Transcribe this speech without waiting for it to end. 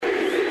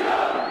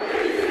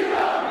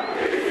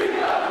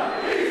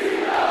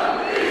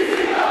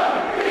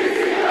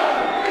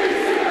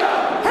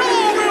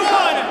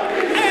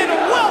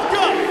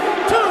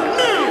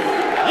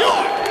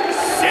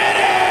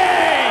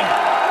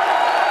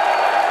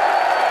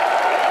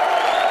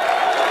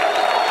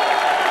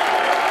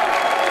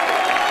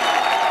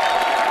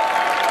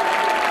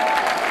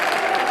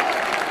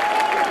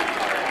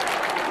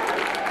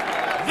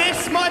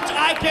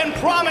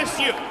promise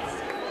you,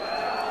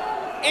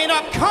 in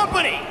a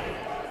company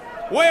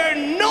where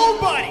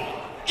nobody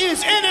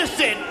is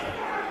innocent,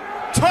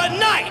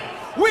 tonight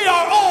we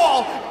are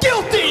all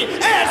guilty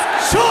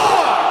as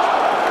charged!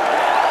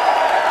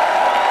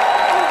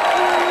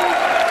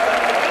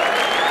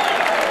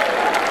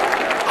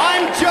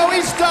 I'm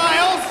Joey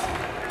Styles.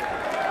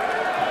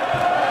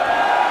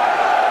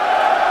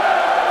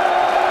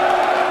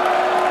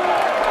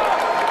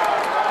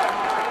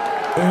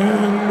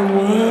 And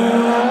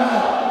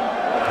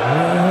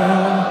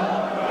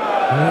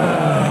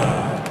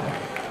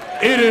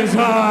it is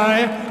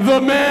I,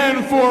 the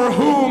man for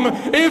whom,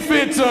 if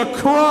it's a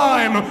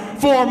crime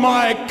for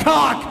my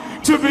cock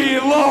to be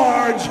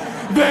large,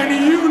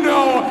 then you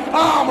know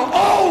I'm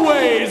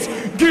always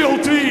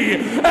guilty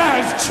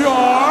as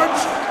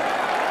charged.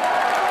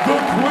 The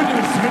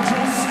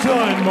quintessential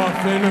stud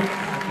muffin,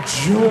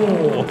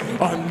 Joel,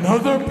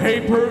 another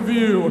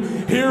pay-per-view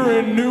here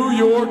in New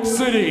York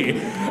City.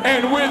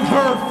 And with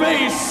her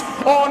face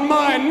on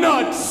my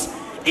nuts,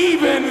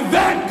 even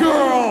that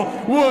girl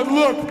would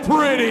look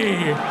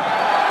pretty.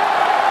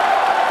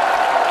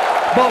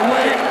 But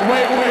wait.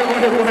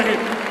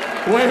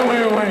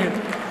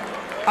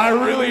 I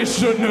really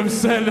shouldn't have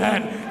said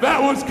that.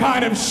 That was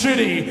kind of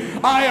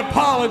shitty. I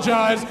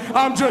apologize.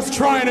 I'm just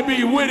trying to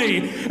be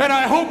witty. And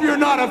I hope you're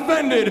not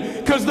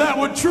offended, because that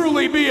would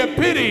truly be a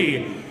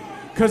pity.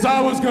 Because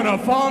I was going to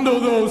fondle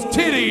those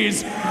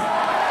titties.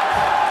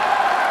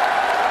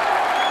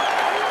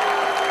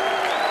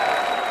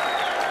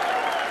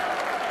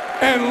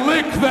 And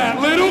lick that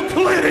little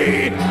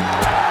clitty.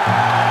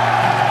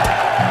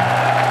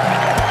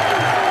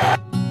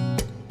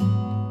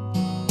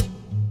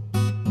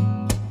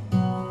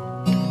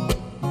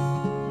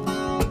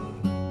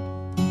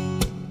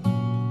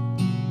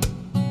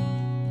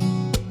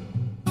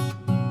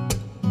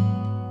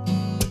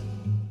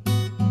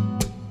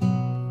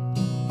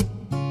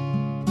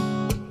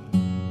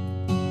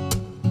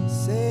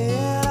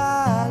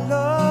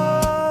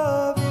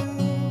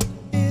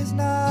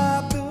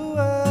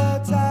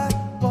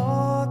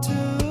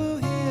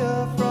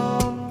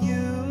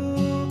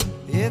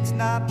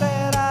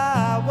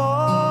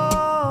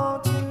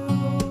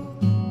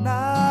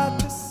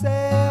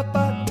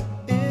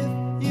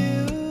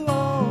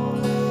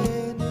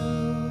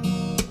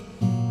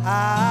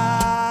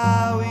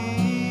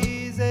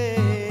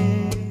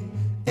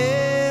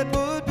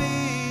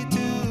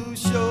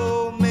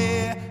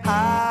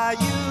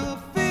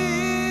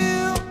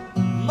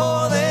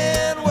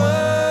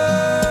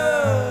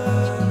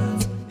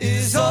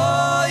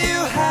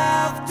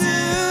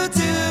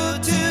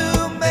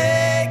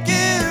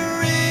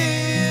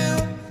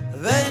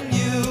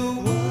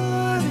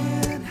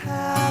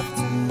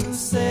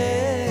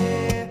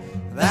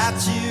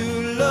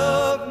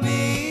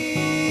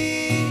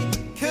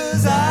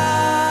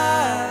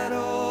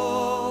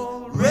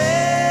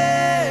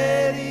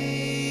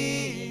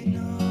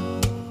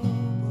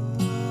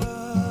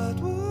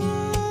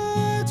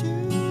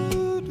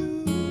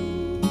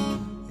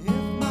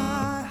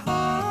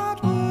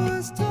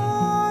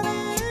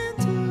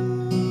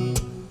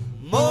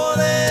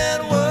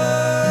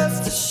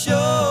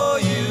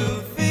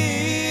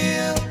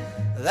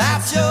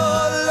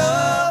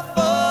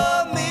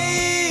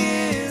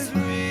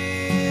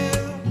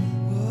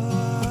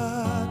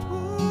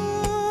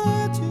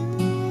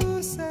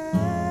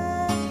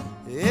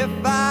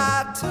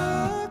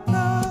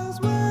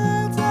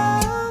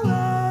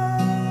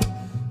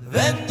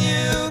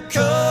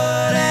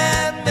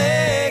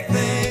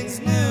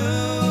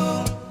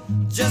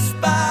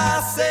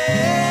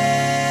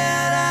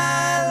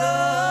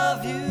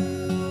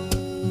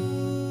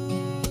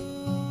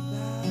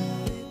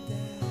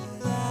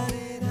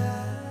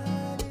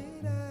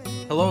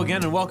 Hello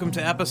again and welcome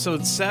to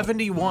episode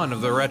 71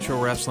 of the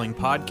Retro Wrestling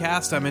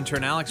Podcast. I'm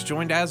intern Alex,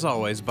 joined as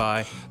always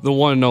by the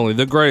one and only,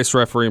 the greatest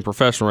referee in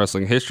professional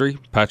wrestling history,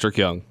 Patrick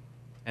Young.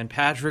 And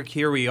Patrick,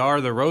 here we are.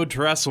 The road to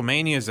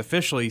WrestleMania is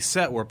officially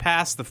set. We're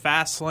past the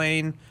fast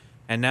lane,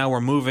 and now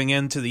we're moving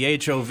into the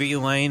HOV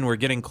lane. We're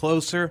getting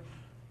closer.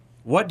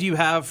 What do you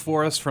have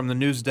for us from the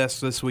news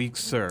desk this week,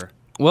 sir?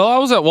 Well, I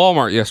was at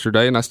Walmart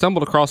yesterday, and I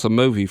stumbled across a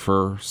movie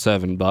for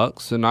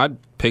 $7, and I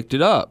picked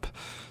it up,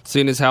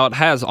 seeing as how it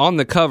has on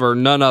the cover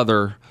none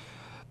other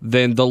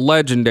than the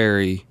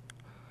legendary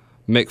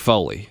Mick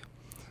Foley.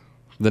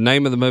 The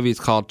name of the movie is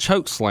called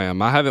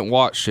Chokeslam. I haven't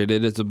watched it.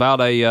 It is about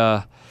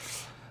a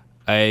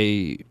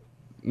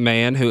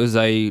man who is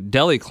a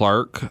deli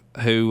clerk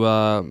who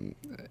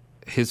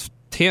his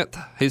 10th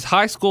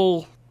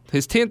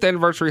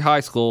anniversary high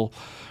school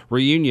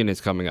reunion is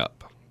coming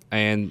up,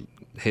 and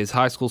his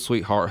high school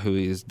sweetheart, who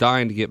he is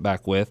dying to get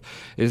back with,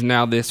 is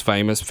now this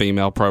famous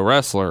female pro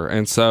wrestler.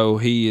 And so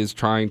he is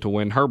trying to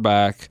win her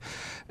back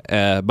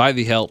by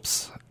the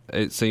helps,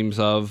 it seems,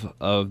 of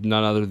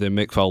none other than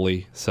Mick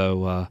Foley.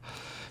 So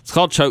it's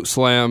called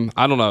Chokeslam.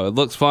 I don't know. It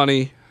looks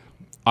funny.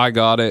 I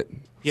got it.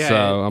 Yeah,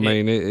 so,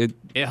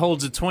 it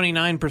holds a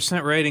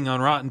 29% rating on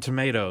Rotten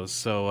Tomatoes,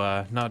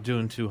 so not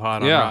doing too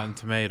hot on Rotten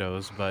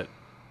Tomatoes.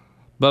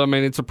 But I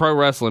mean, it's a pro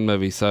wrestling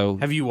movie, so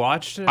Have you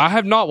watched it? I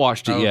have not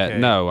watched it yet. Okay.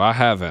 No, I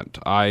haven't.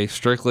 I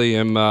strictly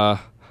am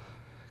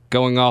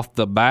going off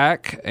the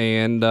back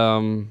and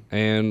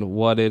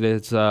what it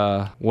is,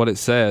 what it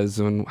says,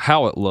 and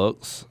how it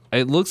looks.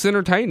 It looks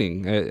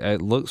entertaining.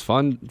 It looks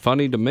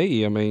funny to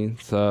me. I mean,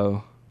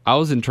 so I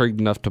was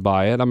intrigued enough to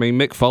buy it. I mean,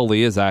 Mick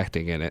Foley is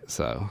acting in it,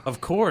 so Of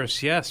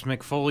course, yes.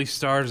 Mick Foley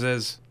stars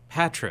as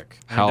Patrick.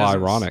 And how it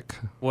doesn't ironic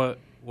What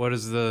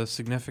is the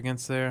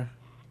significance there?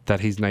 that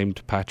he's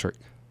named Patrick,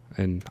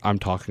 and I'm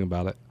talking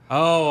about it.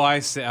 Oh, I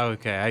see.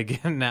 Okay, I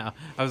get it now.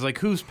 I was like,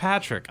 who's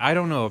Patrick? I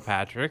don't know a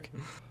Patrick.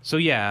 So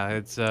yeah,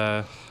 it's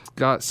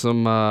Got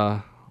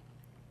some.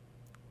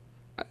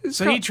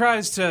 so he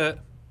tries to.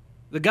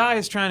 The guy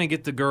is trying to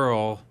get the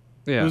girl.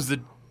 Yeah. Who's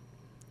the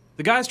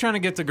guy's trying to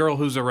get the girl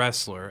who's a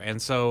wrestler,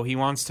 and so he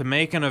wants to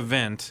make an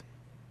event,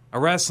 a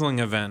wrestling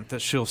event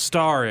that she'll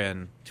star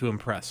in to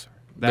impress her.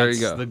 That's There you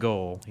go. the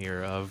goal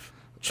here of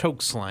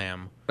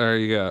Chokeslam. There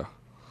you go.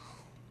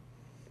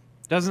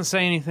 Doesn't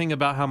say anything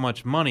about how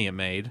much money it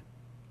made.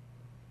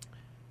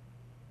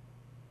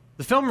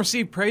 The film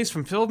received praise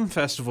from film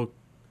festival.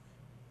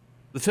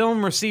 The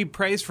film received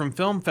praise from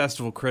film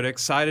festival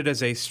critics, cited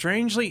as a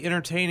strangely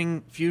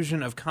entertaining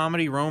fusion of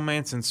comedy,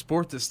 romance, and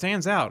sport that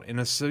stands out in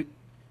a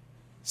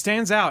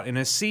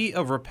sea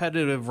of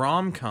repetitive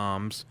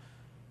rom-coms.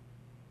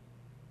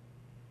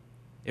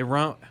 It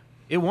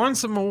won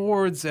some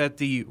awards at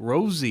the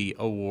Rosie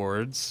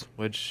Awards,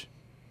 which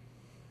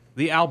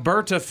the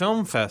Alberta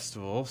Film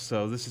Festival.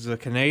 So this is a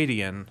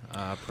Canadian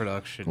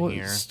production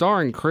here.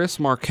 Starring Chris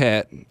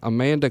Marquette,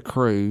 Amanda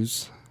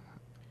Cruz.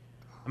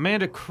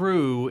 Amanda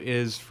Crew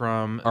is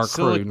from Or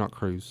Crew, not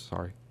Cruz,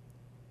 sorry.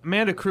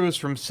 Amanda Crew is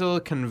from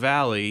Silicon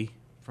Valley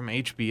from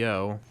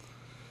HBO.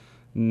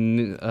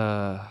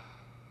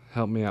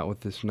 Help me out with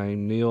this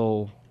name.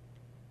 Nile.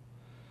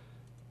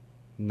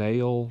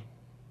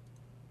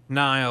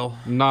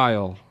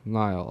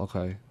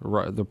 Okay.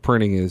 Right, the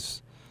printing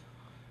is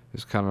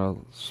kind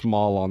of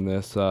small on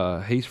this.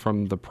 He's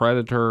from The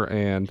Predator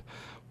and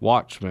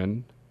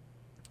Watchmen,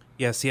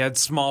 Yes, he had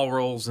small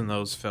roles in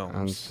those films.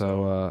 and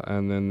so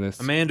and then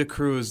this Amanda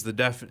Crew is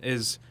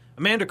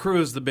Amanda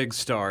Crew is the big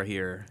star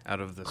here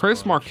out of this. Chris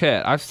bunch.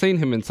 Marquette. I've seen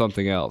him in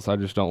something else. I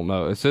just don't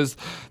know. It says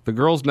The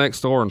Girls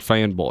Next Door and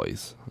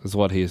Fanboys is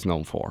what he is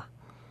known for.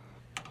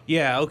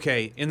 Yeah,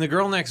 okay. In The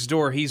Girl Next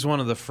Door, he's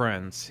one of the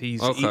friends.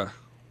 Okay.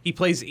 He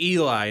plays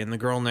Eli in The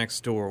Girl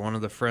Next Door, one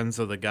of the friends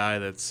of the guy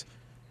that's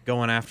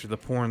going after the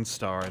porn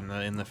star in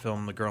the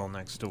film The Girl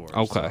Next Door.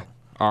 Okay. So,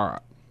 All right.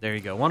 there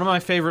you go. One of my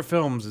favorite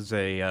films as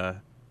a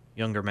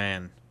younger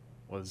man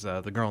was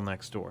The Girl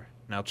Next Door.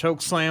 Now,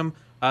 Chokeslam,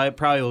 it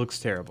probably looks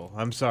terrible.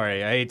 I'm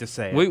sorry. I hate to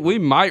say it. We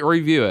might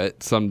review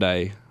it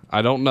someday.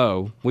 I don't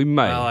know. We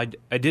may. Well,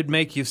 I did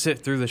make you sit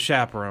through the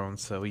chaperone,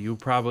 so you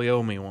probably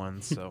owe me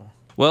one. So.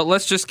 Well,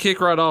 let's just kick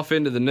right off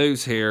into the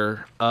news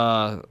here.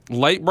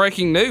 Late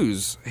breaking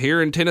news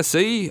here in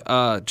Tennessee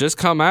just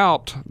come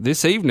out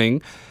this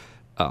evening.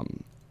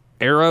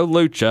 Aero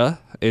Lucha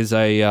is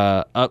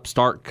a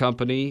upstart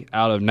company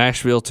out of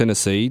Nashville,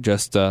 Tennessee,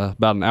 just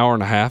about an hour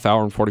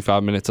and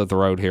 45 minutes up the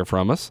road here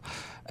from us.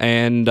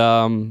 And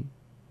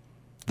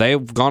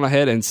they've gone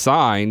ahead and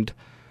signed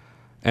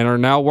and are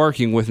now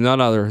working with none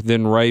other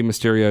than Rey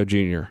Mysterio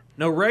Jr.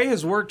 No, Ray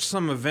has worked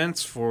some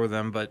events for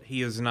them, but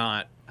he is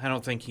not. I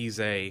don't think he's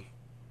a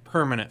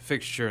permanent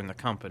fixture in the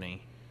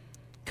company.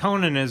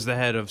 Conan is the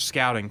head of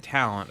scouting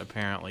talent,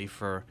 apparently,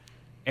 for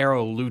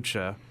Aero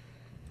Lucha,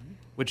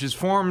 which is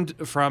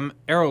formed from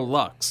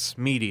Aerolux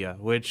Media,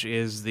 which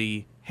is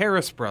the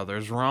Harris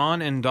brothers,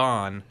 Ron and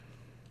Don.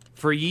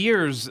 For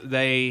years,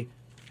 they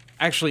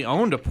actually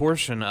owned a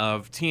portion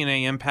of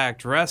TNA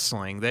Impact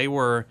Wrestling. They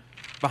were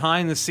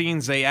behind the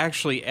scenes. They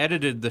actually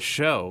edited the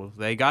show.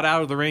 They got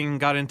out of the ring and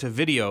got into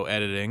video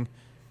editing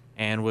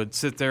and would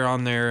sit there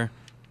on their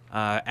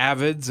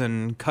Avids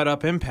and cut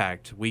up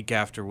Impact week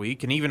after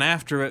week. And even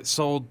after it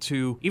sold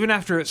to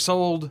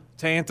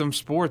Anthem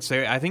Sports,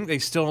 I think they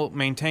still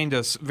maintained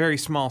a very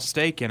small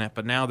stake in it,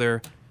 but now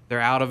they're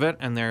out of it,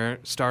 and they're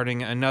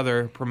starting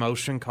another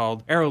promotion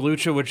called Aero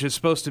Lucha, which is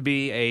supposed to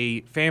be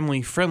a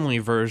family-friendly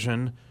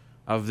version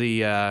of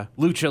the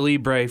Lucha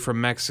Libre from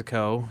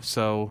Mexico.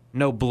 So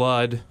no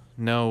blood,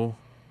 no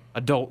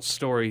adult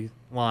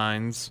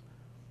storylines.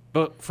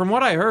 But from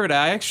what I heard,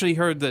 I actually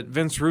heard that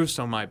Vince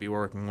Russo might be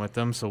working with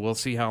them, so we'll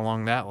see how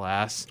long that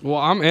lasts. Well,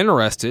 I'm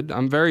interested.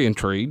 I'm very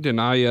intrigued,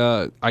 and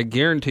I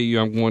guarantee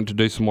you I'm going to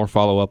do some more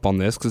follow-up on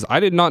this because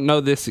I did not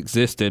know this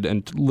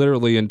existed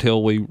literally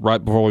until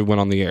right before we went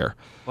on the air.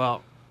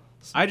 Well,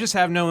 I just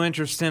have no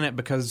interest in it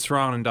because it's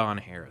Ron and Don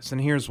Harris,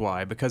 and here's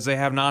why. Because they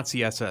have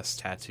Nazi SS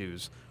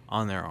tattoos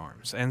on their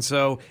arms. And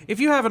so if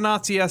you have a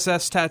Nazi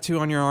SS tattoo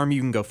on your arm,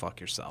 you can go fuck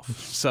yourself.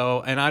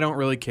 So, and I don't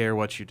really care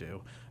what you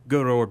do,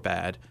 good or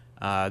bad.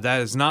 That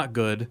is not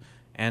good.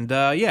 And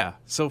yeah,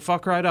 so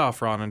fuck right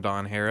off, Ron and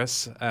Don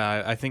Harris.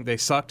 I think they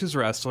sucked as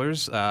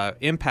wrestlers.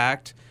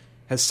 Impact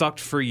has sucked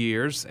for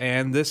years,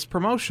 and this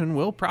promotion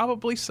will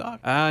probably suck.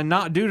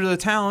 Not due to the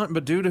talent,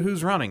 but due to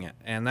who's running it.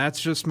 And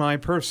that's just my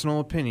personal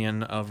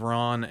opinion of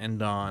Ron and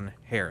Don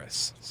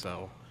Harris.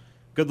 So,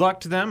 good luck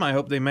to them. I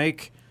hope they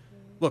make...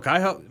 Look,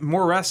 I hope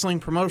more wrestling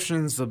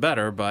promotions, the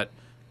better, but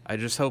I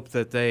just hope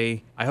that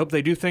they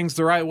do things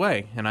the right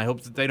way, and I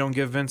hope that they don't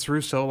give Vince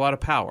Russo a lot of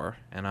power,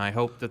 and I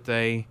hope that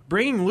they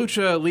bring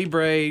Lucha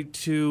Libre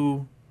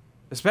to,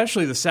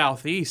 especially the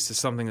Southeast, is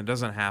something that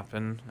doesn't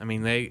happen. I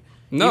mean,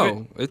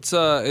 it's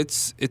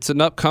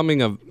an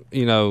upcoming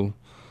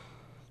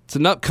it's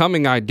an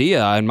upcoming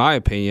idea, in my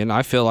opinion.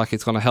 I feel like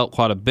it's going to help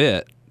quite a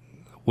bit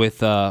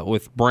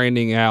with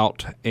branding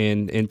out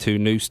into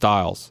new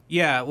styles.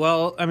 Yeah,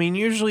 well, I mean,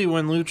 usually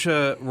when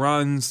Lucha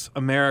runs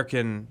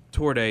American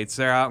tour dates,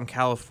 they're out in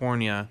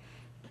California.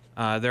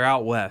 They're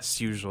out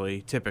west,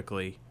 usually,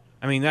 typically.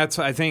 I mean, I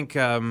think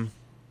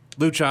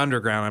Lucha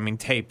Underground,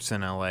 tapes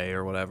in L.A.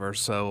 or whatever.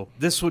 So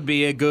this would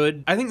be I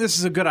think this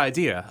is a good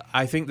idea.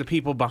 I think the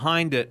people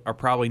behind it are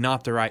probably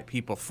not the right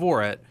people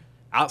for it,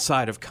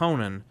 outside of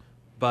Conan,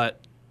 but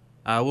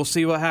we'll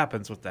see what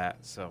happens with that,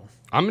 so...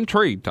 I'm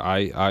intrigued.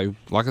 I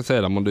like I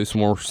said, I'm going to do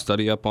some more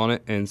study up on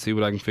it and see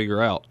what I can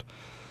figure out.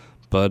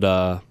 But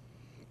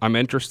I'm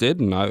interested,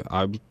 and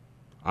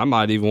I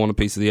might even want a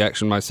piece of the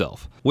action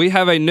myself. We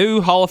have a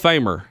new Hall of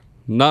Famer,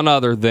 none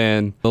other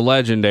than the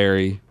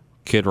legendary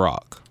Kid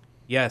Rock.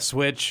 Yes,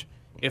 which,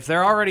 if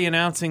they're already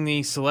announcing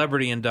the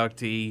celebrity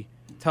inductee,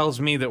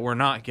 tells me that we're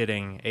not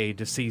getting a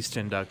deceased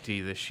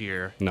inductee this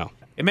year. No.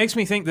 It makes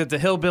me think that the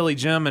Hillbilly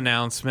Jim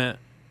announcement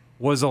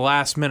was a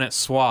last-minute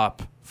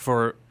swap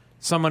for...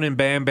 someone in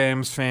Bam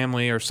Bam's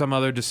family or some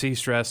other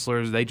deceased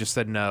wrestlers. They just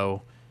said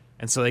no.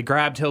 And so they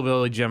grabbed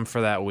Hillbilly Jim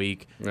for that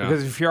week. Yeah.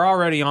 Because if you're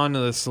already on to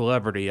the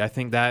celebrity, I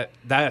think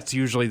that's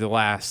usually the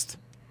last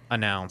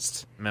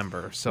announced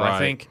member. So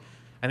right.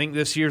 I think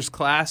this year's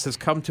class has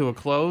come to a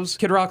close.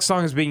 Kid Rock's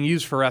song is being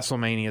used for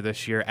WrestleMania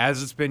this year,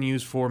 as it's been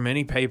used for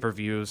many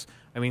pay-per-views.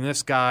 I mean,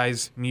 this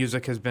guy's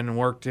music has been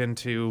worked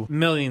into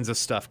millions of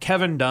stuff.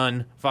 Kevin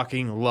Dunn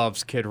fucking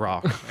loves Kid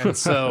Rock. And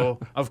so,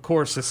 of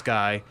course, this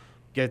guy...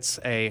 gets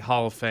a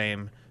Hall of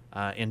Fame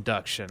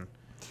induction.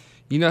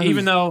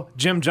 Even though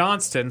Jim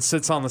Johnston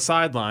sits on the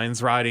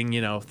sidelines writing,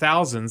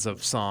 thousands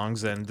of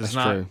songs and does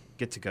not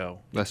get to go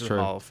to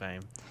the Hall of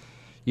Fame.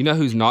 You know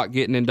who's not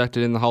getting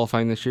inducted in the Hall of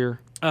Fame this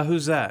year?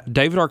 Who's that?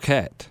 David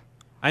Arquette.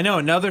 I know,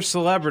 another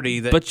celebrity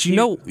that... But you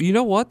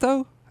know what,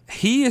 though?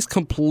 He is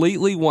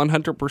completely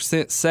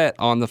 100% set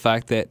on the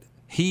fact that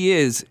he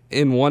is,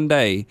 in one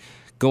day,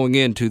 going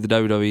into the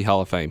WWE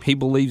Hall of Fame. He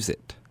believes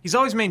it. He's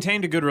always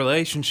maintained a good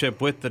relationship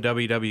with the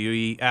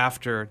WWE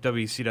after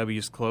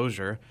WCW's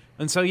closure.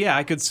 And so, yeah,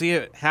 I could see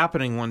it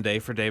happening one day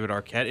for David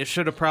Arquette. It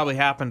should have probably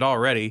happened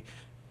already.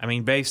 I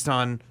mean, based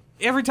on...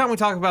 Every time we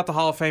talk about the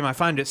Hall of Fame, I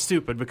find it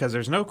stupid because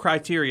there's no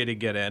criteria to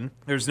get in.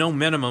 There's no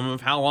minimum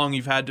of how long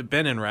you've had to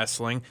been in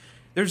wrestling.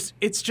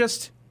 It's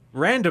just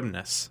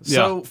randomness. Yeah.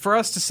 So for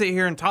us to sit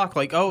here and talk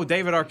like, oh,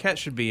 David Arquette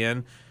should be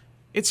in,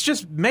 it's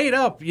just made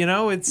up,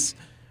 It's...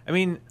 I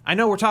mean, I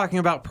know we're talking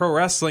about pro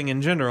wrestling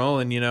in general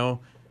and,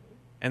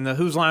 and the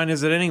whose line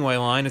is it anyway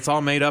line, it's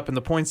all made up and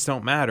the points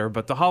don't matter.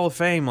 But the Hall of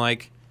Fame,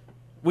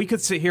 we could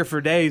sit here for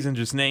days and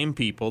just name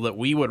people that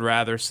we would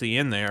rather see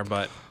in there,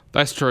 but...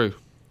 That's true.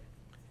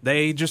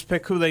 They just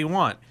pick who they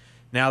want.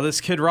 Now,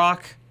 this Kid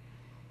Rock,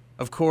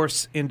 of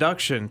course,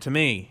 induction to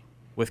me,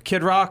 with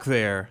Kid Rock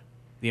there,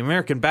 the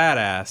American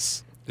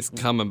Badass... is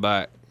coming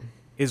back.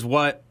 Is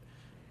what...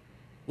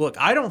 Look,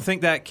 I don't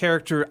think that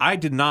character... I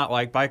did not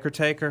like Biker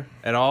Taker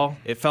at all.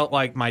 It felt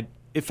like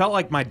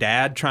my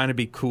dad trying to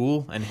be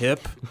cool and hip.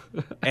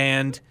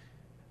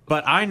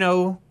 But I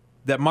know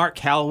that Mark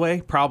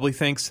Calloway probably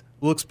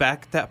looks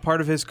back at that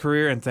part of his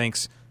career and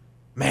thinks,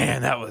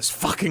 man, that was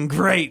fucking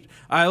great.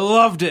 I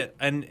loved it.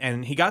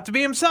 And he got to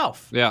be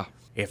himself. Yeah.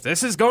 If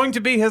this is going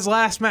to be his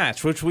last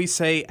match, which we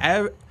say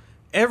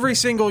every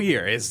single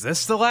year, is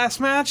this the last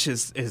match?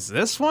 Is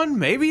this one?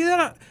 Maybe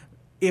that.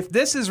 If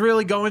this is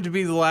really going to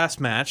be the last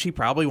match, he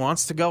probably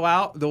wants to go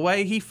out the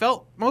way he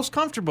felt most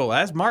comfortable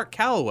as Mark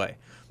Calloway.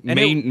 And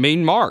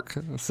mean Mark.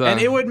 So. And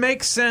it would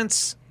make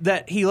sense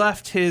that he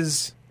left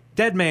his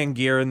dead man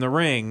gear in the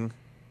ring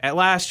at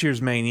last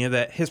year's Mania,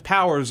 that his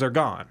powers are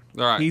gone.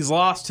 Right. He's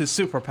lost his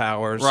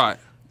superpowers. Right.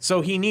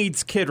 So he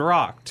needs Kid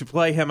Rock to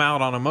play him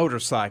out on a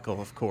motorcycle,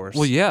 of course.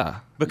 Well, yeah.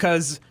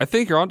 Because... I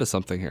think you're onto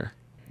something here.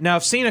 Now,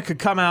 if Cena could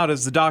come out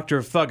as the Doctor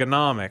of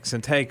Thugonomics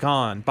and take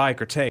on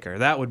Biker Taker,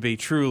 that would be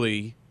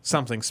truly...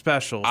 something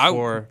special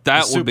for the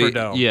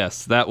Superdome.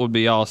 Yes, that would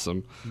be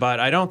awesome. But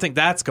I don't think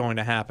that's going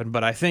to happen.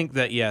 But I think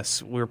that,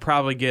 yes, we're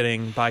probably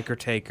getting Biker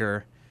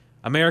Taker,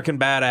 American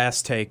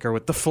Badass Taker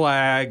with the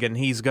flag, and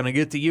he's going to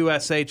get the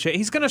USA...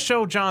 He's going to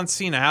show John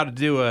Cena how to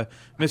do a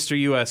Mr.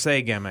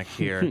 USA gimmick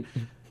here.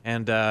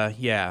 And,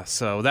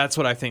 so that's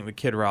what I think the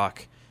Kid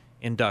Rock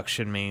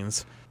induction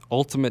means.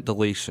 Ultimate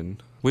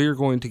Deletion. We are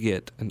going to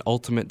get an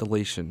Ultimate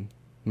Deletion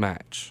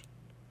match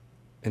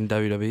in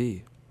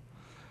WWE.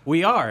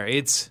 We are.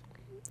 It's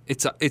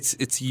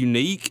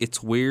unique.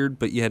 It's weird,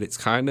 but yet it's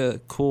kind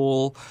of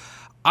cool.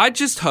 I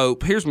just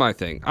hope, here's my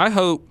thing. I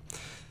hope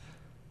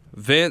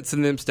Vince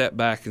and them step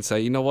back and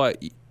say, you know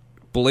what?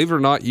 Believe it or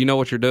not, you know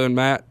what you're doing,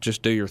 Matt.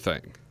 Just do your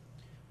thing.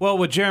 Well,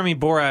 with Jeremy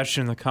Borash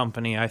in the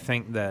company, I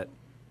think that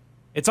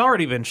it's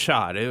already been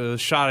shot. It was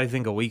shot, I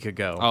think, a week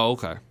ago. Oh,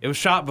 okay. It was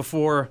shot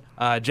before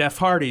Jeff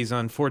Hardy's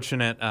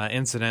unfortunate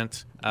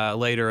incident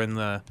later in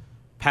the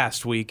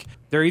past week.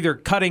 They're either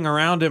cutting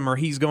around him or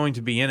he's going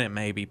to be in it,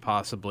 maybe,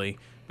 possibly,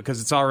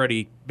 because it's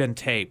already been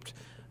taped.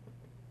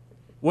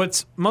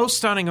 What's most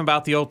stunning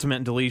about the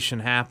Ultimate Deletion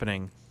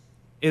happening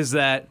is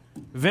that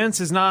Vince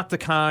is not the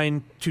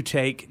kind to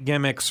take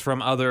gimmicks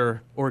from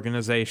other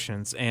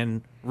organizations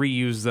and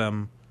reuse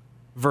them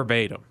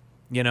verbatim.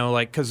 You know,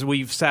 like, because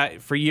we've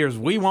sat for years,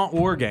 we want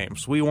war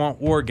games. We want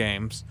war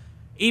games.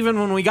 Even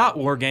when we got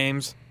war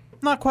games,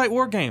 not quite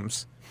war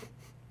games.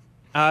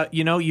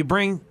 You know, you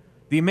bring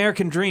the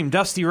American Dream,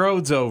 Dusty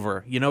Rhodes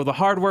over. You know, the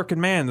hardworking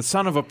man, the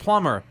son of a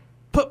plumber.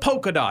 Put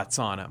polka dots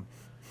on him.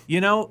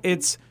 You know,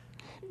 it's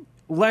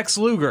Lex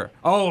Luger.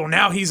 Oh,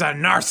 now he's a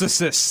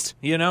narcissist.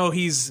 You know,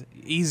 he's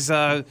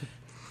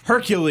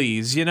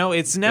Hercules. You know,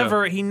 it's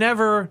never, he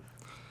never...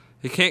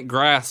 He can't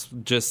grasp,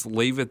 just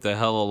leave it the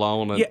hell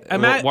alone, and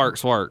Yeah,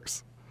 what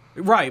works.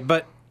 Right,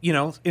 but, you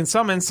know, in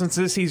some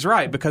instances he's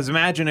right, because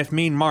imagine if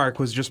Mean Mark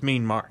was just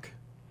Mean Mark.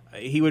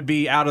 He would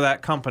be out of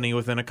that company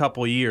within a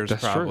couple of years,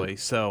 That's probably. true.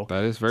 So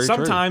that is very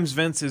sometimes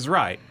Vince is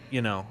right,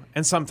 you know,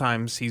 and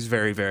sometimes he's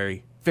very,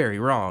 very, very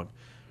wrong.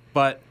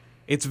 But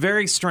it's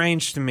very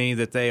strange to me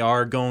that they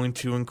are going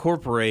to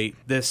incorporate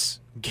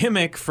this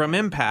gimmick from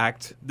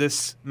Impact,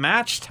 this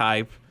match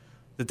type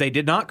that they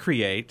did not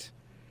create,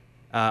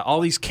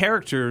 all these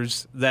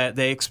characters that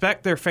they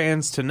expect their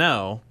fans to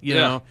know, you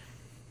know.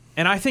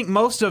 And I think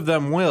most of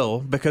them will,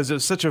 because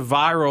it's such a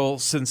viral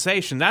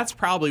sensation. That's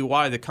probably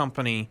why the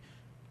company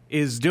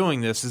is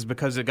doing this, is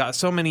because it got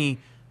so many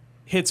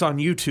hits on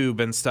YouTube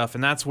and stuff,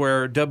 and that's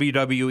where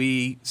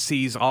WWE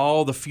sees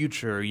all the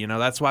future. You know,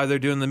 that's why they're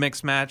doing the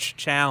Mixed Match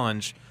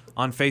Challenge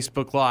on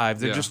Facebook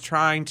Live. They're just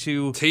trying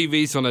to...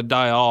 TV's going to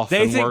die off.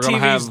 They and think we're gonna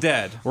TV's have,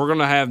 dead. We're going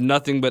to have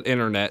nothing but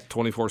internet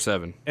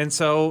 24/7. And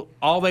so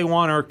all they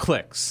want are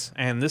clicks.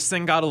 And this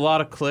thing got a lot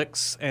of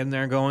clicks, and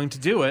they're going to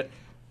do it.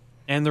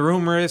 And the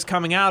rumor is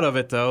coming out of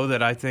it, though,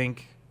 that I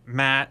think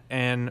Matt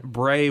and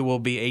Bray will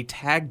be a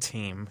tag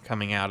team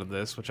coming out of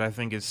this, which I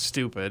think is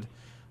stupid.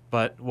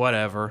 But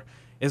whatever.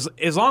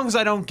 As long as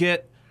I don't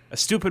get a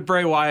stupid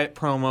Bray Wyatt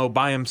promo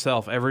by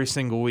himself every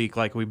single week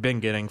like we've been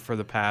getting for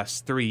the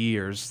past 3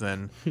 years,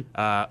 then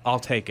I'll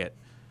take it.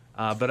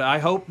 But I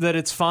hope that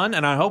it's fun,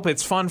 and I hope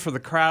it's fun for the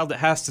crowd that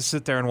has to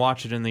sit there and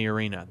watch it in the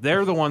arena.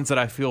 They're the ones that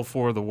I feel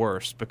for the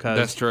worst, because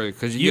That's true,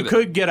 'cause you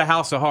could get a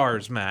House of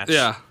Horrors match.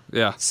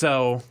 Yeah.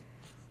 So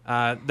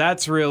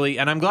that's really...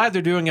 And I'm glad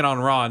they're doing it on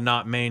Raw and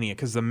not Mania,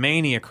 because the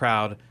Mania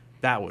crowd,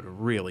 that would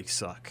really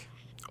suck.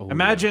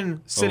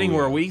 Imagine sitting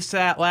where we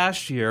sat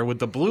last year with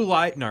the blue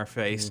light in our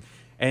face,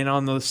 and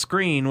on the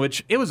screen,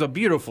 which it was a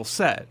beautiful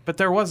set, but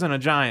there wasn't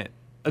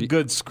a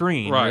good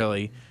screen,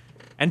 really.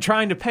 And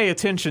trying to pay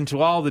attention to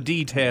all the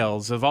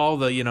details of all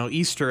the, you know,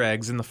 Easter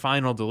eggs in the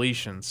final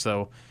deletion.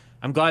 So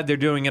I'm glad they're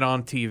doing it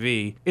on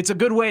TV. It's a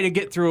good way to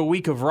get through a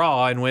week of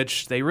Raw in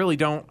which they really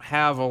don't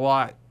have a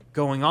lot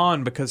going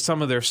on, because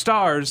some of their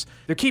stars,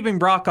 they're keeping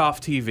Brock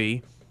off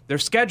TV. They're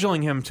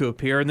scheduling him to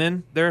appear, and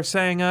then they're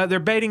saying they're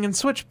baiting and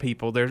switch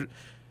people. They're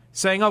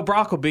saying, oh,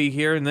 Brock will be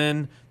here, and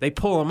then they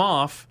pull him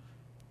off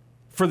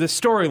for this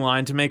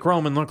storyline to make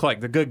Roman look like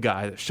the good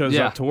guy that shows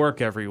up to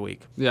work every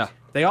week. Yeah.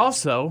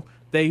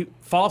 They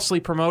falsely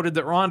promoted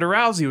that Ronda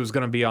Rousey was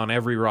going to be on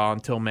every Raw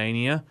until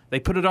Mania. They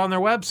put it on their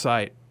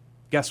website.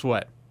 Guess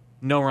what?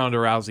 No Ronda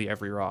Rousey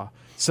every Raw.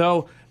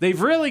 So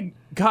they've really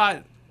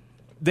got...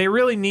 They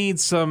really need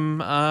some...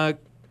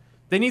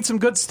 they need some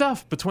good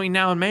stuff between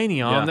now and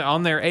Mania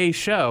on their A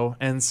show,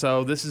 and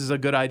so this is a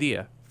good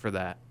idea for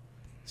that.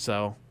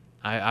 So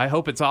I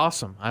hope it's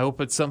awesome. I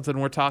hope it's something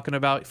we're talking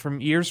about from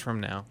years from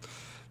now.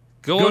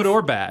 Good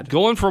or bad.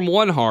 Going from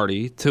one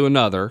Hardy to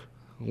another,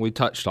 we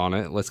touched on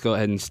it. Let's go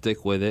ahead and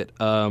stick with it.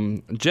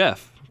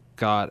 Jeff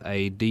got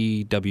a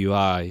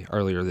DWI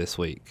earlier this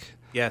week.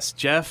 Yes,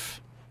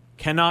 Jeff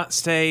cannot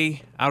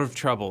stay out of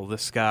trouble,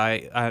 this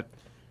guy.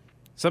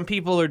 Some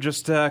people are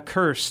just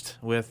cursed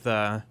with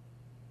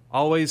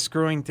always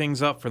screwing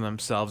things up for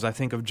themselves. I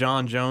think of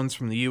John Jones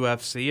from the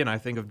UFC, and I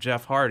think of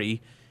Jeff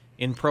Hardy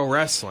in pro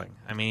wrestling.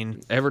 I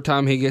mean, every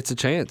time he gets a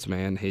chance,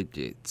 man,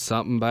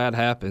 something bad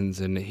happens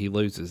and he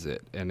loses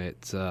it. And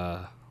it's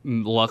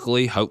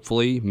luckily,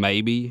 hopefully,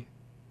 maybe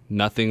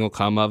nothing will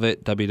come of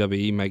it.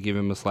 WWE may give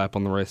him a slap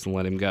on the wrist and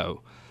let him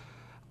go.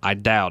 I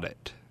doubt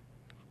it,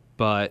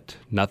 but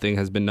nothing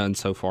has been done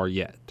so far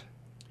yet.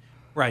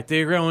 Right.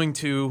 They're going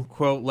to,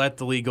 quote, let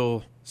the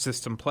legal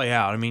system play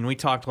out. I mean, we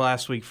talked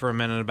last week for a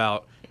minute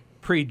about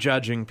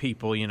prejudging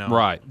people, you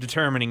know,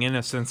 determining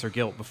innocence or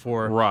guilt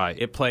before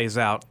it plays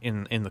out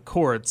in the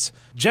courts.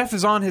 Jeff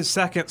is on his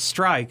second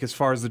strike as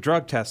far as the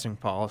drug testing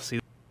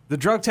policy. The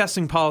drug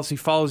testing policy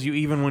follows you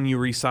even when you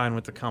re-sign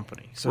with the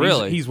company.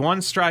 So he's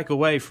one strike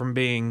away from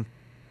being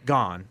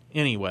gone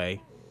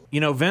anyway.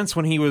 Vince,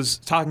 when he was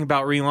talking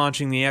about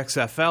relaunching the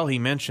XFL, he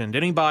mentioned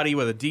anybody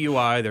with a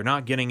DUI, they're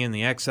not getting in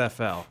the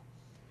XFL.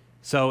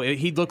 So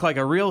he'd look like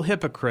a real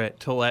hypocrite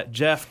to let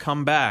Jeff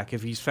come back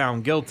if he's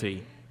found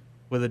guilty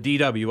with a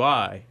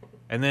DWI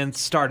and then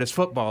start his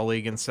football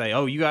league and say,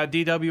 oh, you got a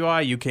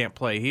DWI, you can't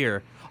play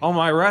here. Oh,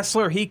 my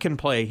wrestler, he can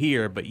play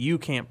here, but you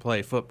can't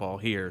play football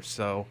here.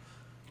 So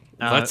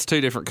that's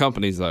two different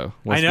companies, though.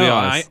 Let's I know. be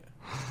honest.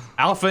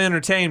 Alpha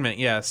Entertainment,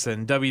 yes,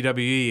 and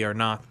WWE are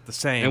not the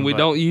same. And we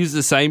don't use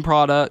the same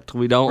product.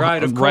 We don't.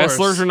 Right, of wrestlers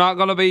course. are not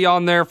going to be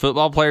on there.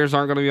 Football players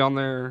aren't going to be on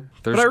there.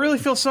 But I really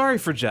feel sorry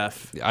for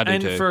Jeff. I do,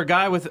 and too. for a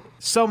guy with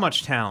so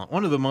much talent,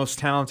 one of the most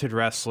talented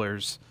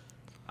wrestlers,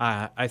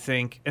 I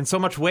think, and so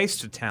much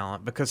wasted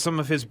talent because some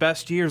of his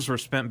best years were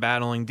spent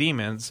battling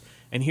demons.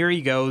 And here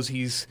he goes.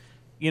 He's,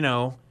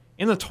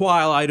 in the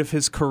twilight of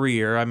his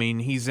career. I mean,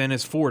 he's in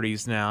his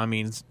 40s now. I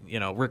mean,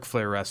 Ric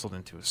Flair wrestled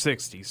into his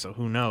 60s, so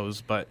who knows?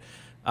 But,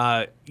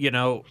 but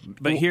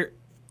here...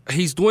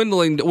 He's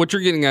dwindling. What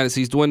you're getting at is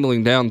he's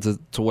dwindling down to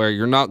where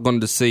you're not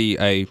going to see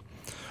a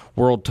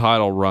world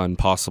title run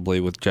possibly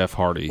with Jeff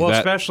Hardy. Well,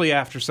 especially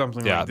after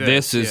something like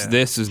this.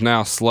 This is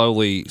now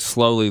slowly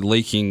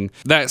leaking.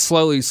 That's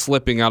slowly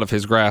slipping out of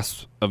his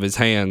grasp of his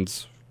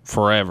hands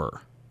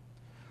forever.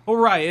 Well,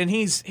 right, and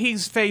he's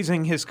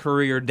phasing his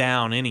career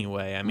down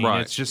anyway. I mean,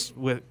 Right. It's just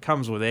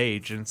comes with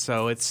age, and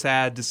so it's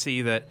sad to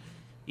see that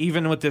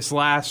even with this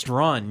last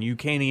run, you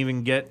can't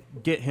even get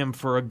him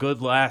for a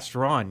good last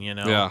run.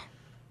 Yeah.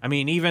 I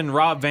mean, even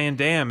Rob Van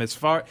Dam,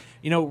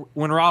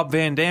 when Rob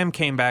Van Dam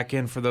came back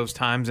in for those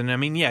times, and I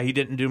mean, yeah, he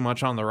didn't do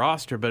much on the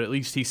roster, but at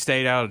least he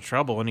stayed out of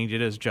trouble and he did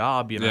his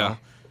job. Yeah.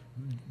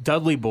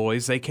 Dudley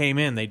Boys, they came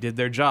in, they did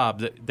their job.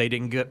 They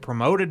didn't get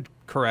promoted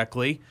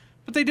correctly.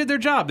 But they did their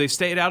job. They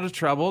stayed out of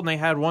trouble, and they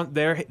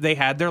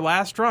had their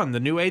last run. The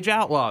New Age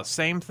Outlaws,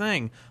 same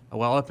thing.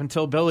 Well, up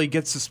until Billy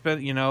gets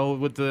suspended,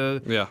 with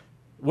the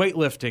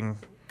weightlifting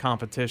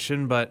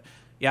competition. But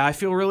yeah, I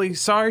feel really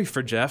sorry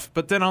for Jeff.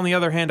 But then on the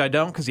other hand, I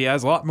don't, because he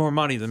has a lot more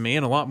money than me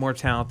and a lot more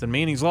talent than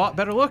me, and he's a lot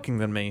better looking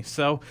than me.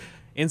 So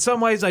in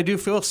some ways, I do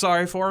feel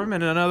sorry for him,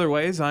 and in other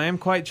ways, I am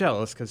quite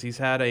jealous because he's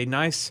had a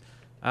nice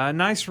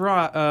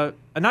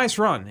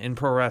run in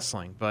pro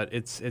wrestling. But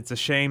it's a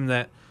shame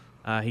that.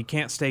 He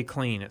can't stay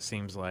clean, it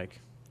seems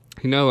like.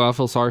 You know who I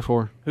feel sorry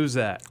for? Who's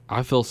that?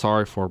 I feel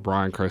sorry for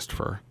Brian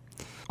Christopher.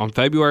 On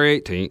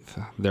February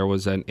 18th, there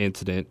was an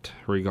incident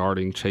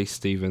regarding Chase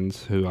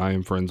Stevens, who I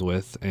am friends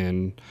with,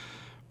 and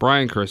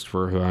Brian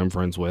Christopher, who I'm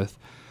friends with,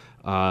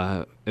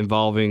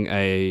 involving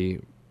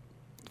a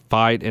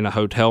fight in a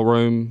hotel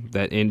room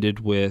that ended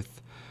with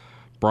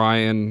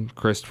Brian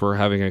Christopher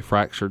having a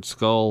fractured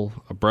skull,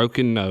 a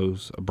broken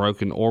nose, a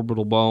broken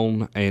orbital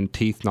bone, and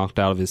teeth knocked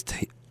out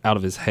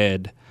of his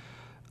head.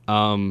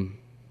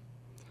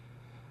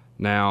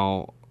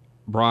 Now,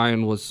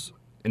 Brian was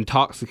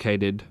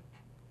intoxicated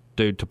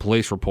due to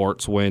police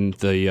reports when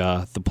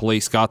the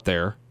police got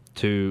there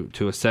to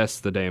assess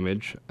the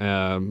damage.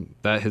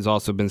 That has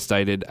also been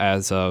stated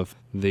as of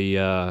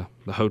the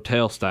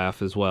hotel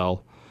staff as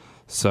well.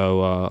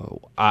 So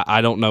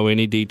I don't know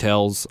any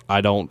details. I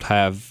don't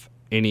have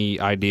any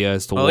idea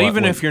as to what. Well,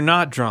 even if you're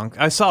not drunk,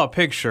 I saw a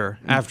picture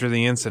after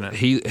the incident.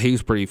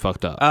 He's pretty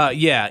fucked up.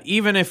 Yeah,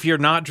 even if you're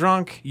not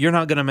drunk, you're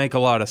not going to make a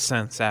lot of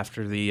sense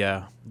after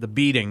the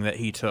beating that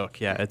he took.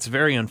 Yeah, it's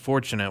very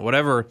unfortunate.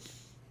 Whatever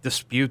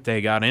dispute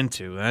they got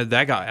into,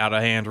 that got out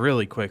of hand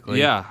really quickly.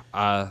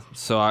 Yeah.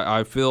 So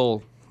I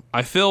feel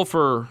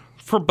for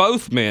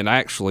both men,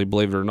 actually,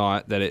 believe it or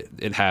not, that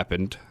it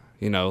happened.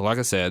 Like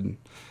I said,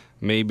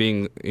 me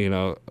being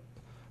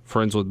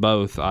friends with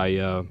both,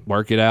 I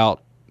work it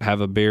out, have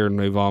a beer, and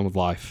move on with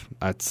life.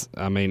 I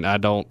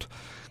don't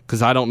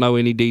know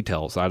any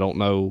details. I don't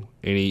know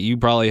any. You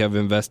probably have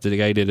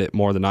investigated it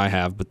more than I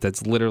have, but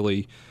that's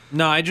literally.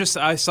 No,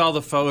 I saw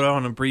the photo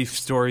and a brief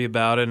story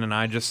about it, and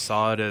I just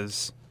saw it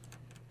as,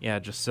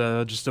 just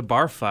a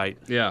bar fight.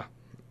 Yeah.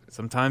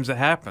 Sometimes it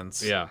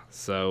happens. Yeah.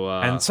 So.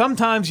 And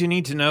sometimes you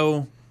need to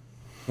know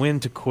when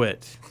to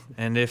quit.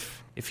 And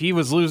if he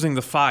was losing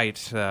the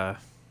fight.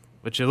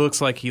 Which it looks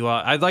like he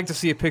lost. I'd like to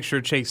see a picture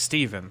of Chase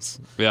Stevens.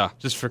 Yeah.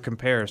 Just for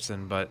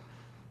comparison. But,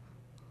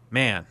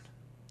 man,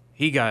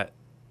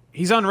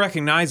 he's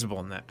unrecognizable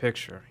in that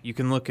picture. You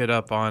can look it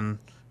up on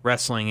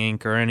Wrestling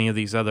Inc. or any of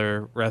these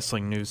other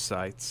wrestling news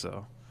sites.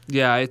 So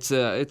yeah, it's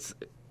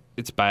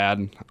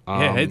bad.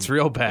 Yeah, it's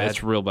real bad.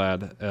 It's real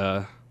bad.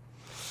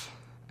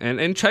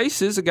 And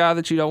Chase is a guy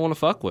that you don't want to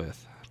fuck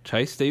with.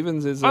 Chase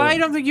Stevens is. I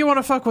don't think you want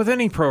to fuck with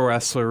any pro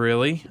wrestler,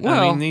 really. Well,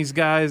 I mean, these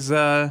guys.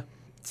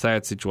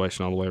 Sad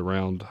situation all the way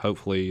around.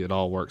 Hopefully it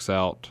all works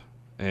out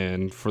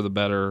and for the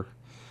better,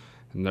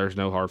 and there's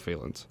no hard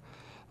feelings.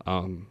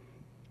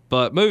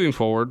 But moving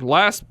forward,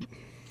 last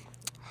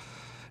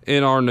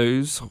in our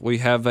news, we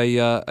have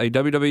a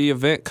WWE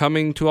event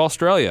coming to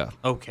Australia.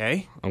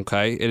 Okay.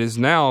 It is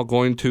now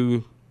going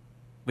to.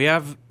 We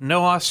have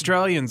no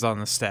Australians on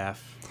the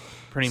staff,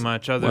 pretty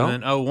much, other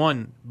than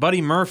one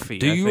Buddy Murphy.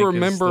 Do you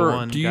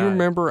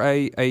remember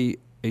a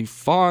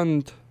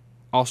fond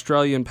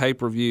Australian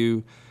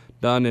pay-per-view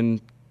done in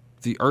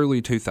the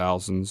early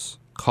 2000s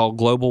called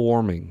Global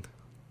Warming.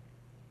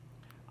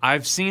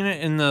 I've seen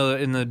it in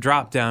the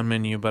drop down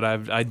menu, but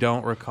I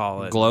don't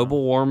recall it.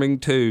 Global Warming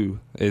 2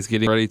 is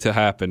getting ready to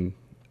happen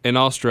in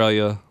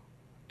Australia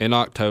in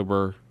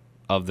October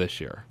of this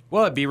year.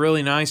 Well, it'd be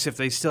really nice if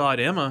they still had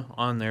Emma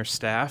on their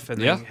staff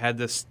and Yeah. they had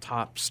this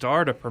top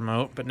star to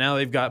promote, but now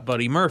they've got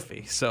Buddy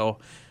Murphy. So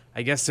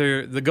I guess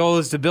the goal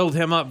is to build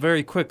him up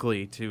very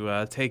quickly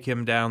to take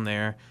him down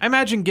there. I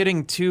imagine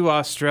getting to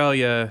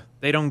Australia,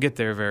 they don't get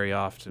there very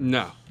often.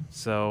 No.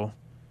 So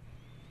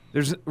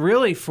there's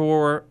really,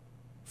 for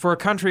a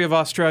country of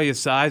Australia's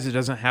size, it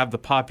doesn't have the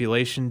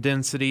population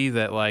density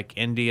that like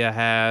India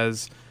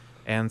has,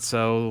 and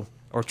so,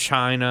 or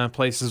China,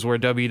 places where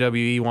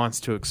WWE wants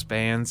to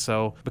expand.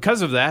 So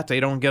because of that, they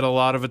don't get a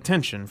lot of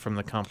attention from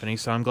the company.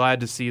 So I'm glad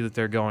to see that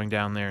they're going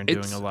down there and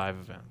doing a live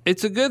event.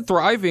 It's a good,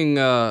 thriving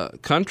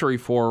country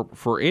for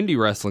indie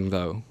wrestling,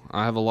 though.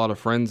 I have a lot of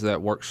friends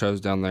that work shows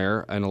down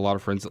there and a lot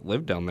of friends that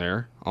live down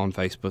there on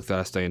Facebook that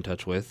I stay in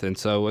touch with. And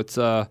so it's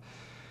a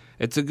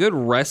good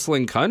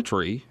wrestling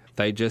country.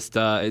 They just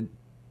it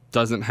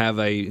doesn't have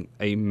a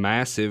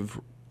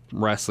massive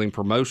wrestling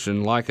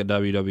promotion like a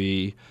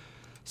WWE.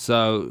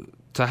 So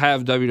to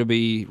have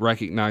WWE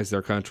recognize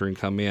their country and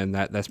come in,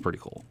 that's pretty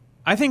cool.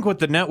 I think with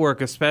the network,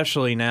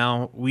 especially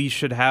now, we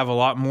should have a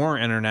lot more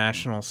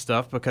international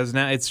stuff because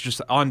now it's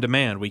just on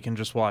demand. We can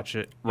just watch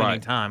it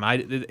anytime.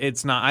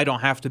 I don't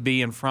have to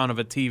be in front of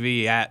a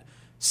TV at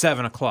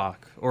 7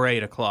 o'clock or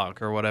 8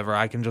 o'clock or whatever.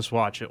 I can just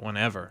watch it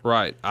whenever.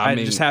 Right. I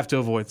just have to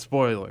avoid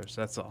spoilers.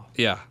 That's all.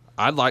 Yeah.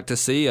 I'd like to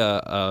see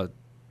a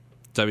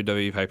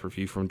WWE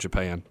pay-per-view from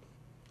Japan.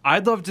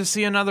 I'd love to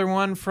see another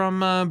one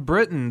from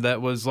Britain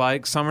that was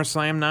like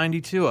SummerSlam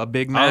 92, a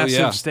big,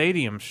 massive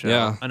stadium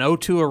show, an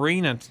O2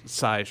 Arena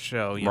size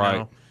show, you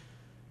know,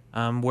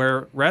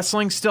 where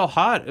wrestling's still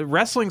hot.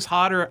 Wrestling's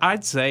hotter,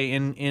 I'd say,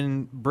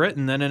 in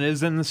Britain than it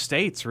is in the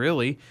States,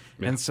 really.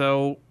 Yeah. And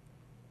so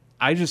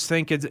I just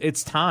think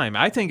it's time.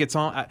 I think it's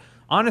on.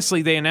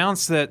 Honestly, they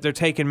announced that they're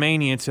taking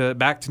Mania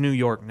back to New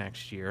York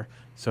next year,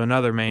 so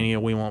another Mania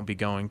we won't be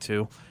going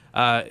to.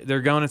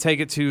 They're going to take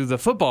it to the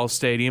football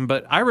stadium,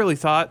 but I really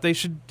thought they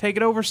should take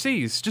it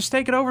overseas. Just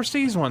take it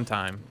overseas one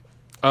time.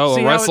 Oh, a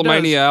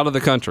WrestleMania out of the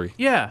country.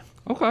 Yeah.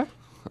 Okay.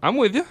 I'm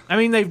with you. I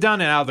mean, they've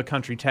done it out of the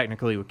country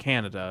technically with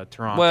Canada,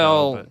 Toronto.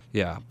 Well,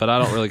 but I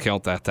don't really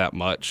count that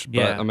much. But,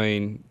 yeah. I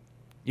mean,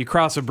 you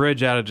cross a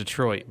bridge out of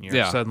Detroit and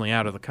you're suddenly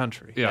out of the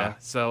country. Yeah.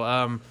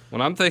 So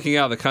when I'm thinking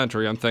out of the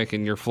country, I'm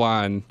thinking you're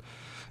flying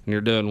and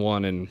you're doing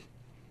one in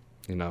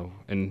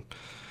the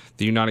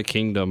United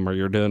Kingdom, or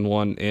you're doing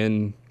one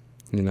in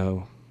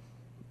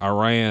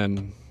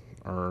Iran,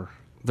 or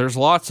there's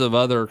lots of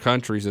other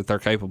countries that they're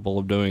capable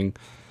of doing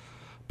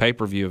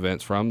pay-per-view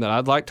events from that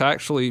I'd like to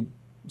actually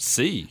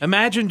see.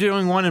 Imagine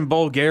doing one in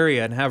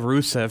Bulgaria and have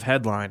Rusev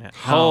headline it.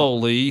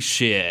 Holy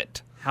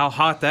shit. How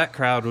hot that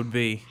crowd would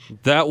be.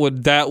 That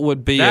would be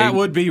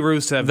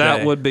Rusev Day.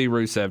 That would be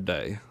Rusev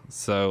Day.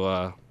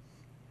 So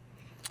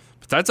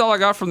but that's all I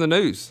got from the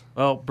news.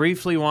 Well,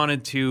 briefly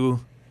wanted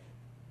to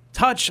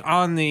touch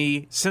on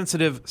the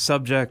sensitive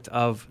subject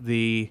of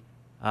the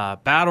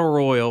Battle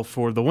Royal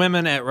for the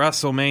women at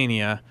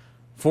WrestleMania,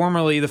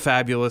 formerly the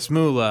Fabulous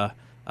Moolah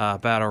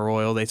Battle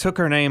Royal. They took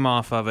her name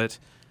off of it,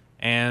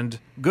 and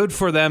good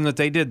for them that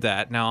they did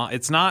that. Now,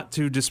 it's not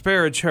to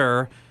disparage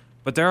her,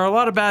 but there are a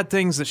lot of bad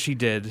things that she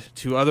did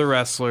to other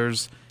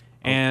wrestlers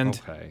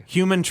and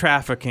human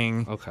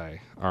trafficking.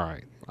 Okay, all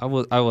right. I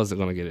wasn't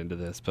going to get into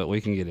this, but we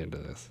can get into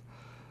this.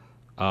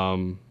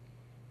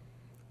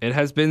 It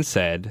has been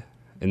said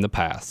in the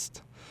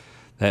past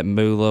that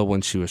Moolah,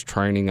 when she was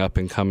training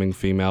up-and-coming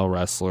female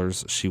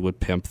wrestlers, she would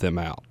pimp them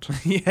out.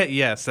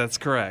 Yes, that's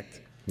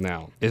correct.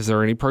 Now, is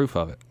there any proof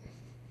of it?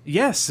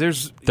 Yes, there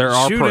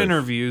are shoot proof.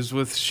 Interviews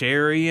with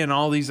Sherry and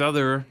all these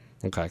other.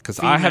 Okay, because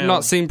I have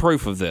not seen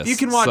proof of this. You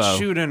can watch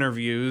shoot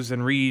interviews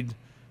and read.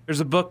 There's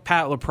a book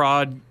Pat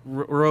LaPrade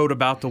wrote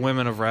about the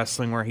women of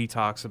wrestling where he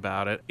talks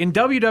about it. In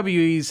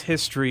WWE's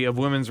history of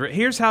women's,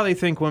 here's how they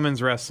think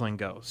women's wrestling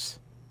goes.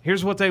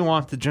 Here's what they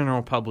want the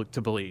general public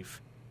to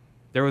believe.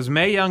 There was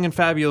Mae Young and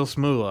Fabulous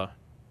Moolah,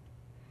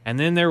 and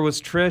then there was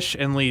Trish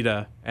and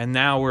Lita, and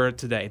now we're at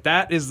today.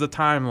 That is the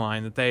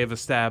timeline that they have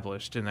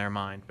established in their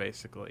mind,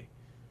 basically.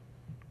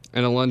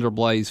 And Alundra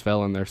Blaze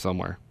fell in there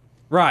somewhere.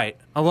 Right.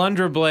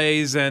 Alundra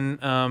Blaze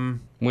and...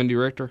 Wendy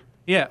Richter?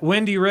 Yeah,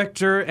 Wendy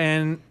Richter,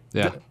 and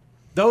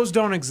those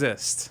don't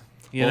exist.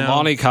 You know?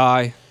 Lonnie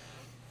Kai.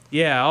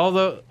 Yeah,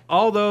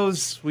 all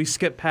those, we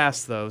skip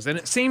past those. And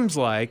it seems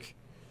like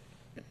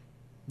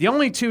the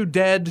only two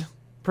dead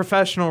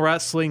professional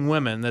wrestling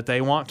women that they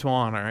want to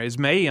honor is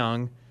Mae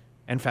Young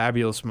and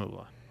Fabulous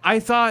Moolah. I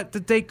thought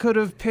that they could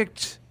have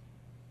picked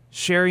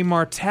Sherry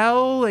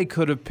Martel. They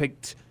could have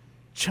picked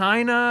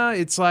Chyna.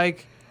 It's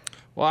like...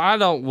 Well, I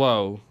don't...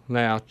 Whoa.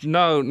 Now,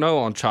 no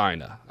on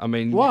Chyna. I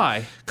mean...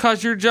 Why?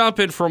 Because you're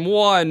jumping from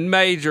one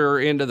major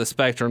into the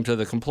spectrum to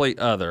the complete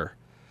other.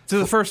 To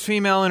the first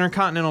female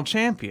Intercontinental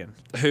Champion.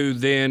 Who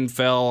then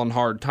fell on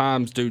hard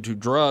times due to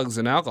drugs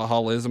and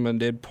alcoholism and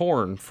did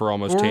porn for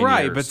almost 10 years.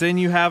 Right, but then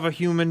you have a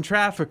human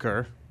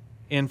trafficker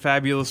in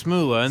Fabulous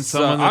Moolah. And So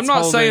someone that's I'm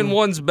not holding... saying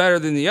one's better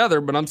than the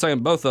other, but I'm saying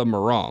both of them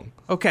are wrong.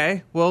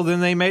 Okay, well, then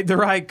they made the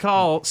right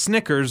call.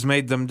 Snickers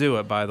made them do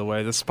it, by the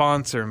way. The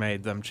sponsor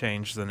made them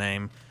change the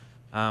name.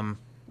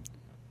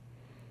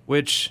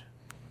 Which,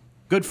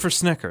 good for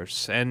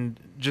Snickers. And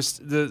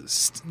just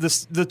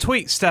the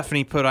tweet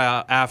Stephanie put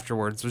out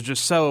afterwards was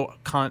just so...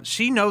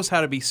 she knows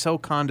how to be so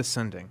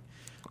condescending.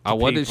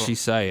 What did people. she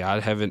say? I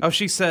haven't... Oh,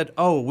 she said,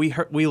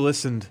 we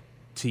listened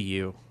to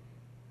you,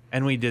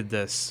 and we did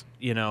this,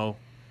 and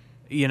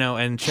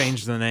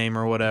changed the name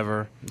or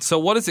whatever. So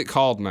what is it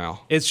called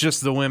now? It's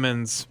just the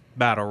Women's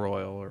Battle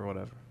Royal or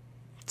whatever.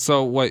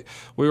 So wait,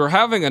 we were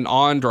having an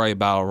Andre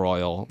Battle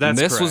Royal. That's and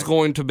this was correct.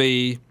 going to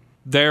be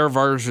their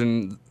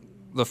version,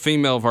 the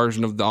female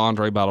version of the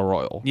Andre Battle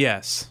Royal.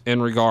 Yes.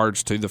 In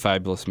regards to the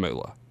Fabulous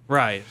Moolah.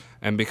 Right.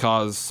 And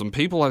because some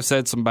people have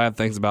said some bad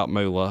things about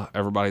Moolah,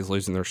 everybody's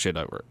losing their shit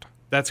over it.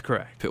 That's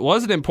correct. If it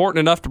wasn't important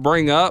enough to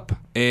bring up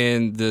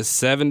in the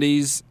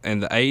 70s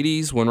and the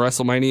 80s when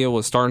WrestleMania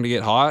was starting to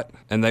get hot,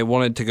 and they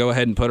wanted to go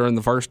ahead and put her in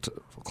the first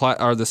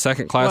or the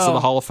second class of Well, the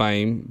Hall of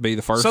Fame, be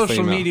the first Social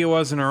female. media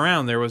wasn't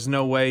around. There was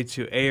no way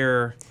to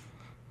air.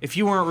 If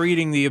you weren't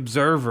reading The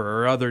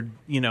Observer or other,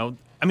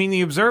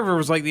 The Observer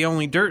was like the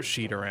only dirt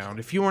sheet around.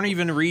 If you weren't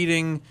even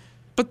reading.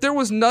 But there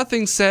was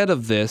nothing said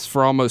of this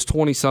for almost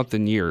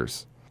 20-something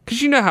years.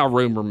 Because you know how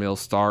rumor mills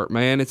start,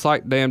 man. It's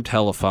like damn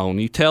telephone.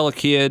 You tell a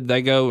kid,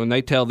 they go and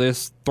they tell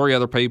this 3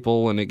 other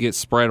people, and it gets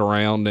spread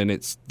around, and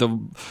it's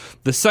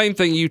the same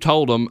thing you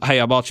told them, hey,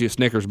 I bought you a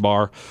Snickers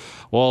bar.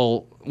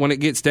 Well, when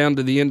it gets down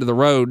to the end of the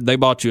road, they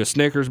bought you a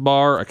Snickers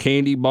bar, a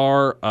candy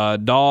bar, a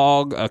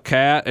dog, a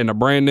cat, and a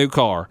brand new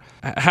car.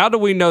 How do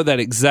we know that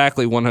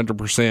exactly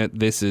 100%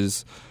 this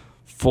is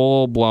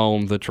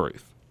full-blown the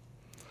truth?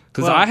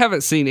 Because Well, I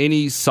haven't seen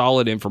any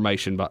solid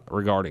information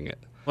regarding it.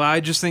 Well,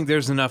 I just think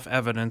there's enough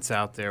evidence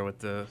out there with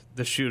the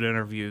shoot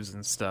interviews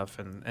and stuff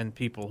and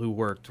people who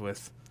worked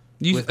with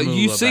You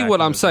Moolah see back what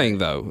in I'm the saying,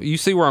 day. though. You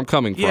see where I'm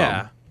coming from.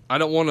 Yeah. I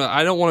don't want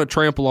to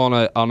trample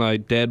on a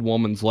dead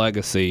woman's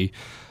legacy,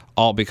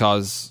 all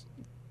because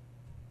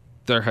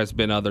there has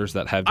been others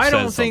that have. I said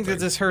don't think something. that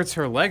this hurts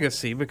her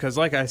legacy because,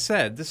 like I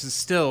said, this is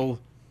still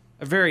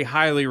a very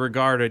highly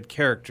regarded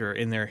character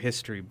in their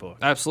history book.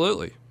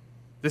 Absolutely,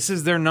 This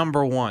is their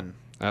number one.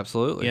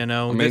 absolutely. You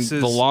know, I mean, this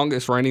is- the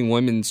longest reigning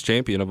women's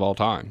champion of all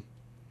time.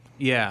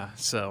 Yeah,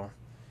 so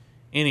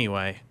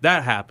anyway,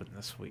 that happened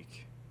this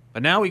week.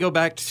 But now we go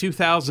back to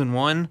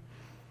 2001,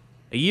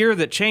 a year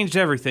that changed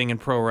everything in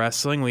pro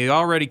wrestling. We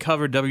already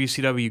covered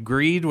WCW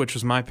Greed, which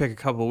was my pick a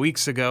couple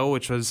weeks ago,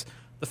 which was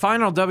the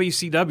final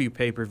WCW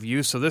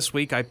pay-per-view. So this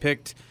week I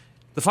picked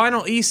the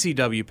final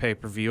ECW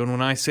pay-per-view. And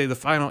when I say the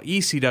final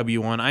ECW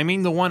one, I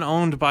mean the one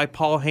owned by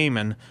Paul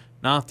Heyman,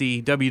 not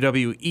the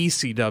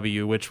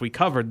WWECW, which we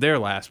covered their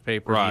last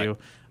pay-per-view.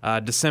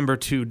 December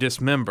to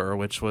Dismember,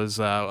 which was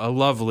a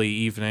lovely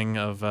evening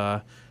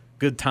of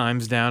good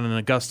times down in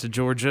Augusta,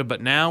 Georgia.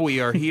 But now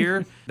we are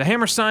here, the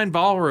Hammerstein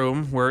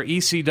Ballroom, where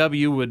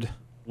ECW would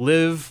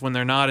live when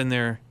they're not in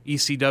their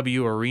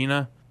ECW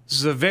arena.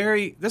 This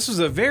was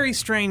a very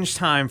strange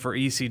time for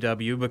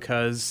ECW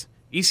because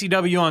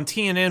ECW on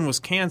TNN was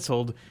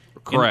canceled.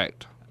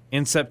 Correct.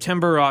 In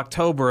September or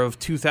October of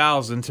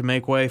 2000 to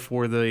make way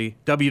for the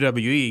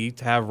WWE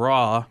to have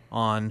Raw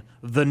on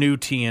the new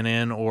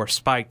TNN or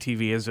Spike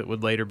TV as it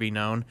would later be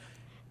known.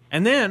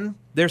 And then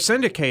their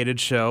syndicated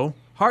show,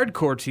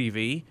 Hardcore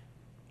TV,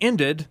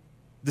 ended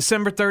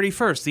December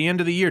 31st, the end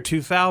of the year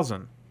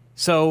 2000.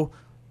 So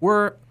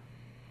we're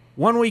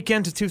 1 week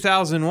into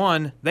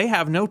 2001, they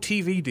have no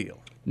TV deal.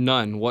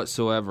 None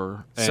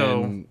whatsoever.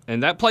 So-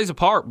 and that plays a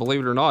part, believe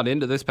it or not,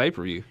 into this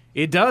pay-per-view.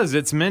 It does.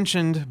 It's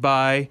mentioned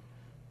by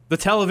the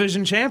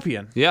television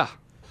champion. Yeah.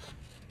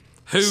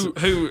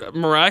 Who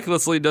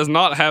miraculously does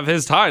not have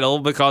his title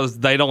because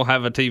they don't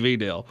have a TV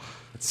deal.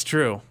 It's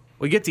true.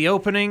 We get the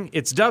opening.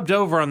 It's dubbed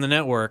over on the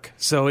network,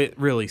 so it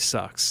really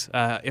sucks.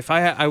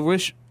 I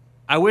wish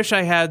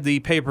I had the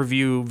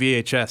pay-per-view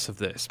VHS of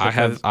this.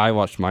 I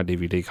watched my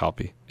DVD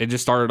copy. It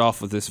just started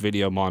off with this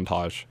video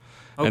montage.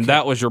 Okay. And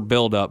that was your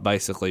build-up,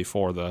 basically,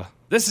 for the...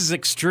 This is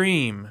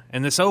extreme,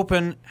 and this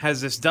open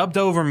has this dubbed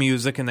over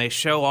music, and they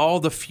show all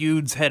the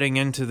feuds heading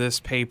into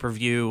this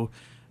pay-per-view,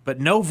 but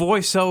no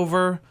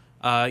voiceover,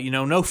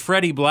 no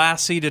Freddie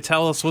Blassie to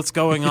tell us what's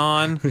going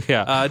on.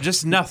 Yeah.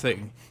 Just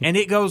nothing. And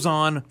it goes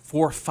on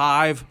for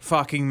 5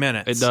 fucking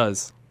minutes. It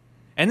does.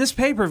 And this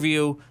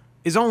pay-per-view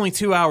is only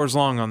 2 hours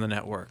long on the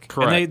network.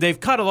 Correct. And they've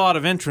cut a lot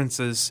of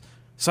entrances,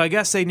 so I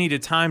guess they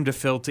needed time to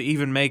fill to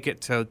even make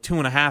it to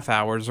 2.5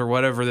 hours or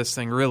whatever this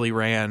thing really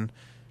ran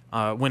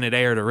when it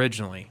aired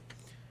originally.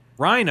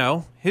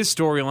 Rhino, his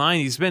storyline,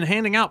 he's been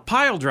handing out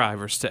pile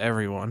drivers to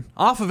everyone,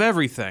 off of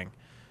everything.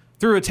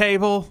 Through a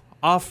table,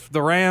 off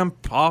the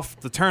ramp, off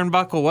the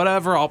turnbuckle,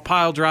 whatever, I'll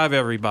pile drive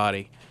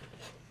everybody.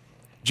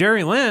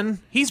 Jerry Lynn,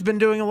 he's been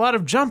doing a lot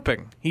of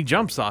jumping. He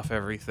jumps off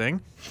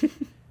everything.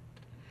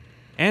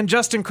 And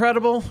just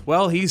incredible,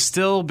 well, he's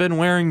still been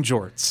wearing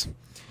jorts.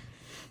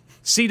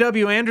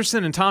 C.W.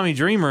 Anderson and Tommy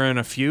Dreamer in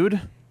a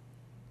feud.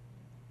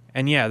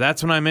 And yeah,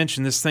 that's when I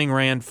mentioned this thing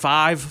ran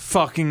 5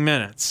 fucking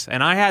minutes.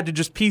 And I had to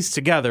just piece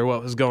together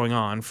what was going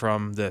on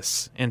from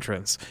this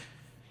entrance.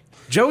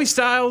 Joey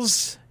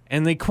Styles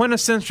and the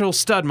quintessential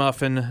stud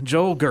muffin,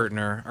 Joel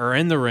Gertner, are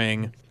in the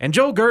ring. And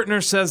Joel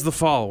Gertner says the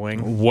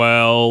following.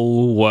 Well.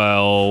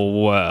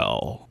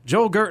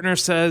 Joel Gertner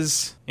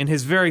says, in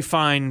his very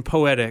fine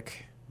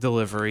poetic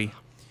delivery,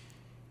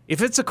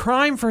 if it's a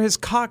crime for his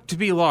cock to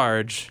be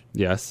large,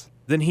 Yes.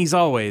 then he's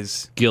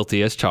always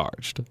Guilty as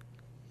charged.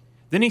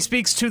 Then he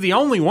speaks to the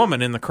only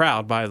woman in the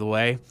crowd, by the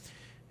way,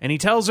 and he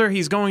tells her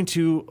he's going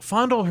to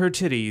fondle her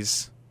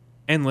titties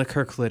and lick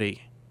her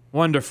clitty.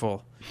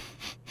 Wonderful.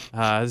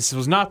 This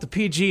was not the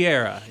PG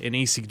era in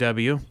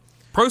ECW.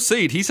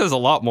 Proceed. He says a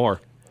lot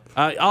more.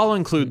 I'll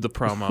include the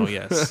promo,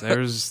 yes.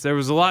 There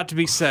was a lot to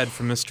be said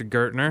from Mr.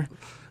 Gertner.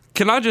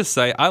 Can I just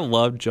say, I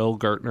love Joel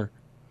Gertner.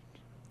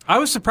 I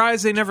was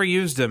surprised they never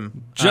used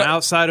him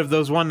outside of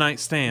those one-night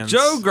stands.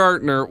 Joe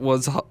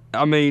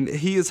Gertner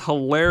he is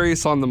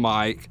hilarious on the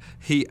mic.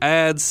 He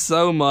adds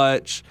so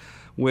much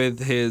with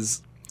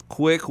his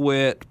quick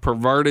wit,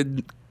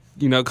 perverted,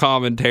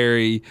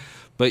 commentary,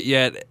 but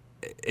yet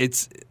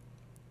it's...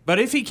 But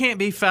if he can't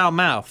be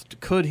foul-mouthed,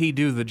 could he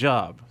do the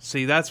job?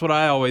 See, that's what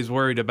I always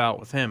worried about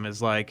with him,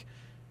 is like,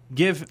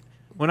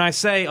 when I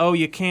say, oh,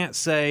 you can't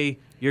say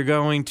you're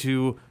going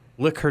to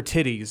lick her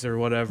titties or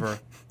whatever,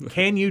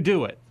 can you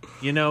do it?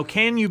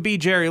 Can you be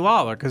Jerry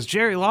Lawler? Because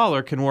Jerry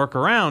Lawler can work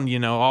around,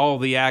 all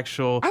the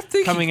actual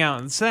coming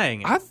out and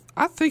saying it.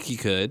 I think he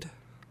could.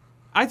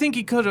 I think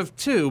he could have,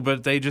 too,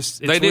 but they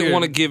didn't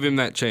want to give him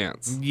that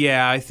chance.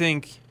 Yeah, I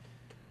think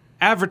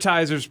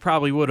advertisers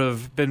probably would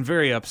have been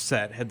very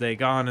upset had they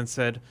gone and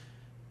said,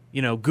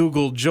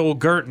 Google Joel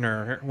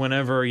Gertner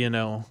whenever,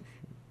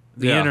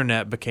 the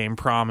internet became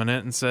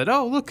prominent and said,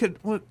 oh, look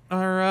at what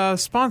our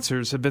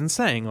sponsors have been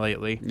saying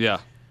lately. Yeah.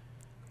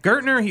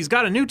 Gertner, he's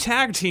got a new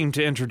tag team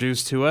to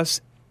introduce to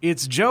us.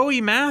 It's Joey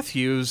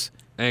Matthews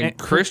and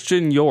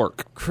Christian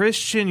York.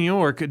 Christian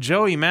York.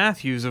 Joey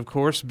Matthews, of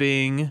course,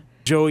 being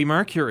Joey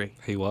Mercury.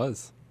 He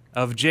was.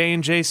 Of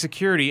J&J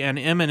Security and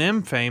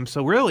M&M fame.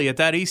 So really, at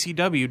that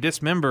ECW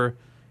December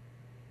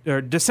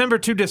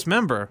to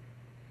Dismember,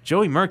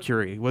 Joey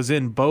Mercury was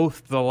in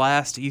both the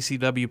last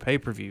ECW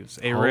pay-per-views.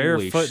 A rare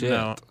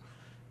footnote. Shit.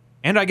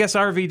 And I guess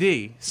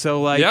RVD.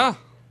 So, a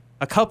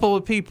couple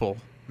of people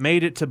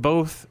made it to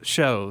both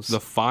shows. The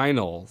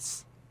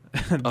finals.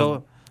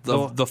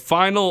 the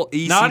final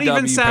ECW. Not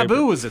even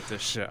Sabu was at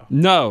this show.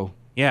 No.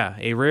 Yeah,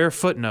 a rare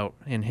footnote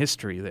in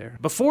history there.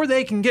 Before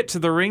they can get to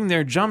the ring,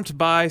 they're jumped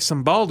by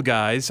some bald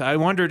guys. I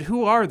wondered,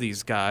 who are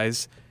these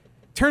guys?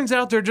 Turns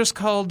out they're just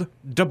called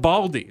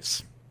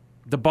DeBaldies.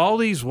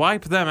 DeBaldies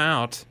wipe them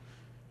out.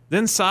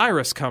 Then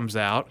Cyrus comes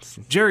out.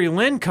 Jerry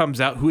Lynn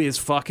comes out, who is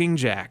fucking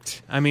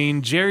jacked. I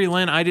mean, Jerry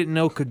Lynn, I didn't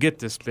know could get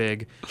this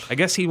big. I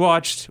guess he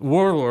watched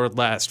Warlord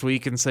last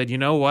week and said, you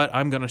know what,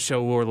 I'm going to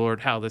show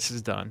Warlord how this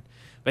is done.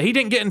 But he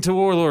didn't get into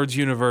Warlord's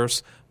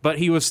universe, but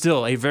he was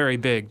still a very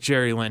big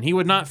Jerry Lynn. He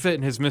would not fit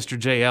in his Mr.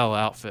 JL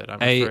outfit, I'm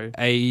afraid.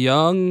 A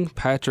young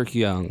Patrick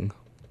Young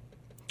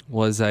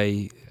was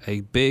a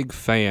big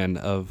fan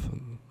of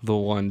the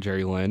one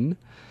Jerry Lynn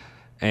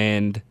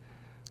and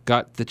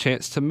got the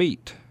chance to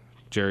meet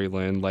Jerry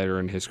Lynn later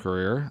in his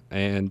career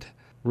and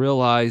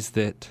realized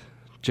that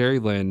Jerry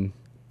Lynn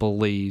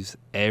believes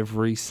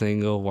every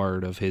single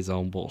word of his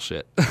own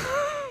bullshit.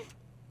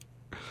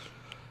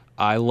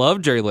 I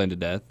love Jerry Lynn to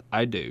death.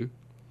 I do.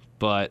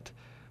 But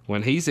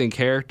when he's in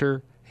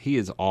character, he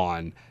is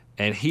on.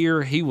 And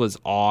here he was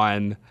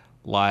on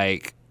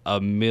like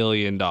 $1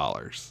 million.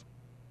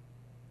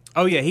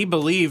 Oh, yeah, he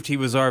believed he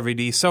was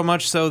RVD, so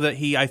much so that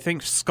he, I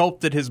think,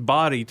 sculpted his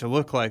body to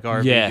look like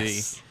RVD.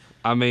 Yes.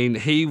 I mean,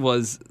 he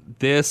was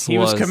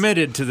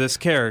committed to this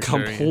character.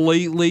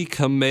 Completely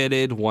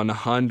committed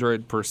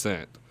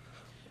 100%.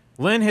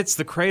 Lynn hits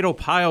the cradle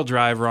pile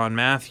driver on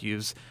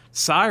Matthews.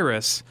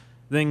 Cyrus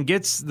then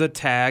gets the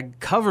tag,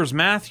 covers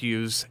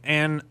Matthews,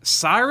 and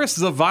Cyrus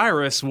the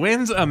Virus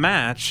wins a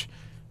match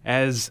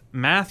as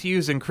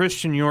Matthews and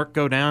Christian York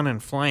go down in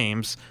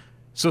flames.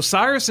 So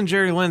Cyrus and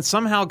Jerry Lynn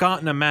somehow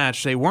got in a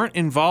match they weren't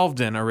involved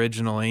in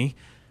originally.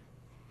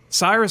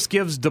 Cyrus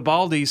gives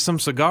DeBaldi some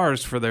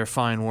cigars for their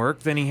fine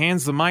work. Then he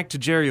hands the mic to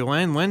Jerry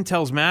Lynn. Lynn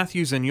tells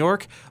Matthews and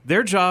York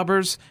they're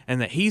jobbers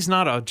and that he's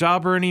not a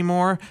jobber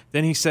anymore.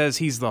 Then he says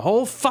he's the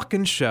whole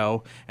fucking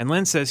show. And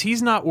Lynn says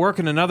he's not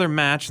working another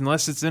match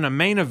unless it's in a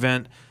main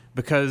event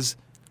because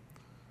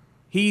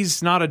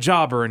he's not a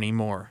jobber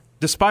anymore,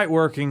 despite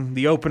working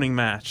the opening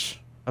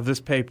match of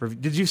this pay-per-view.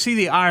 Did you see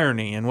the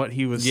irony in what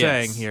he was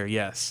saying here?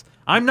 Yes.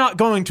 I'm not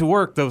going to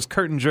work those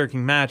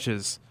curtain-jerking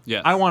matches.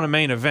 Yes. I want a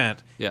main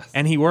event. Yes.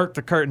 And he worked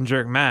the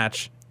curtain-jerk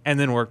match and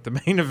then worked the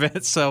main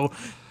event. So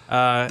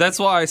that's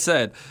why I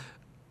said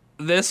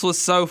this was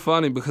so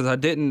funny because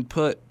it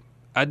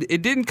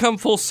didn't come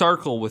full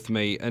circle with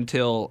me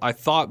until I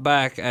thought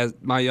back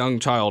at my young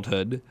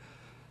childhood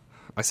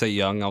I say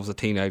young, I was a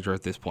teenager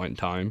at this point in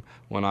time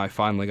when I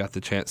finally got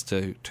the chance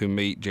to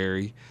meet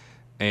Jerry.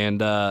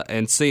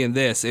 And seeing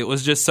this, it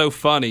was just so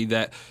funny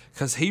that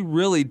because he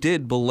really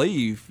did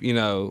believe,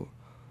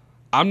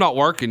 I'm not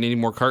working any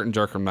more curtain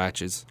jerker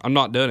matches. I'm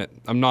not doing it.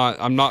 I'm not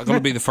going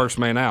to be the first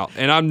man out,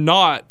 and I'm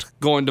not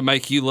going to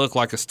make you look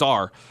like a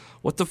star.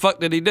 What the fuck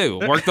did he do?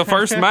 Work the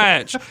first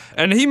match,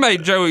 and he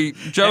made Joey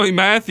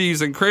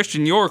Matthews and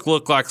Christian York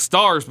look like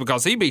stars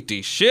because he beat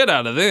the shit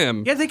out of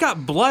them. Yeah, they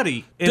got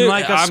bloody in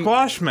a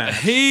squash match.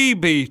 He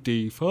beat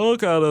the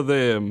fuck out of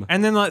them,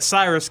 and then let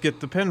Cyrus get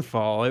the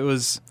pinfall.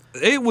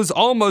 It was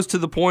almost to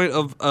the point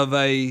of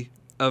a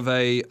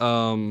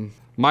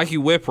Mikey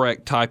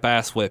Whipwreck type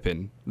ass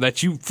whipping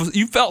that you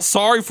felt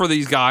sorry for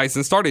these guys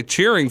and started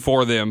cheering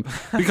for them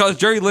because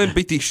Jerry Lynn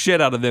beat the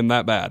shit out of them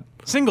that bad.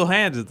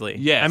 Single-handedly.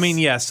 Yes. I mean,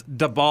 yes,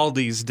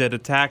 DeBaldies did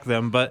attack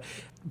them, but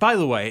by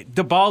the way,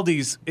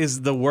 DeBaldies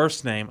is the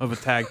worst name of a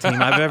tag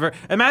team I've ever...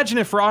 Imagine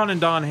if Ron and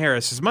Don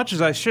Harris, as much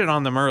as I shit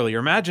on them earlier,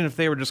 imagine if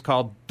they were just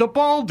called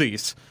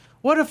DeBaldies.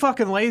 What a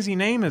fucking lazy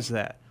name is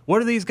that? What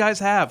do these guys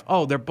have?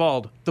 Oh, they're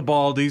bald.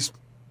 DeBaldies.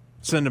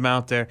 Send them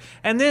out there.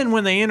 And then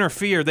when they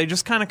interfere, they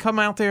just kind of come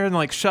out there and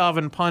like shove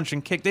and punch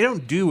and kick. They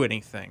don't do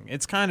anything.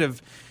 It's kind of...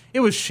 It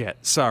was shit.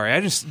 Sorry.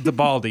 The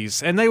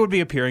Baldies. And they would be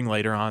appearing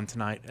later on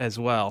tonight as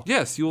well.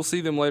 Yes, you will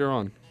see them later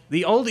on.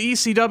 The old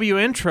ECW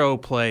intro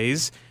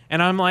plays,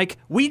 and I'm like,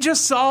 we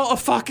just saw a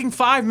fucking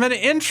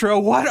 5-minute intro.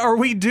 What are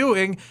we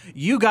doing?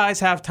 You guys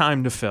have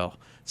time to fill.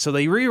 So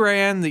they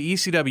reran the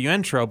ECW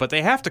intro, but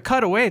they have to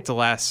cut away at the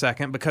last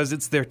second because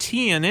it's their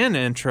TNN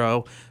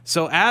intro.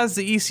 So as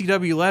the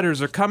ECW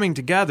letters are coming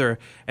together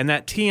and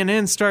that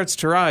TNN starts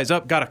to rise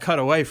up, got to cut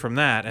away from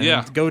that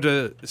and go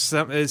to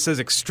it says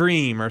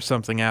Extreme or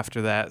something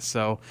after that.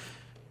 So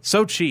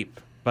cheap.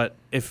 But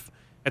if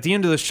at the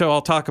end of the show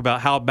I'll talk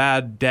about how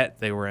bad debt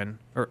they were in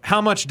or how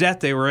much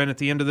debt they were in at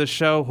the end of this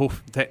show.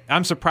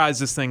 I'm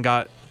surprised this thing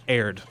got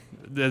aired.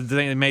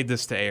 They made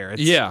this to air.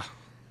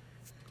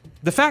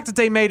 The fact that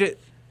they made it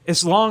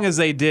as long as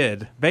they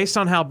did, based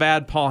on how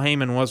bad Paul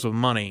Heyman was with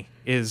money,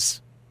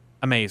 is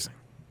amazing.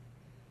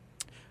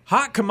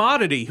 Hot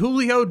commodity,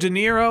 Julio De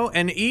Niro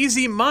and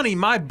Easy Money,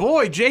 my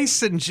boy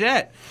Jason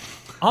Jett,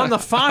 on the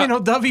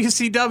final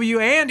WCW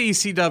and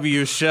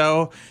ECW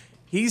show.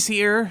 He's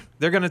here.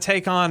 They're going to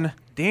take on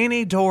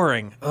Danny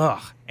Doring.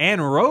 And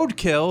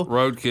Roadkill.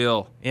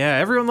 Roadkill. Yeah,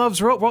 everyone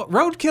loves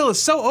Roadkill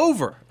is so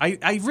over.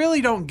 I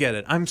really don't get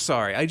it. I'm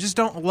sorry. I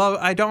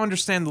don't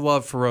understand the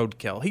love for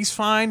Roadkill. He's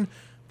fine,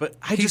 but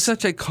he's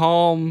such a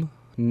calm,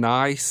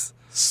 nice,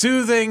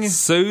 soothing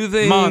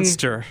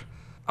monster.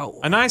 Oh,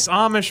 a nice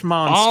Amish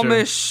monster.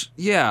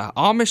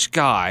 Amish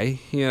guy.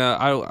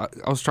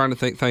 I was trying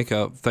to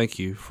thank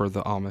you for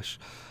the Amish.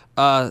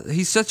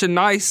 He's such a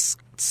nice,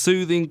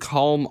 soothing,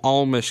 calm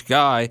Amish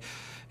guy.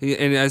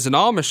 And as an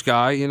Amish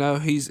guy,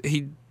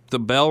 the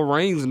bell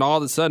rings and all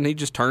of a sudden he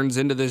just turns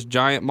into this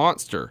giant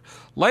monster.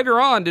 Later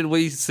on, did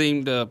we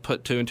seem to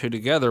put 2 and 2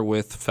 together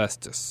with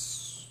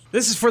Festus.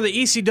 This is for the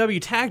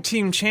ECW Tag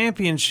Team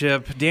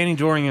Championship. Danny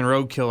Doring and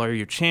Roadkill are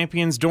your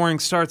champions. Doring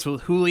starts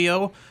with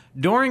Julio.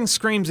 Doring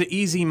screams at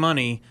Easy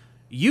Money,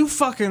 "You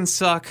fucking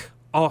suck,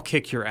 I'll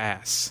kick your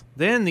ass."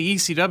 Then the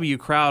ECW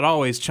crowd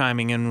always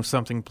chiming in with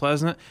something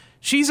pleasant.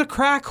 She's a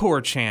crack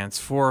whore chance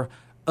for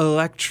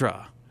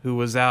Elektra, who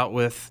was out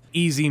with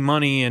Easy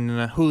Money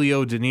and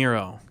Julio De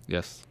Niro.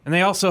 Yes. And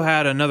they also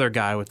had another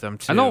guy with them,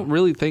 too. I don't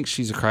really think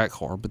she's a crack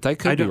whore, but they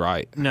could be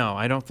right. No,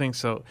 I don't think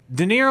so.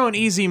 De Niro and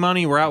Easy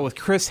Money were out with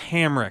Chris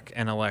Hamrick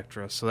and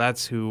Elektra, so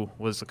that's who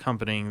was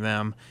accompanying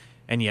them.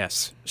 And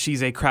yes,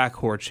 she's a crack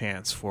whore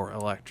chance for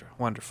Elektra.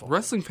 Wonderful.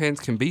 Wrestling fans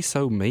can be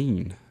so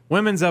mean.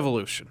 Women's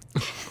Evolution.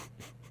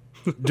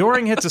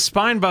 Doring hits a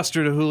spine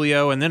buster to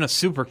Julio and then a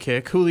super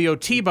kick. Julio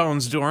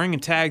T-bones Doring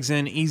and tags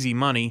in Easy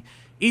Money.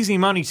 Easy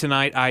Money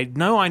tonight. I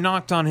know I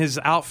knocked on his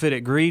outfit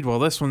at Greed. Well,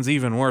 this one's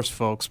even worse,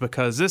 folks,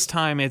 because this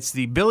time it's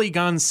the Billy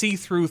Gunn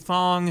see-through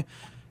thong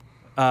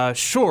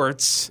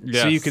shorts,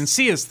 so you can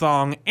see his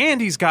thong, and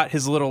he's got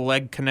his little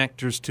leg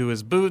connectors to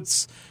his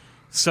boots.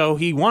 So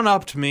he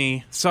one-upped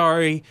me.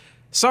 Sorry,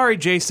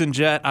 Jason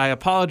Jett. I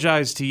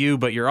apologize to you,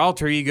 but your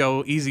alter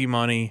ego, Easy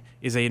Money,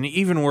 is an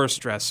even worse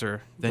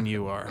dresser than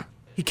you are.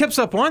 He kips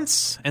up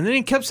once, and then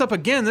he kips up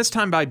again, this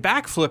time by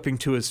backflipping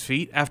to his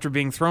feet after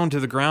being thrown to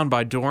the ground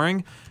by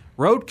Doring.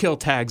 Roadkill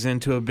tags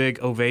into a big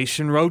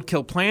ovation.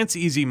 Roadkill plants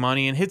Easy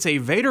Money and hits a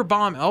Vader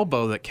Bomb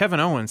elbow that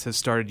Kevin Owens has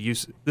started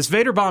using. This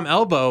Vader Bomb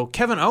elbow,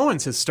 Kevin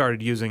Owens has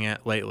started using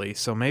it lately,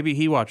 so maybe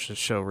he watched the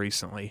show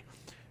recently.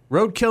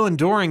 Roadkill and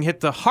Doring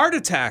hit the Heart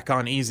Attack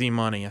on Easy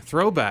Money, a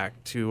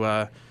throwback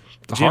to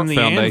Jim the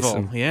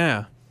Anvil.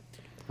 Yeah.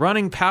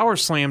 Running power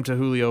slam to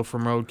Julio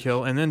from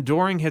Roadkill, and then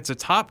Doring hits a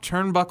top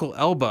turnbuckle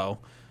elbow.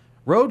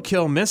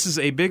 Roadkill misses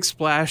a big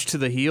splash to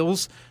the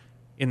heels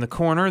in the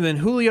corner. Then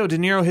Julio De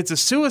Niro hits a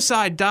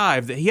suicide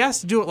dive that he has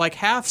to do at like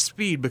half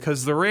speed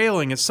because the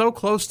railing is so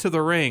close to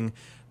the ring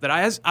that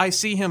as I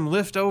see him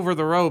lift over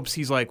the ropes,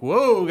 he's like,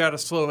 whoa, got to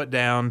slow it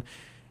down.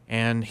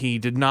 And he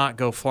did not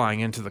go flying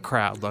into the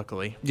crowd,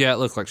 luckily. Yeah, it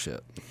looked like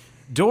shit.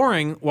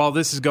 Doring, while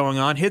this is going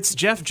on, hits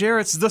Jeff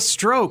Jarrett's The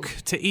Stroke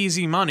to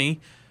Easy Money.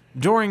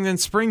 Doring then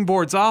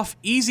springboards off.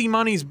 Easy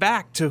Money's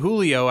back to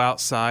Julio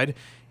outside.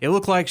 It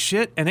looked like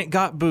shit, and it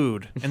got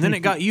booed. And then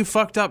it got You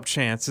Fucked Up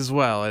chance as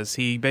well, as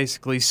he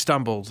basically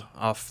stumbled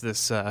off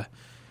this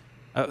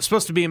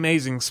supposed to be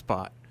amazing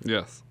spot.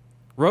 Yes.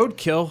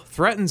 Roadkill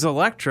threatens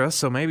Elektra,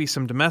 so maybe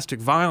some domestic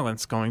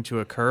violence going to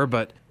occur,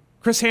 but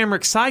Chris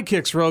Hamrick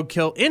sidekicks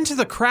Roadkill into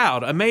the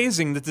crowd.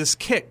 Amazing that this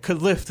kick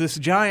could lift this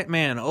giant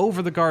man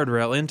over the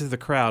guardrail into the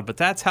crowd, but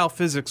that's how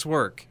physics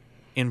work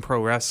in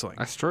pro wrestling.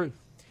 That's true.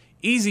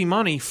 Easy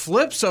Money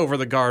flips over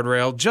the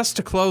guardrail just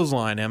to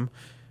clothesline him,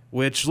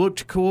 which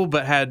looked cool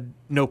but had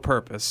no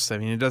purpose. I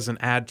mean, it doesn't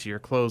add to your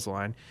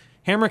clothesline.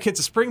 Hamrick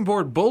hits a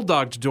springboard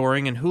bulldog to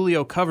Doring, and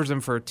Julio covers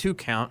him for a 2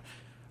 count.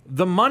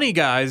 The Money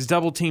Guys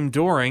double-team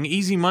Doring.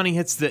 Easy Money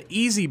hits the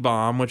Easy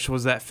Bomb, which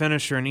was that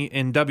finisher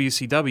in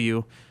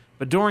WCW,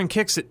 but Doring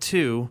kicks it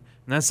too,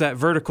 and that's that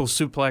vertical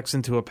suplex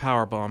into a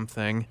powerbomb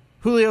thing.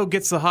 Julio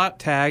gets the hot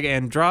tag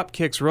and drop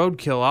kicks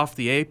Roadkill off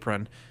the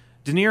apron.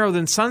 De Niro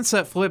then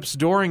sunset flips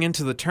Doring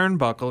into the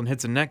turnbuckle and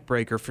hits a neck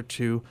breaker for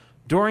 2.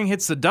 Doring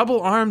hits the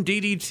double arm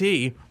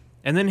DDT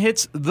and then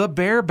hits the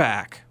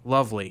bareback,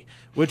 lovely,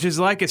 which is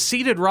like a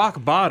seated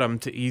rock bottom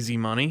to Easy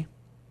Money.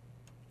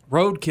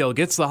 Roadkill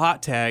gets the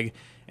hot tag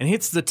and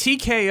hits the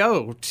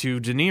TKO to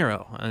De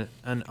Niro,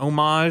 an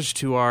homage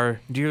to our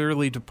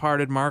dearly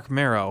departed Mark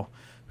Marrow,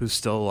 who's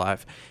still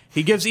alive.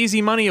 He gives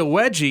Easy Money a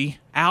wedgie.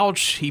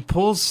 Ouch. He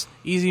pulls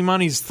Easy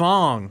Money's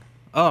thong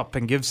up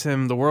and gives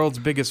him the world's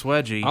biggest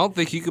wedgie. I don't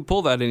think you could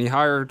pull that any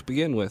higher to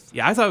begin with.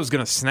 Yeah, I thought it was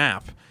going to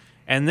snap.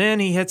 And then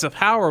he hits a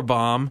power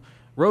bomb.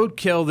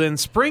 Roadkill then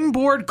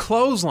springboard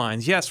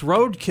clotheslines. Yes,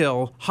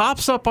 Roadkill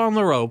hops up on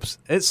the ropes.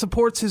 It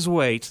supports his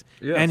weight.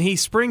 Yes. And he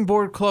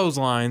springboard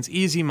clotheslines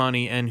Easy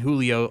Money and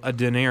Julio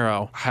De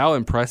Niro. How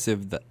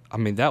impressive. That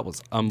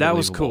was unbelievable. That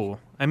was cool.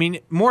 I mean,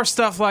 more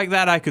stuff like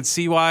that, I could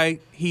see why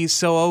he's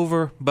so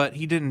over, but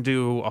he didn't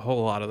do a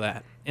whole lot of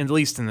that, at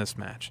least in this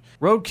match.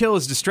 Roadkill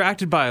is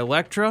distracted by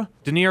Elektra.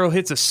 De Niro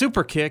hits a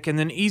super kick, and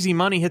then Easy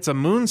Money hits a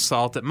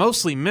moonsault that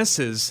mostly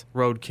misses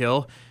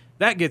Roadkill.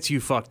 That gets You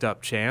Fucked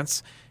Up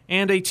chance,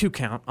 and a 2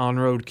 count on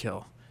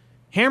Roadkill.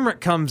 Hamrick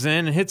comes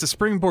in and hits a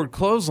springboard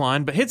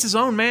clothesline, but hits his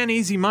own man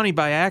Easy Money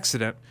by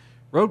accident.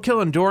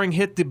 Roadkill and Doring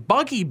hit the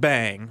Buggy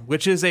Bang,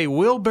 which is a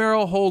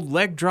wheelbarrow hold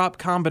leg drop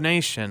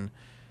combination.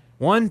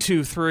 1,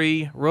 2,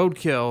 3,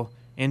 Roadkill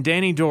and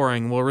Danny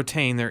Doring will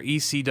retain their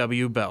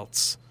ECW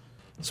belts.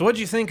 So what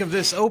do you think of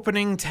this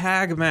opening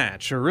tag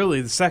match, or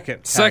really the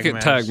second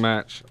tag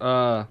match?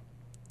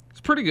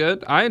 It's pretty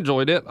good. I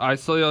enjoyed it.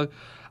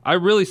 I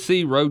really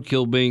see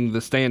Roadkill being the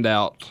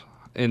standout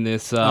in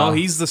this.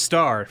 He's the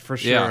star, for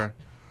sure. Yeah.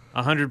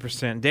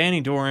 100%.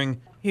 Danny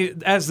Doring,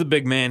 as the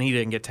big man, he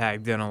didn't get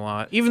tagged in a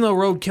lot. Even though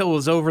Roadkill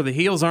was over, the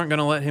heels aren't going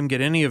to let him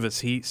get any of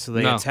his heat, so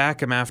they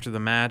attack him after the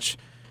match.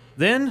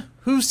 Then,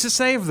 who's to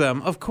save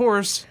them? Of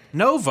course,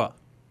 Nova.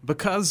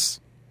 Because,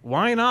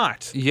 why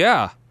not?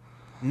 Yeah.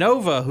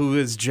 Nova, who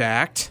is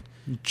jacked.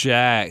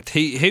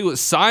 He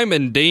was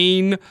Simon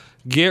Dean.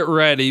 Get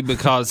ready,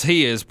 because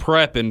he is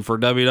prepping for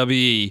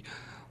WWE.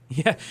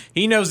 Yeah,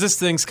 he knows this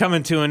thing's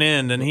coming to an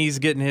end, and he's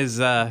getting his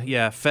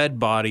Fed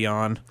body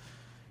on.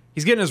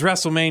 He's getting his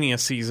WrestleMania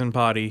season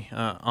body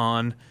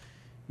on.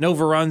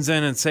 Nova runs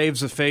in and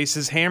saves the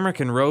faces. Hamrick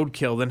and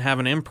Roadkill then have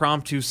an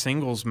impromptu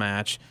singles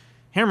match.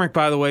 Hamrick,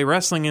 by the way,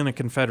 wrestling in a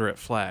Confederate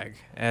flag,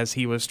 as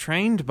he was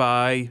trained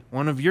by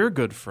one of your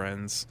good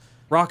friends,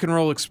 Rock and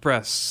Roll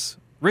Express,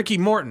 Ricky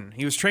Morton.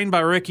 He was trained by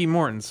Ricky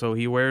Morton, so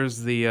he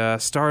wears the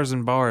stars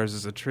and bars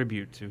as a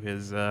tribute to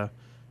his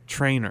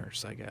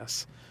trainers, I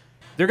guess.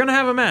 They're going to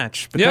have a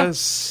match,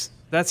 because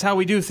that's how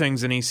we do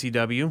things in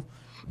ECW.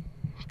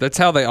 That's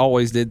how they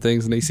always did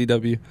things in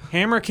ECW.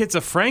 Hamrick hits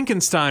a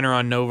Frankensteiner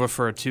on Nova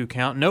for a 2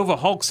 count. Nova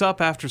hulks up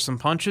after some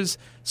punches,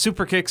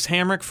 super kicks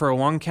Hamrick for a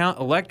 1 count.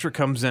 Elektra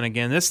comes in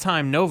again. This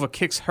time, Nova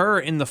kicks her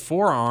in the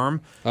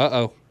forearm.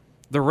 Uh-oh.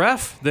 The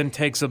ref then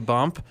takes a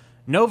bump.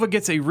 Nova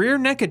gets a rear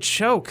naked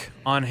choke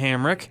on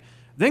Hamrick.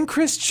 Then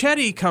Chris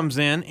Chetti comes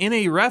in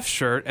a ref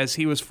shirt, as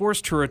he was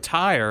forced to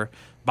retire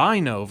by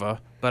Nova,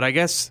 but I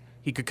guess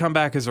he could come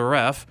back as a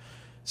ref.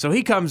 So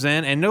he comes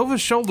in, and Nova's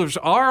shoulders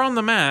are on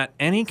the mat,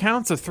 and he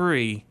counts a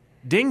 3.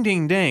 Ding,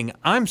 ding, ding.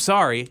 I'm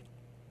sorry.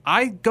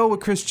 I go with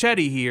Chris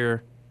Chetti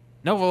here.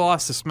 Nova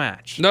lost this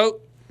match.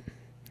 Nope.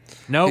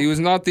 He was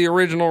not the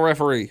original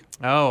referee.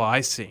 Oh,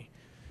 I see.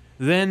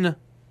 Then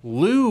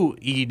Lou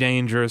E.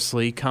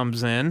 Dangerously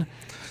comes in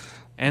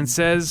and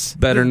says...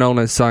 Better known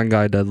as Sign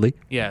Guy Dudley.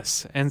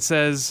 Yes, and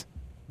says,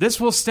 "This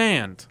will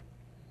stand."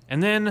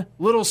 And then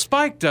little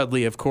Spike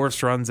Dudley, of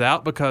course, runs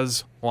out,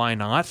 because why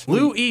not?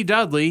 Lou E.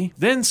 Dudley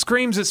then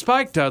screams at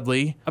Spike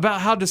Dudley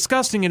about how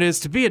disgusting it is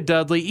to be a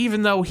Dudley,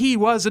 even though he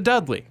was a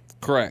Dudley.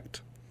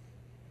 Correct.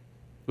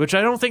 Which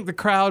I don't think the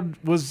crowd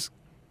was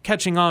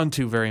catching on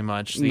to very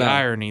much, the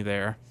irony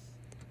there.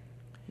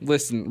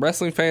 Listen,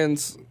 wrestling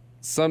fans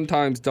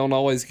sometimes don't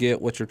always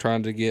get what you're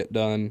trying to get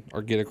done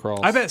or get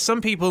across. I bet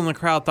some people in the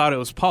crowd thought it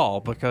was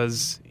Paul,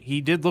 because he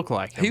did look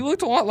like him. He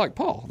looked a lot like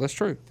Paul, that's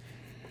true.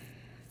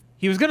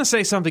 He was going to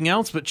say something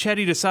else, but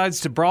Chetty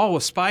decides to brawl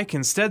with Spike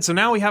instead, so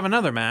now we have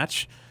another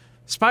match.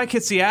 Spike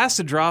hits the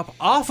acid drop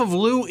off of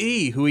Lou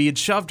E., who he had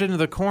shoved into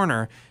the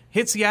corner,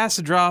 hits the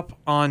acid drop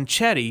on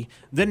Chetty,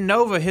 then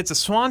Nova hits a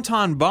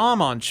swanton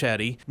bomb on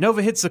Chetty.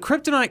 Nova hits the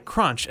kryptonite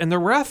crunch, and the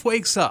ref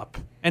wakes up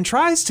and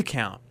tries to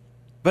count.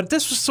 But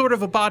this was sort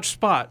of a botched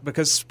spot,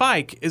 because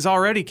Spike is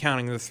already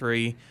counting the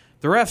 3.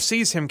 The ref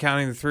sees him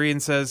counting the 3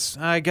 and says,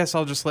 I guess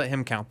I'll just let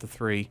him count the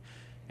 3.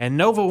 And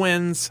Nova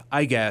wins,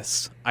 I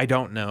guess. I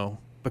don't know,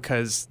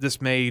 because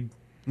this made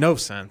no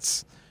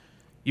sense.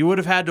 You would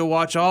have had to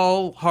watch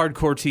all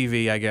hardcore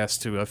TV, I guess,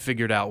 to have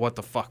figured out what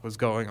the fuck was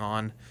going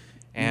on.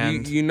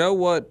 And you know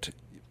what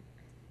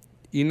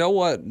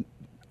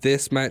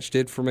this match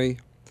did for me?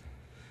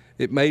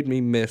 It made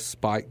me miss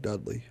Spike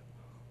Dudley.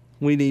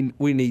 We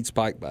need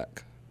Spike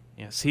back.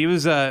 Yes, he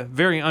was a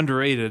very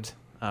underrated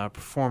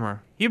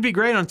performer. He'd be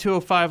great on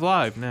 205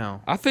 Live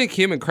now. I think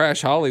him and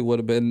Crash Holly would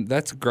have been.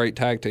 That's a great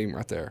tag team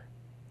right there.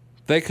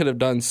 They could have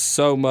done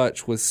so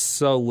much with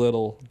so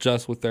little,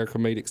 just with their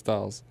comedic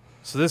styles.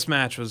 So this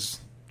match was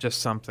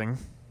just something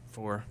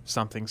for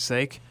something's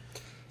sake.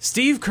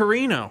 Steve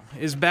Corino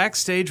is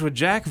backstage with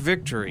Jack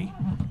Victory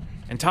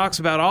and talks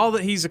about all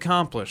that he's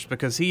accomplished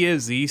because he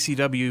is the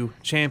ECW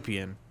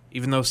champion,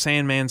 even though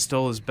Sandman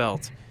stole his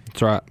belt.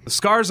 That's right. The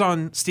scars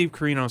on Steve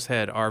Corino's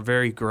head are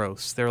very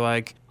gross. They're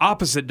like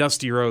opposite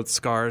Dusty Rhodes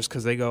scars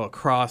because they go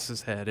across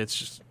his head. It's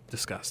just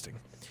disgusting.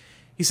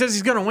 He says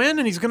he's going to win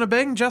and he's going to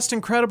bang Justin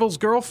Credible's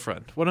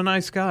girlfriend. What a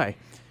nice guy.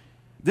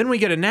 Then we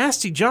get a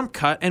nasty jump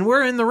cut and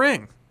we're in the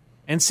ring.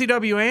 And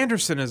C.W.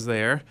 Anderson is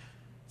there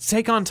to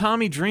take on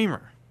Tommy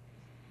Dreamer.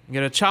 We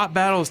get a chop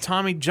battle as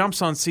Tommy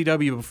jumps on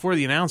C.W. before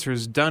the announcer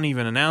is done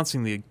even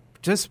announcing the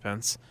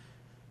participants.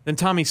 Then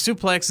Tommy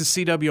suplexes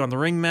C.W. on the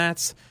ring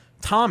mats.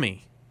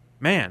 Tommy,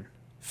 man,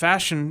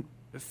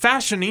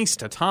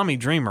 fashionista Tommy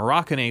Dreamer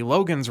rocking a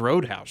Logan's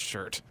Roadhouse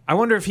shirt. I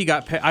wonder if he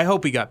got paid. I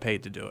hope he got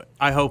paid to do it.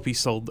 I hope he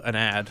sold an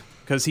ad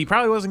because he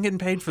probably wasn't getting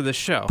paid for this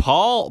show.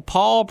 Paul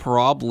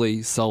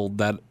probably sold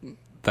that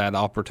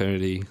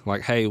opportunity.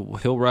 Like, hey,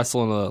 he'll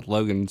wrestle in a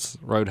Logan's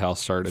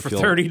Roadhouse shirt for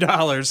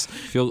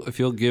 $30. If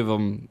you'll give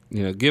him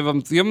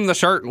the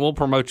shirt and we'll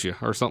promote you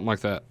or something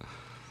like that.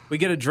 We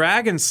get a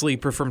Dragon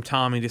Sleeper from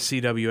Tommy to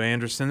C.W.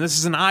 Anderson. This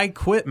is an I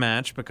Quit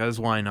match because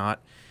why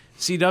not?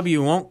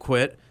 C.W. won't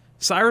quit.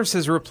 Cyrus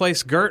has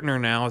replaced Gertner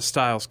now as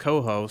Styles'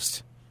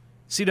 co-host.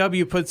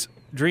 C.W. puts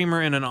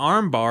Dreamer in an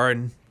armbar,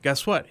 and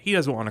guess what? He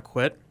doesn't want to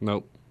quit.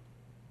 Nope.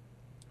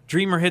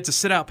 Dreamer hits a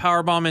sit-out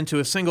powerbomb into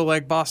a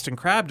single-leg Boston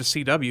Crab to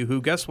C.W., who,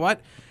 guess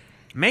what?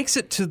 Makes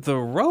it to the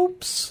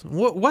ropes?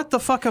 What the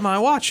fuck am I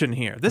watching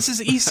here? This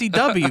is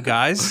ECW,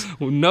 guys.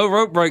 No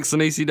rope breaks in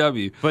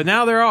ECW. But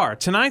now there are.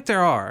 Tonight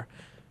there are.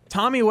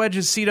 Tommy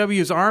wedges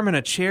CW's arm in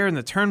a chair in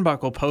the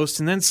turnbuckle post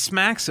and then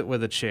smacks it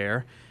with a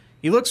chair.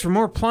 He looks for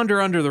more plunder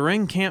under the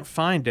ring, can't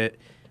find it,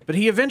 but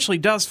he eventually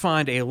does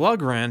find a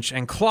lug wrench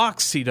and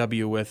clocks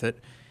CW with it.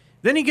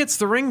 Then he gets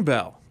the ring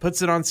bell,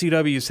 puts it on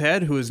CW's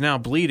head, who is now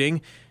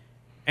bleeding,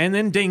 and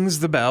then dings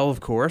the bell, of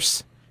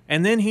course.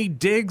 And then he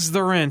digs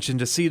the wrench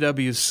into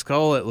CW's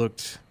skull. It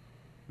looked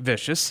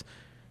vicious.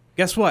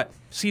 Guess what?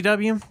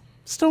 CW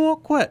still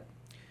won't quit.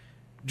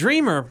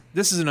 Dreamer,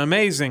 this is an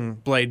amazing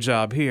blade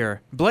job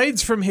here.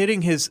 Blades from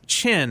hitting his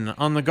chin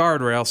on the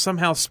guardrail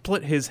somehow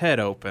split his head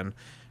open.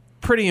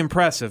 Pretty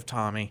impressive,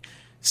 Tommy.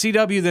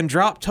 CW then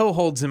toe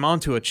holds him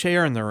onto a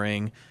chair in the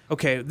ring.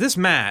 Okay, this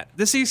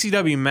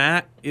ECW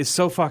mat is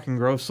so fucking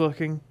gross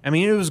looking. I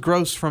mean, it was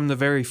gross from the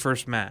very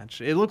first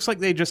match. It looks like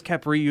they just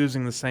kept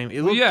reusing the same.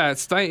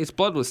 It's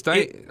blood with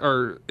stain,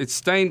 or it's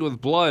stained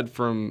with blood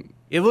from.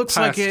 It looks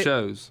past like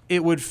shows.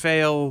 It would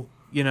fail.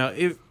 You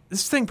know,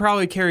 this thing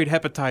probably carried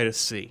hepatitis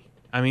C.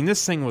 I mean,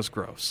 this thing was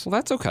gross. Well,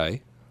 that's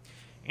okay.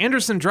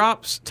 Anderson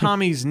drops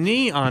Tommy's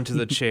knee onto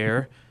the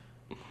chair.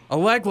 A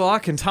leg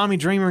lock, and Tommy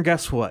Dreamer,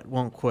 guess what?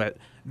 Won't quit.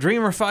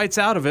 Dreamer fights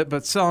out of it,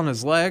 but still on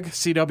his leg.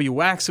 CW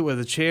whacks it with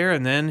a chair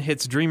and then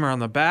hits Dreamer on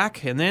the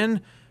back, and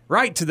then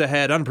right to the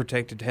head,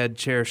 unprotected head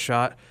chair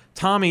shot.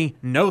 Tommy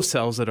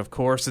no-sells it, of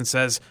course, and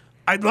says,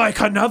 "I'd like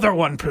another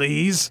one,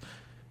 please."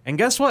 And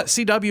guess what,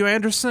 CW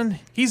Anderson?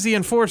 He's the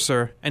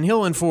enforcer, and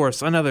he'll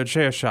enforce another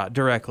chair shot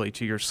directly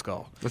to your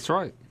skull. That's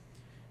right.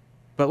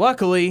 But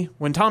luckily,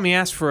 when Tommy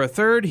asks for a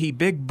third, he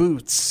big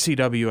boots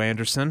CW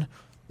Anderson.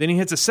 Then he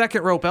hits a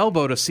second rope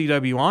elbow to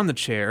CW on the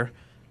chair.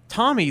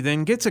 Tommy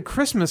then gets a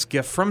Christmas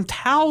gift from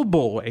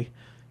Towelboy,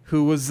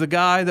 who was the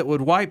guy that would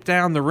wipe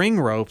down the ring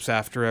ropes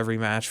after every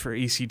match for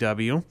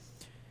ECW.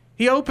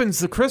 He opens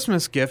the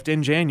Christmas gift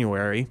in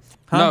January.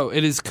 No,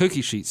 it is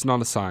cookie sheets,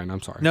 not a sign.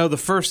 I'm sorry. No, the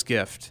first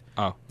gift.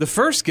 Oh. The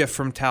first gift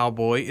from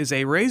Towelboy is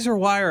a razor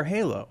wire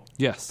halo.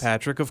 Yes.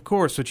 Patrick, of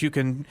course, which you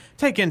can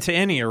take into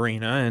any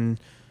arena, and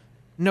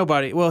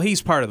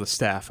he's part of the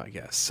staff, I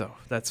guess, so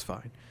that's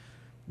fine.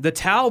 The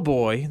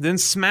Towelboy then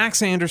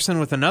smacks Anderson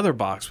with another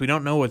box. We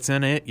don't know what's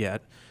in it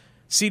yet.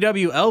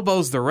 CW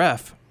elbows the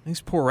ref.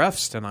 These poor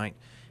refs tonight.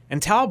 And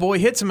Towelboy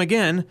hits him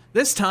again.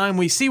 This time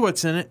we see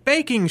what's in it.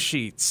 Baking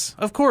sheets.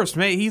 Of course,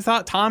 mate. He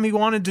thought Tommy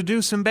wanted to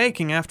do some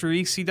baking after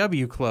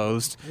ECW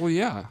closed. Well,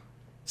 yeah.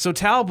 So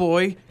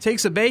Towelboy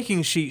takes a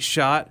baking sheet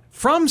shot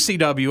from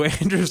C.W.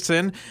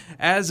 Anderson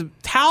as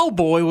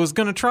Towelboy was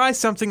going to try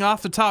something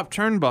off the top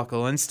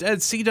turnbuckle.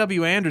 Instead,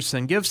 C.W.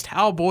 Anderson gives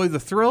Towelboy the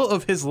thrill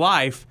of his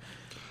life.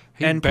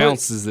 He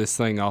bounces this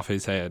thing off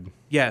his head.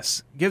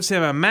 Yes, gives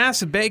him a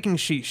massive baking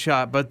sheet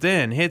shot, but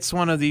then hits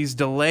one of these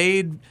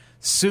delayed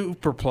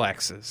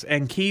superplexes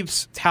and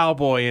keeps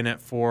Towelboy in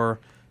it for...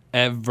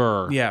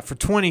 for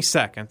 20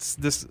 seconds.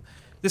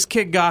 This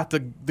kid got the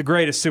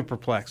greatest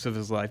superplex of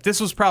his life. This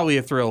was probably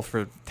a thrill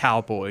for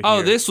Towelboy.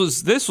 Oh, this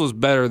was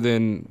better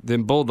than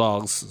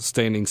Bulldog's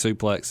standing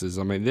suplexes.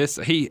 I mean,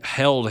 he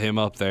held him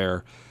up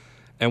there,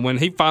 and when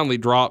he finally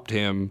dropped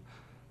him,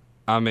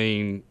 I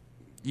mean,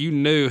 you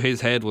knew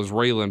his head was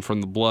reeling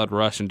from the blood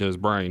rushing to his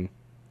brain.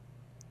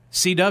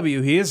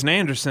 CW, he is an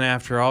Anderson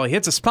after all. He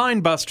hits a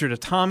spine buster to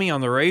Tommy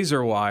on the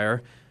razor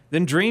wire.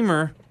 Then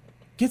Dreamer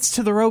gets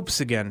to the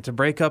ropes again to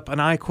break up an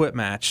I Quit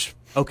match.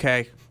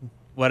 Okay.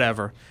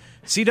 Whatever.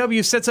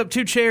 CW sets up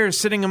 2 chairs,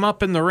 sitting him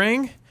up in the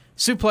ring,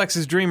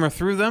 suplexes Dreamer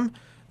through them.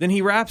 Then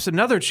he wraps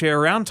another chair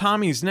around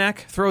Tommy's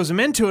neck, throws him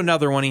into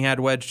another one he had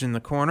wedged in the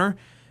corner,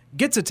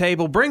 gets a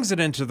table, brings it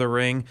into the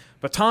ring,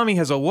 but Tommy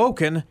has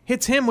awoken,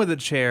 hits him with a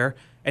chair,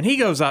 and he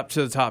goes up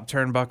to the top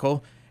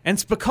turnbuckle, and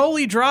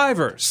Spicoli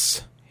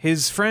drivers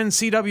his friend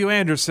CW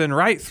Anderson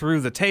right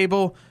through the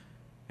table,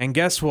 and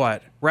guess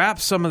what?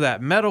 Wraps some of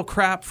that metal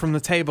crap from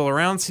the table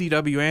around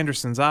CW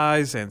Anderson's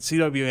eyes, and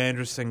CW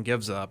Anderson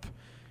gives up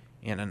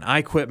in an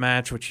I Quit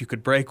match, which you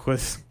could break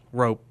with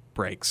rope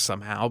breaks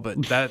somehow,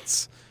 but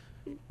that's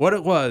what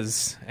it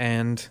was.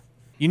 And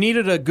you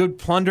needed a good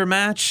plunder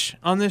match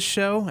on this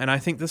show, and I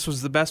think this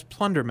was the best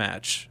plunder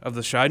match of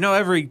the show. I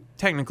know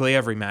technically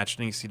every match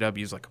in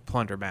ECW is like a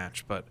plunder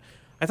match, but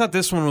I thought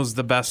this one was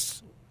the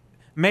best,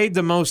 made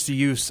the most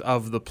use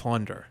of the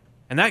plunder.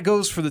 And that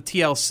goes for the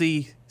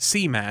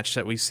TLC match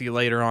that we see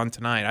later on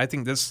tonight. I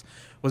think this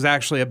was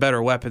actually a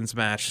better weapons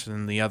match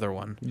than the other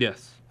one.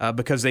 Yes.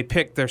 Because they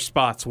picked their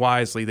spots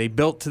wisely. They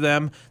built to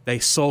them. They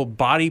sold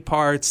body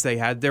parts.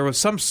 There was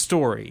some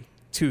story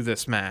to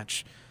this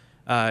match,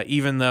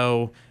 even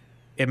though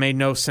it made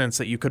no sense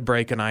that you could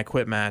break an I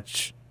Quit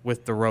match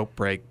with the rope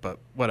break, but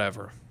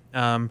whatever.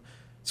 So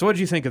what did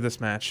you think of this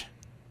match?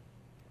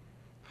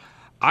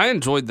 I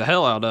enjoyed the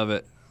hell out of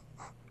it.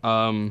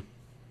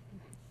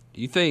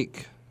 You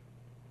think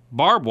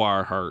barbed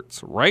wire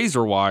hurts.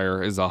 Razor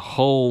wire is a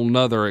whole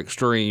nother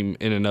extreme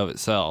in and of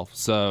itself.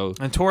 So,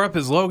 and tore up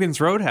his Logan's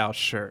Roadhouse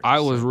shirt. I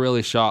was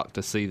really shocked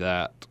to see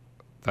that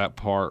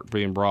part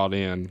being brought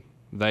in.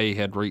 They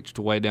had reached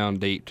way down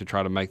deep to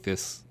try to make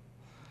this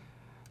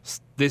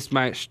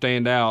match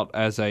stand out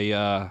as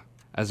a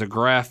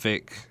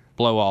graphic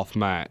blow off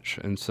match,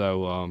 and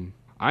so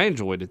I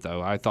enjoyed it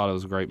though. I thought it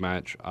was a great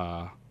match.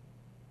 I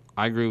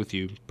agree with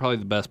you. Probably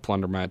the best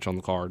plunder match on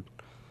the card.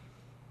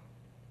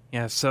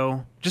 Yeah,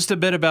 so just a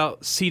bit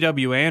about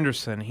C.W.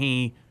 Anderson.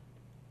 He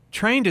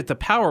trained at the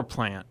power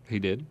plant. He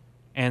did.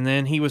 And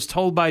then he was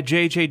told by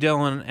J.J.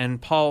 Dillon and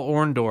Paul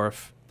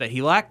Orndorff that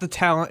he lacked the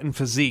talent and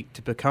physique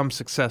to become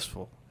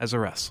successful as a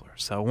wrestler.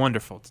 So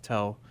wonderful to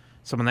tell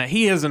someone that.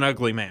 He is an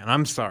ugly man.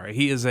 I'm sorry.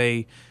 He's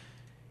a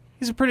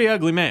pretty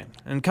ugly man.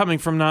 And coming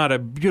from not a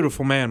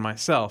beautiful man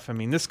myself, I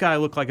mean, this guy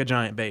looked like a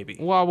giant baby.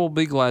 Well, I will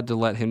be glad to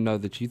let him know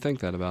that you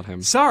think that about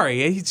him.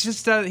 Sorry, he's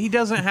just he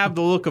doesn't have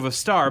the look of a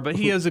star, but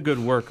he is a good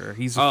worker.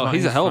 He's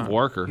a hell of a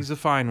worker. He's a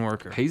fine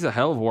worker. He's a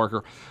hell of a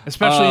worker.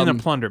 Especially in a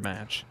plunder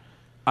match.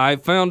 I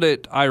found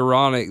it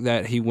ironic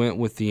that he went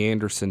with the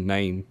Anderson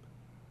name.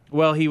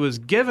 Well, he was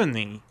given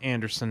the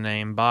Anderson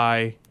name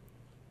by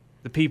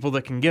the people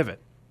that can give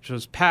it, which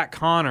was Pat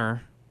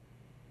Connor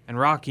and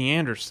Rocky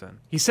Anderson.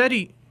 He said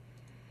he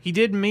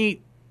did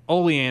meet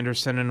Ole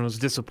Anderson and was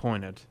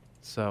disappointed.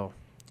 So,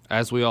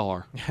 as we all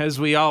are. As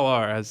we all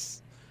are,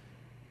 as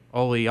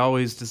Ole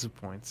always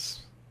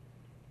disappoints.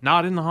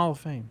 Not in the Hall of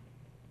Fame.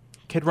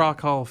 Kid Rock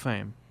Hall of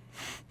Fame.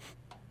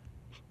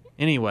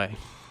 Anyway,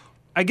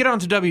 I get on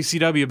to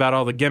WCW about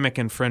all the gimmick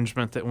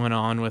infringement that went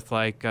on with,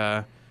 like,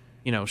 Sean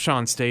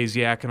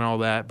Stasiak and all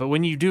that. But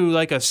when you do,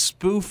 like, a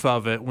spoof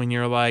of it, when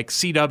you're like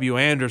C.W.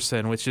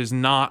 Anderson, which is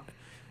not...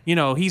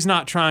 he's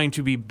not trying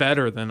to be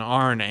better than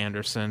Arn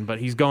Anderson, but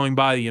he's going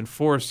by the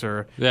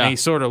Enforcer, and he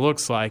sort of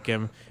looks like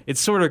him.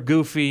 It's sort of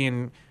goofy,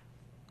 and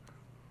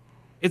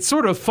it's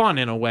sort of fun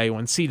in a way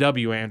when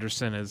C.W.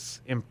 Anderson is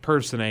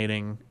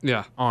impersonating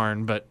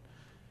Arn, but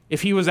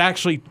if he was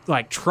actually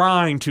like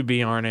trying to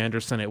be Arn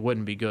Anderson, it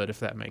wouldn't be good, if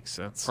that makes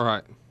sense. All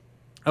right.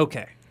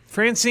 Okay.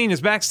 Francine is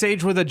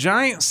backstage with a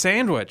giant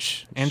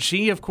sandwich, and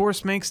she, of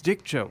course, makes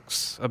dick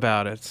jokes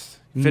about it.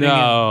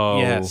 No.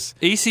 Yes.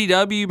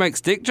 ECW makes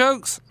dick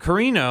jokes?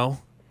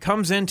 Carino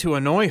comes in to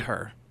annoy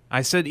her.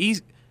 I said,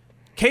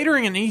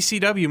 catering and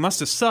ECW must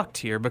have sucked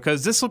here,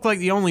 because this looked like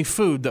the only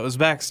food that was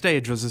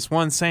backstage was this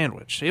one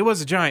sandwich. It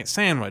was a giant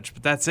sandwich,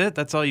 but that's it?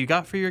 That's all you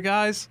got for your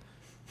guys?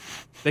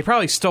 They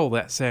probably stole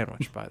that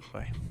sandwich, by the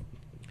way.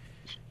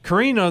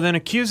 Carino then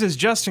accuses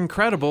Justin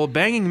Credible of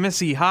banging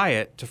Missy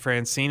Hyatt to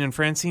Francine, and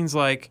Francine's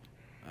like,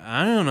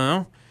 I don't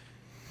know.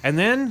 And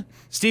then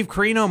Steve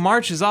Corino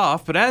marches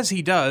off, but as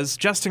he does,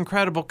 Justin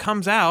Credible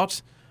comes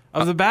out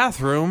of the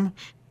bathroom,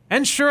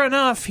 and sure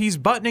enough, he's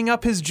buttoning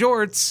up his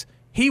jorts.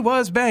 He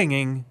was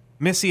banging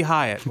Missy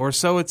Hyatt, or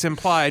so it's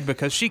implied,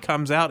 because she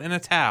comes out in a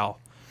towel.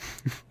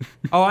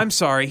 Oh, I'm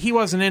sorry. He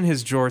wasn't in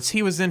his jorts.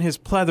 He was in his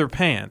pleather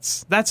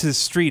pants. That's his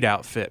street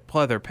outfit,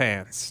 pleather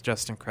pants.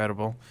 Justin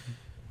Credible.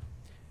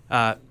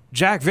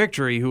 Jack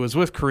Victory, who was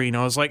with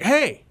Corino, was like,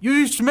 "Hey, you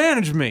used to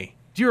manage me.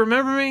 Do you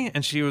remember me?"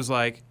 And she was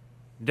like,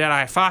 "Did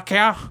I fuck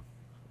you?"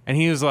 And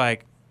he was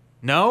like,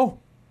 "No."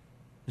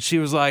 And she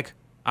was like,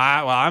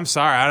 well, I'm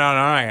sorry. I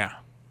don't know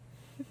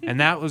you." And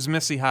that was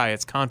Missy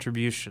Hyatt's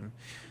contribution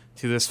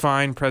to this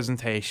fine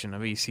presentation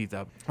of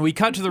ECW. We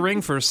cut to the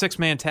ring for a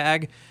 6-man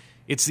tag.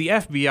 It's the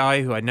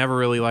FBI, who I never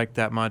really liked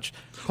that much.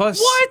 Plus,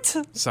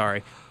 What?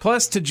 Sorry.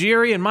 Plus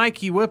Tajiri and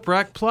Mikey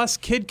Whipwreck, plus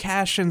Kid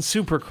Cash and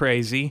Super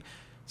Crazy.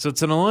 So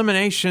it's an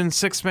elimination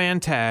 6-man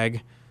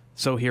tag.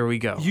 So here we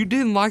go. You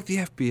didn't like the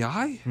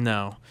FBI?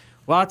 No.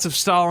 Lots of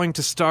stalling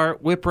to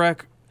start.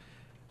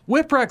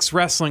 Whipwreck's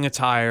wrestling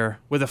attire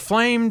with a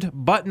flamed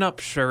button-up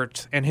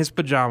shirt and his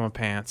pajama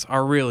pants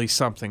are really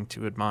something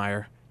to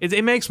admire.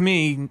 It makes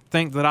me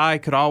think that I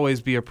could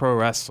always be a pro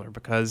wrestler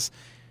because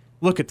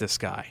look at this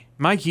guy.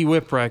 Mikey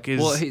Whipwreck is...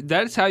 Well,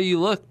 that's how you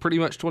look pretty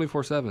much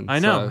 24/7. I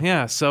know,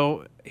 yeah.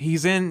 So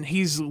he's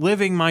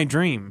living my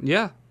dream.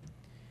 Yeah.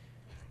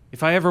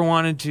 If I ever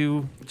wanted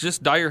to...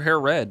 Just dye your hair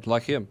red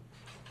like him.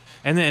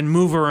 And then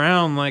move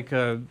around like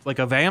a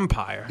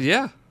vampire.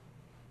 Yeah.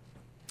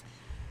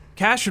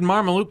 Cash and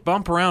Marmaluke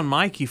bump around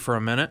Mikey for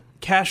a minute.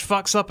 Cash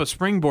fucks up a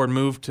springboard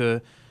move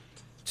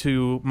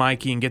to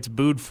Mikey and gets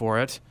booed for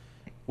it.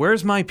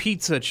 Where's my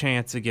pizza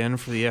chance again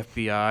for the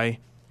FBI?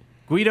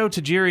 Guido,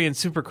 Tajiri, and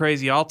Super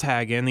Crazy all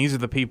tag in. These are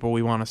the people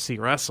we want to see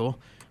wrestle.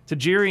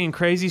 Tajiri and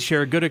Crazy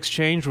share a good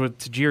exchange with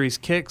Tajiri's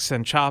kicks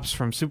and chops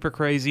from Super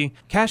Crazy.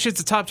 Cash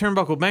hits a top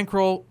turnbuckle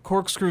bankroll,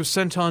 corkscrew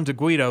senton to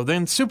Guido.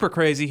 Then Super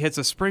Crazy hits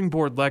a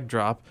springboard leg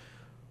drop.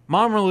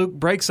 Marmaluke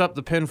breaks up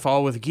the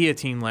pinfall with a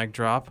guillotine leg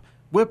drop.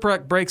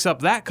 Whipwreck breaks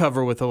up that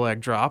cover with a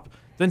leg drop.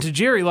 Then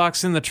Tajiri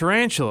locks in the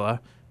tarantula.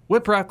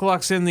 Whipwreck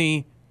locks in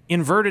the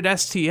inverted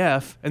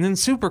STF. And then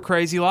Super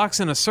Crazy locks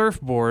in a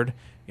surfboard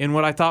in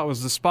what I thought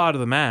was the spot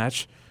of the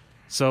match.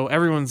 So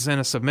everyone's in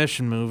a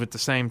submission move at the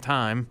same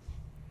time.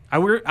 I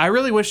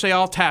really wish they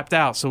all tapped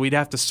out so we'd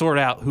have to sort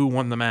out who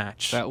won the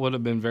match. That would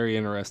have been very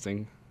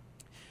interesting.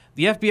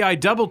 The FBI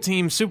double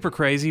teams Super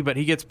Crazy, but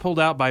he gets pulled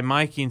out by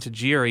Mikey and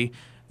Tajiri.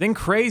 Then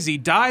Crazy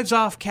dives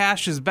off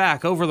Cash's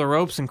back over the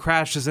ropes and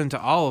crashes into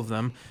all of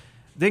them.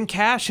 Then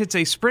Cash hits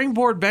a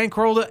springboard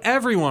bankroll to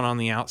everyone on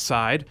the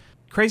outside.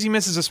 Crazy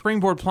misses a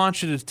springboard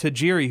plancha to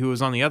Tajiri, who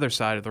was on the other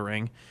side of the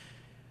ring.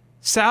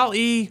 Sal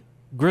E.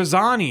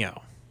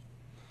 Grisano.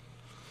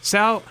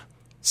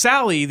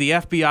 Sally, the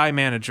FBI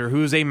manager,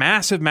 who is a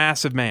massive,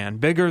 massive man,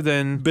 bigger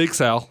than... Big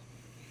Sal.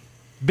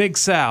 Big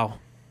Sal.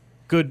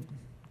 Good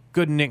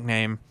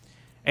nickname.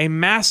 A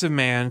massive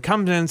man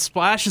comes in,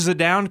 splashes a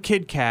downed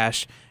Kid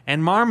Cash,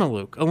 and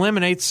Marmaluke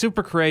eliminates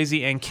Super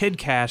Crazy and Kid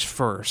Cash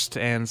first.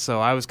 And so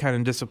I was kind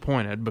of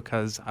disappointed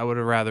because I would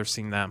have rather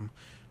seen them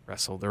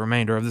wrestle the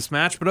remainder of this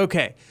match. But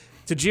okay.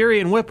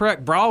 Tajiri and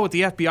Whipwreck brawl with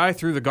the FBI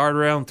through the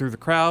guardrail and through the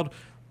crowd.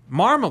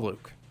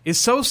 Marmaluke is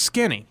so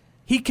skinny,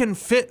 he can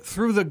fit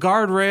through the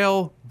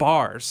guardrail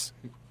bars.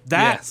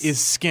 That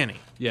is skinny.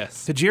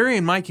 Yes. Tajiri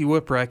and Mikey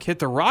Whipwreck hit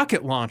the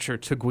rocket launcher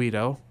to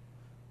Guido.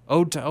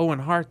 Ode to Owen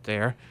Hart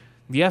there.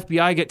 The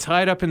FBI get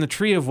tied up in the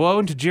Tree of Woe,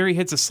 and Tajiri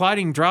hits a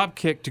sliding drop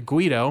kick to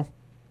Guido.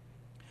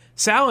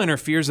 Sal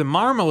interferes, and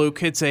Marmaluke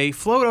hits a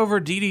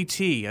float-over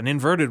DDT, an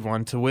inverted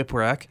one, to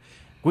Whipwreck.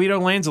 Guido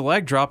lands a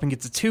leg drop and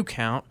gets a 2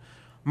 count.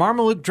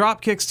 Marmaluke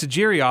drop kicks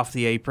Tajiri off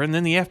the apron.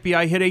 Then the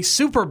FBI hit a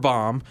super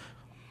bomb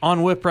on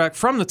Whipwreck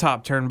from the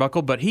top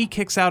turnbuckle, but he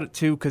kicks out at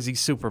 2 because he's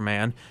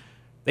Superman.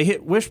 They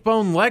hit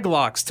wishbone leg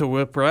locks to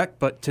Whipwreck,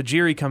 but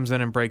Tajiri comes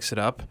in and breaks it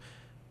up.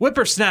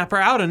 Whippersnapper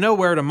out of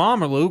nowhere to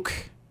Marmaluke.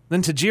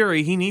 Then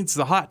Tajiri, he needs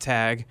the hot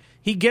tag.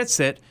 He gets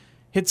it,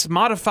 hits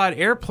modified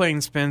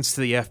airplane spins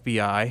to the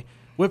FBI.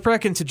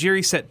 Whipwreck and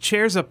Tajiri set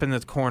chairs up in the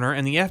corner,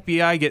 and the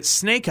FBI gets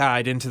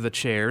snake-eyed into the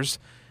chairs.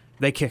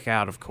 They kick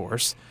out, of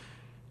course.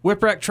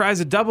 Whipwreck tries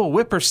a double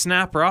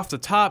whippersnapper off the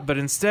top, but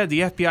instead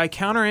the FBI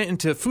counter it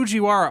into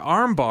Fujiwara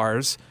arm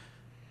bars.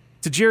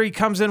 Tajiri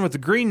comes in with the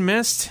green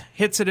mist,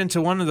 hits it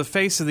into one of the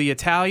face of the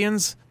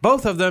Italians.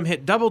 Both of them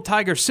hit double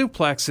tiger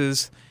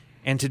suplexes,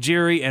 and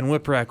Tajiri and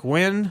Whipwreck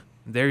win.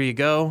 There you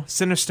go.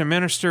 Sinister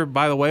Minister,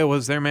 by the way,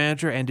 was their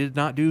manager and did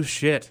not do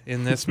shit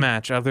in this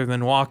match other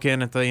than walk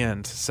in at the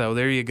end. So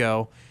there you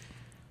go.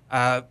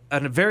 A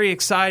very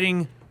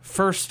exciting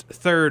first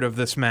third of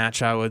this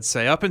match, I would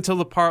say. Up until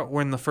the part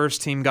when the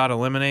first team got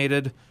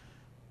eliminated,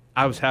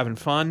 I was having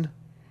fun.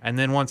 And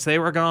then once they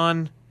were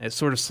gone, it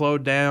sort of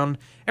slowed down.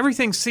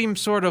 Everything seemed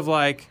sort of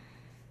like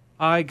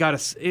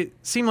it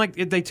seemed like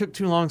they took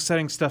too long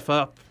setting stuff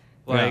up.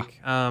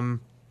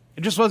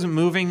 It just wasn't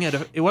moving.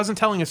 It wasn't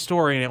telling a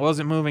story, and it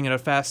wasn't moving at a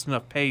fast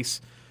enough pace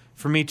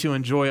for me to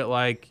enjoy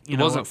it. It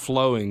wasn't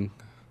flowing.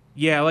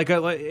 Yeah,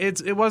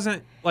 it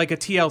wasn't like a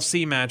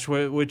TLC match,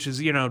 which is,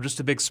 just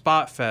a big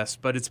spot fest,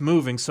 but it's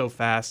moving so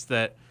fast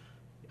that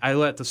I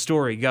let the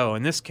story go.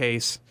 In this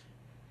case,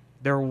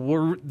 there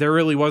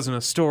really wasn't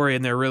a story,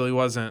 and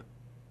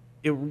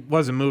it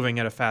wasn't moving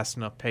at a fast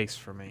enough pace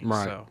for me.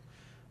 Right. So,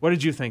 what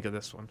did you think of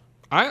this one?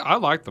 I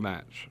liked the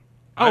match.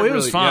 It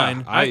was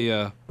fine.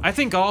 Yeah, I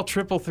think all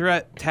triple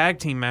threat tag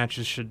team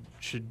matches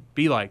should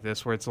be like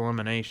this, where it's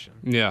elimination.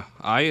 yeah,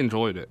 I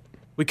enjoyed it.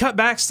 We cut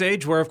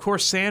backstage where, of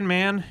course,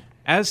 Sandman,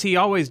 as he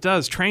always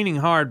does, training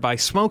hard by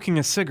smoking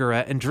a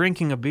cigarette and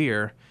drinking a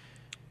beer.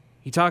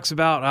 He talks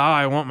about,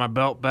 I want my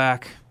belt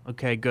back.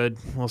 Okay, good.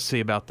 We'll see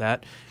about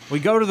that. We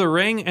go to the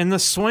ring, and the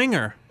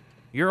Swinger,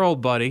 your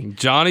old buddy,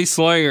 Johnny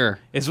Swinger.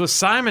 is with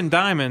Simon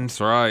Diamond. That's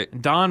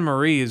right. Dawn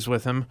Marie is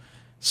with him.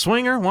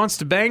 Swinger wants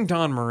to bang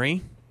Dawn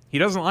Marie. He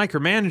doesn't like her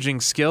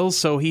managing skills,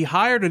 so he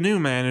hired a new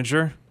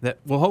manager that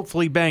will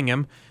hopefully bang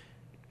him.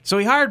 So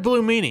he hired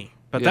Blue Meanie,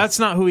 but that's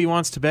not who he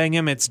wants to bang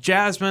him. It's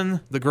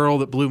Jasmine, the girl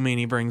that Blue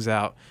Meanie brings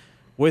out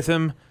with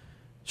him.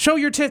 Show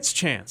your tits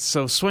chance.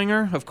 So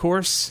Swinger, of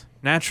course,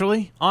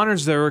 naturally,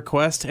 honors their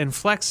request and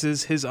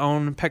flexes his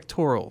own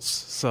pectorals.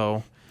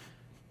 So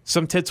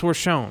some tits were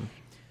shown.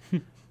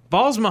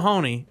 Balls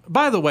Mahoney,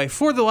 by the way,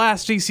 for the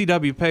last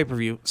GCW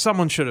pay-per-view,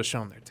 someone should have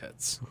shown their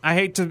tits. I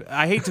hate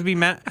to be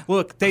mad.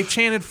 Look, they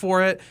chanted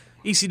for it.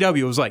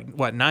 ECW was like,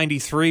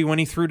 93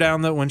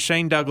 when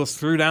Shane Douglas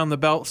threw down the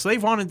belt. So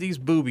they've wanted these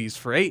boobies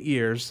for 8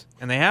 years,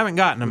 and they haven't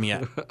gotten them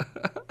yet.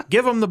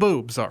 Give them the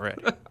boobs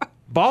already.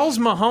 Balls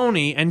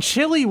Mahoney and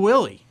Chili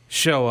Willy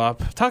show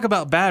up. Talk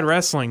about bad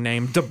wrestling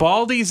name.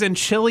 DeBaldi's and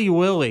Chili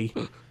Willy.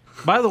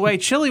 By the way,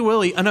 Chili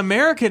Willy, an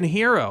American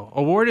hero,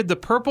 awarded the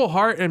Purple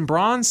Heart and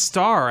Bronze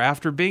Star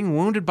after being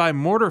wounded by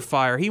mortar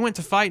fire. He went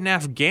to fight in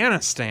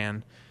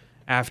Afghanistan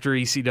after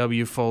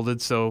ECW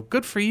folded, so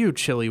good for you,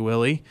 Chili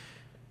Willy.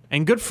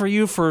 And good for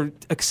you for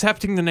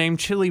accepting the name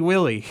Chili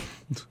Willy.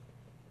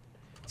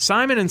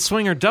 Simon and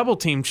Swinger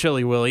double-team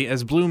Chili Willy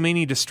as Blue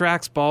Meanie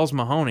distracts Balls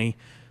Mahoney.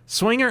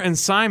 Swinger and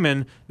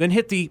Simon then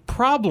hit the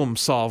problem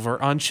solver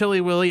on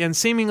Chili Willy and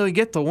seemingly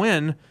get the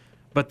win,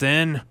 but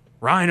then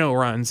Rhino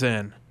runs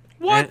in.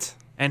 What?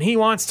 And he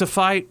wants to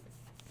fight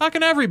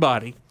fucking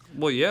everybody.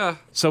 Well, yeah.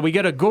 So we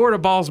get a gore to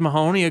Balls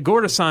Mahoney, a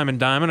gore to Simon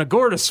Diamond, a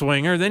gore to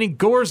Swinger, then he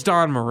gores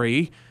Dawn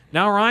Marie.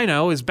 Now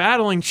Rhino is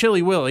battling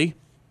Chili Willy.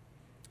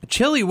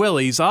 Chili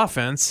Willy's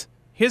offense,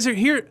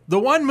 the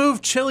one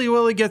move Chili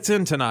Willy gets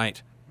in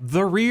tonight,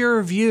 the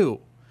rear view,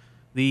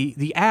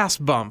 the ass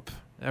bump,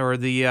 or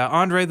the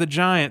Andre the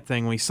Giant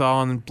thing we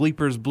saw in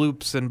Bleepers,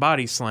 Bloops, and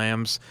Body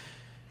Slams.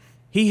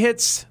 He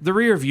hits the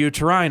rear view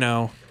to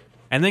Rhino,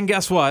 and then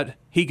guess what?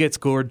 He gets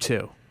gored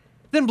too.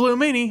 Then Blue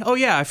Meanie, oh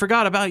yeah, I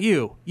forgot about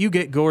you. You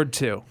get gored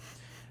too.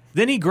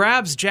 Then he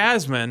grabs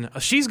Jasmine.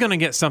 She's going to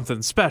get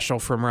something special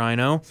from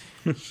Rhino.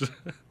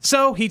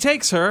 So he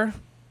takes her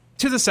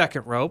to the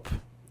second rope,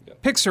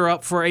 picks her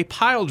up for a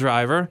pile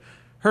driver.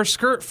 Her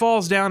skirt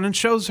falls down and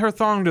shows her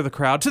thong to the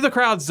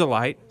crowd's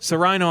delight. So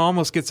Rhino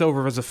almost gets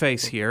over as a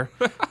face here.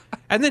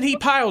 And then he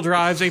pile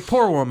drives a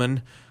poor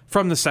woman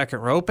from the second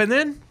rope, and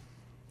then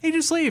he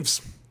just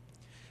leaves.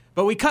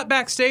 But we cut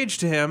backstage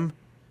to him,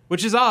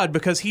 which is odd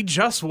because he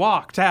just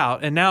walked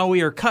out, and now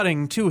we are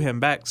cutting to him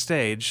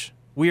backstage.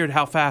 Weird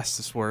how fast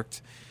this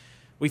worked.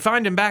 We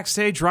find him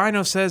backstage.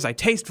 Rhino says, I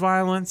taste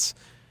violence,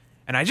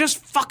 and I just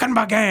fucking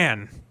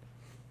began.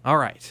 All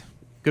right.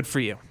 Good for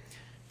you.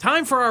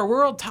 Time for our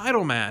world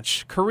title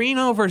match.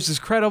 Carino versus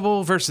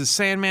Credible versus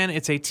Sandman.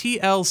 It's a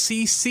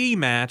TLCC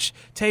match.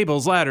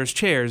 Tables, ladders,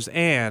 chairs,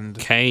 and...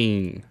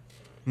 Kane.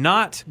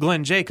 Not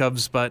Glenn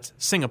Jacobs, but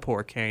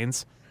Singapore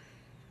Canes.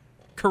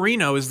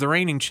 Carino is the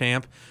reigning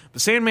champ,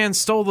 but Sandman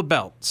stole the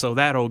belt, so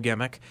that old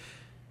gimmick.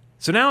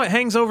 So now it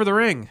hangs over the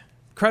ring.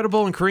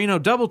 Credible and Carino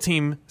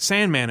double-team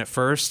Sandman at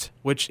first,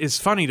 which is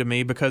funny to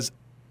me because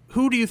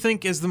who do you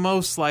think is the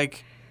most,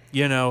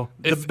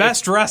 the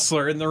best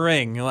wrestler in the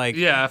ring?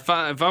 Yeah, if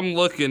I'm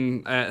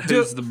looking at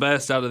who's the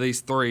best out of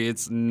these three,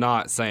 it's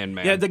not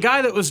Sandman. Yeah, the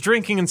guy that was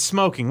drinking and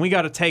smoking, we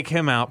got to take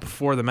him out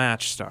before the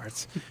match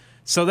starts.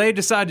 So they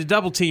decide to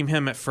double-team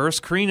him at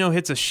first. Carino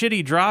hits a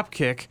shitty drop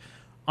kick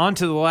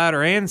onto the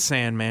ladder and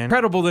Sandman.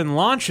 Credible then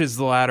launches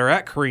the ladder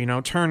at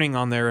Carino, turning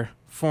on their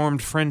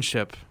formed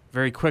friendship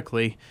very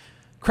quickly.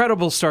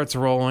 Credible starts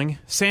rolling.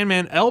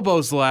 Sandman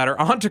elbows the ladder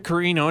onto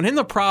Carino, and in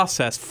the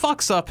process,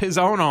 fucks up his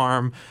own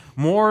arm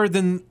more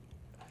than...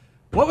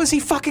 What was he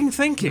fucking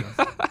thinking?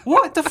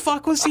 What the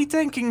fuck was he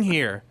thinking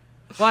here?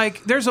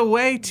 There's a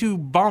way to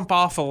bump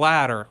off a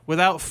ladder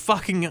without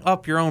fucking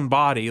up your own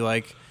body,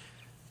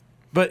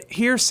 But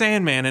here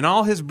Sandman, in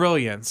all his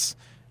brilliance,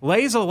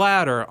 lays a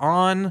ladder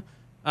on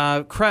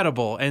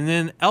Credible and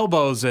then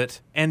elbows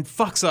it and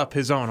fucks up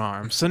his own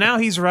arm. So now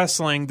he's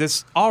wrestling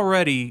this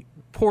already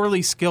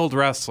poorly skilled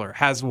wrestler,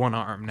 has one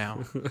arm now.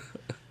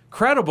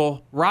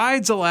 Credible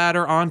rides a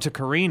ladder onto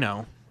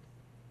Carino.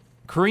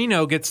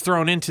 Carino gets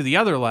thrown into the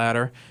other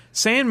ladder.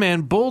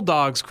 Sandman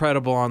bulldogs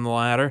Credible on the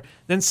ladder.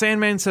 Then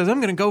Sandman says, I'm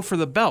going to go for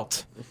the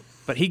belt.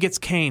 But he gets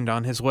caned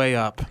on his way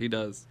up. He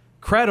does.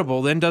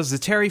 Credible then does the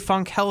Terry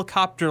Funk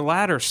helicopter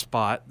ladder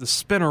spot, the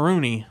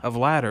spinneroonie of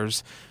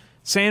ladders.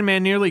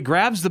 Sandman nearly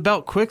grabs the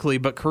belt quickly,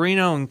 but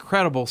Corino and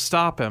Credible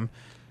stop him.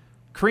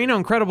 Corino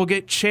and Credible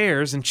get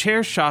chairs, and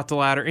chairs shot the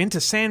ladder into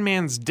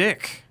Sandman's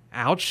dick.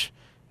 Ouch.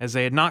 As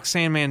they had knocked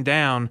Sandman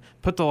down,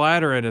 put the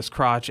ladder in his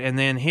crotch, and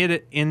then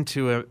hit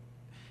the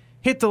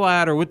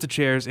ladder with the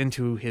chairs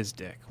into his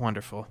dick.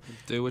 Wonderful.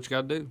 Do what you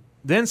gotta do.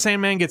 Then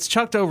Sandman gets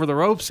chucked over the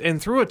ropes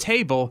and through a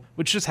table,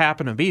 which just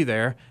happened to be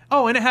there.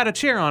 Oh, and it had a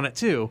chair on it,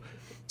 too.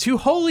 To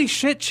holy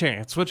shit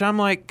chants, which I'm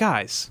like,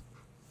 guys,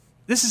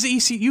 this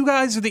is you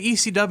guys are the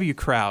ECW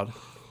crowd.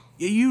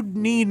 You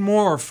need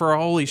more for a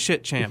holy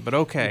shit chant, but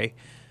okay.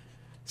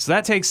 So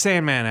that takes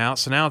Sandman out,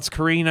 so now it's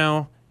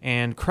Corino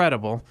and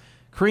Credible.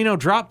 Corino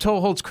drop toe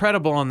holds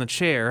Credible on the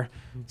chair.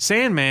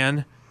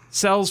 Sandman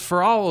sells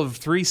for all of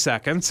 3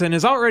 seconds and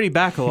is already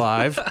back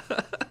alive.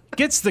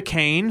 Gets the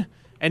cane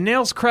and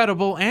nails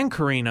Credible and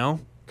Corino.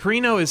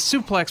 Corino is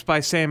suplexed by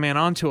Sandman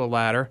onto a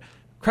ladder.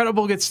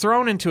 Credible gets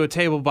thrown into a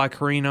table by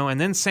Corino,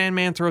 and then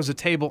Sandman throws a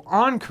table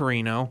on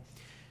Corino.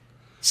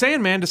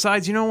 Sandman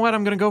decides, you know what,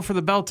 I'm going to go for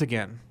the belt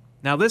again.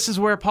 Now this is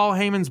where Paul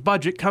Heyman's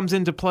budget comes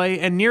into play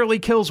and nearly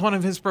kills one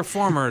of his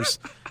performers,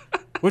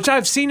 which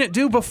I've seen it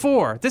do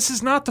before. This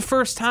is not the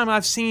first time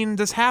I've seen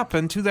this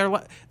happen to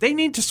their... They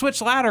need to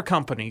switch ladder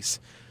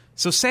companies.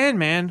 So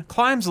Sandman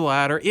climbs the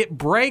ladder. It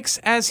breaks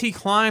as he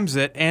climbs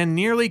it and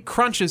nearly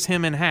crunches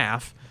him in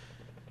half.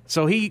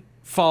 So he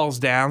falls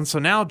down. So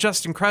now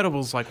Justin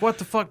Credible's like, what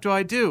the fuck do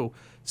I do?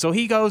 So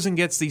he goes and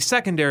gets the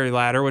secondary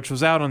ladder, which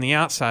was out on the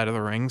outside of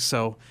the ring.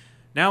 So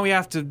now we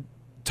have to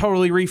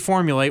totally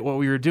reformulate what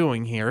we were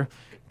doing here.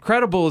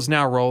 Credible is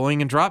now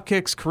rolling and drop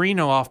kicks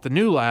Corino off the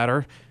new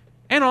ladder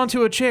and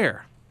onto a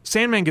chair.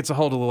 Sandman gets a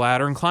hold of the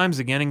ladder and climbs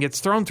again and gets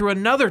thrown through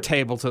another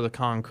table to the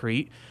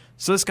concrete.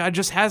 So this guy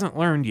just hasn't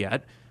learned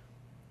yet.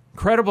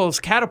 Credible is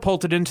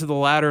catapulted into the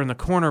ladder in the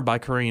corner by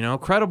Corino.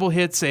 Credible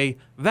hits a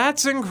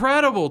 "That's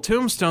incredible"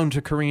 tombstone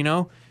to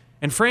Corino,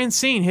 and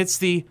Francine hits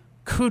the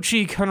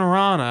Coochie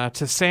Canorana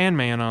to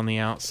Sandman on the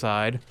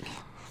outside.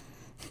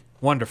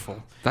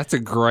 Wonderful. That's a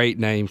great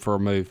name for a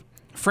move.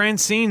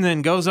 Francine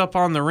then goes up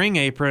on the ring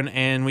apron,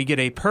 and we get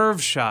a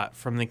perv shot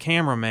from the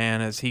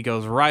cameraman as he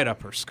goes right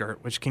up her skirt,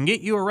 which can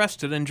get you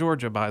arrested in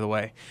Georgia, by the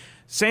way.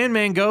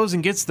 Sandman goes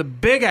and gets the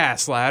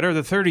big-ass ladder,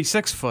 the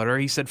 36-footer.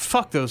 He said,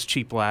 fuck those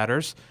cheap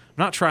ladders.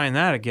 I'm not trying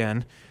that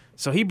again.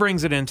 So he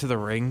brings it into the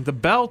ring. The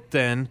belt,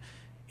 then,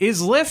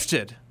 is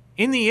lifted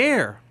in the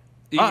air.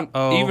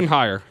 Even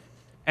higher.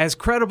 As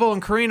Credible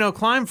and Corino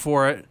climb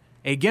for it,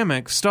 a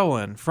gimmick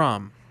stolen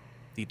from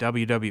the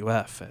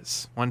WWF.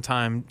 As one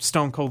time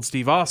Stone Cold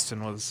Steve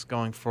Austin was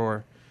going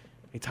for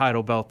a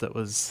title belt that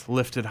was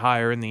lifted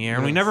higher in the air. Yes.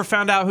 And we never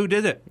found out who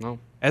did it. No.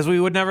 As we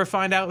would never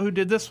find out who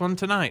did this one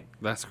tonight.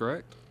 That's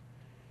correct.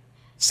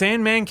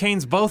 Sandman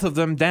canes both of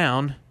them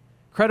down.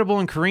 Credible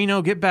and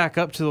Corino get back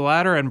up to the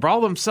ladder and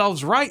brawl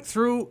themselves right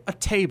through a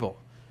table.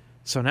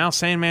 So now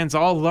Sandman's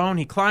all alone.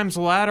 He climbs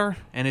the ladder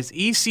and is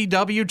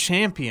ECW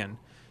champion.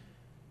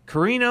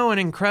 Corino and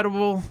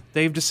Incredible,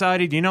 they've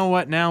decided, you know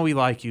what, now we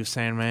like you,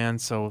 Sandman.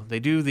 So they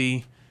do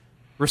the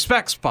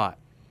respect spot.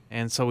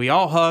 And so we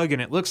all hug,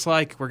 and it looks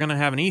like we're going to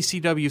have an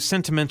ECW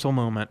sentimental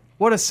moment.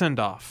 What a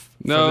send-off.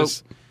 Nope.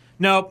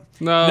 Nope.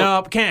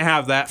 Can't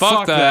have that.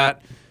 Fuck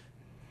that.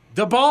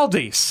 The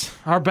Baldies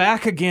are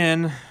back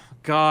again.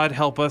 God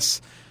help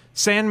us.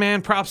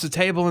 Sandman props a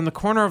table in the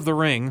corner of the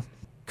ring.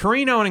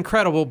 Corino and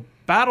Incredible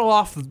battle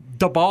off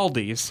the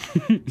Baldies.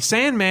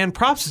 Sandman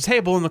props a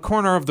table in the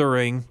corner of the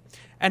ring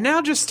and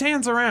now just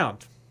stands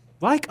around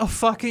like a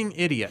fucking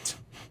idiot.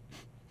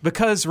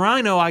 Because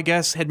Rhino, I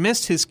guess, had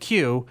missed his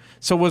cue,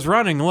 so was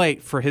running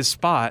late for his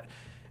spot.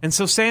 And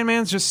so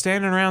Sandman's just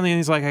standing around and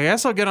he's like, I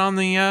guess I'll get on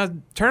the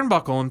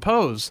turnbuckle and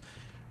pose.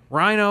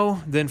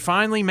 Rhino then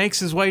finally makes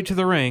his way to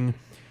the ring.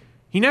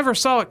 He never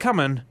saw it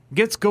coming,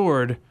 gets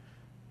gored.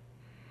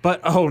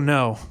 But oh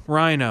no,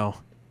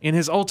 Rhino, in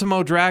his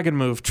Ultimo Dragon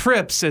move,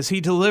 trips as he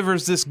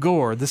delivers this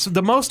gore. This is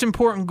the most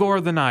important gore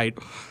of the night.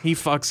 He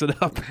fucks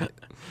it up.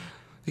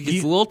 He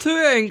gets a little too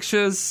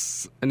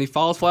anxious, and he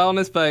falls flat on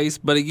his face,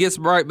 but he gets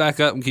right back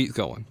up and keeps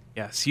going.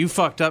 Yes, you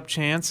fucked up,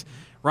 Chance.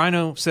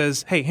 Rhino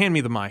says, hey, hand me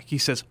the mic. He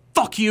says,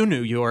 fuck you,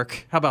 New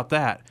York. How about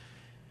that?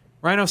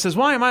 Rhino says,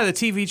 why am I the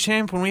TV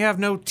champ when we have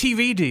no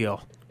TV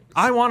deal?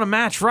 I want a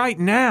match right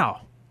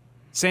now.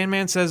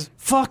 Sandman says,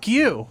 fuck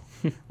you.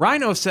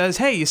 Rhino says,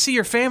 hey, you see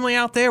your family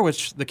out there?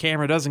 Which the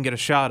camera doesn't get a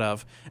shot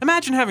of.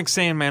 Imagine having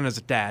Sandman as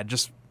a dad,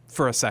 just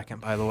for a second,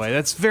 by the way.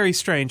 That's a very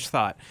strange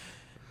thought.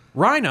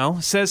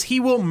 Rhino says he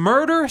will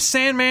murder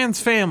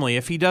Sandman's family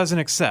if he doesn't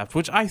accept,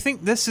 which I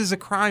think this is a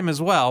crime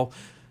as well.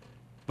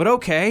 But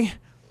okay.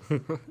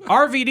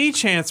 RVD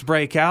chants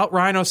break out.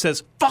 Rhino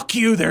says, fuck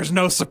you, there's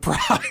no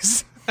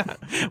surprise.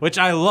 Which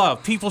I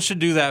love. People should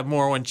do that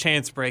more when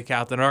chants break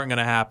out that aren't going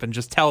to happen.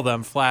 Just tell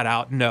them flat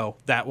out, no,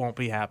 that won't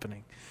be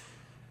happening.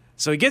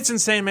 So he gets in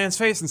Sandman's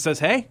face and says,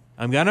 hey,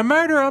 I'm going to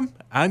murder him.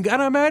 I'm going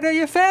to murder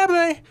your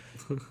family.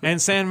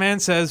 And Sandman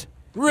says,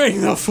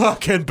 ring the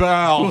fucking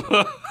bell.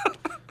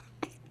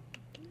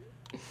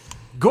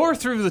 Gore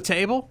through the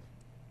table.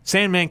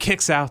 Sandman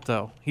kicks out,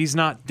 though. He's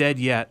not dead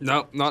yet.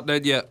 Nope, not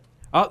dead yet.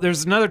 Oh,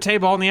 there's another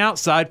table on the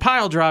outside.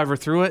 Pile driver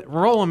through it.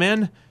 Roll him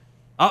in.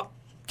 Oh,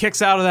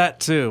 kicks out of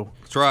that, too.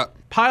 That's right.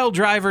 Pile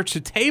driver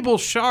to table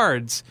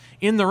shards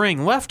in the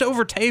ring.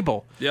 Leftover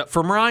table. Yep.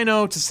 From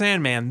Rhino to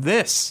Sandman.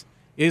 This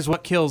is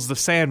what kills the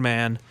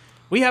Sandman.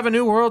 We have a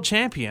new world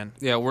champion.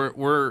 Yeah,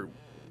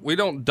 we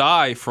don't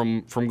die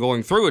from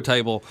going through a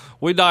table.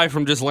 We die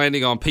from just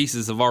landing on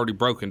pieces of already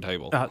broken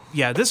table.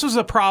 Yeah, this was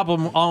a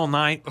problem all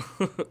night.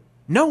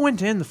 Know when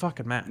to end the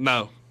fucking match.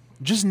 No.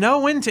 Just know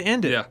when to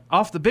end it. Yeah.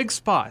 Off the big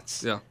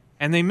spots. Yeah.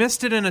 And they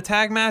missed it in a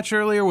tag match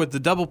earlier with the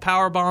double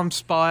powerbomb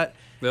spot.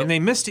 Yep. And they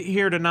missed it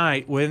here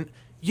tonight when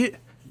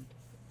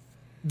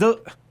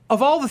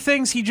of all the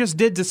things he just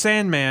did to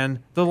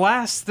Sandman, the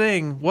last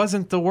thing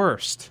wasn't the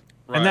worst.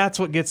 Right. And that's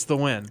what gets the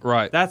win.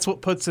 Right. That's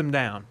what puts him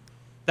down.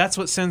 That's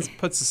what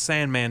puts the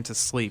Sandman to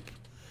sleep.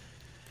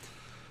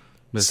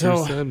 Mr.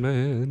 So-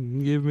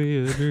 Sandman, give me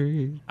a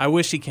dream. I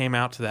wish he came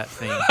out to that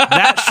theme.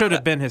 That should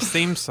have been his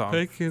theme song.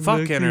 Taking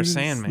Fuck the Enter keys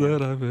Sandman.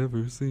 that I've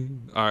ever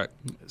seen. All right.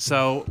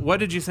 So,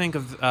 what did you think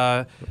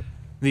of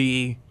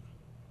the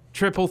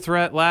triple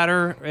threat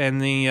ladder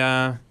and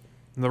the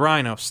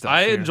Rhino stuff?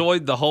 I here?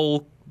 enjoyed the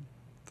whole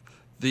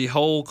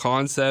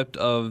concept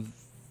of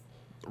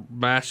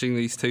mashing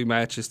these two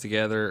matches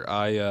together.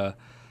 I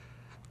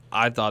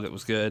thought it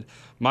was good.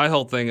 My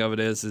whole thing of it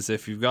is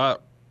if you've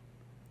got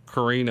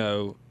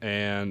Carino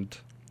and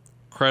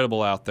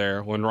Credible out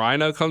there, when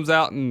Rhino comes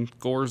out and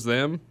gores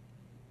them,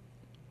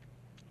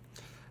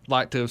 I'd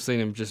like to have seen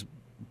him just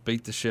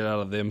beat the shit out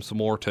of them some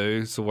more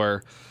too. So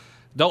where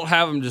don't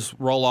have him just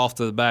roll off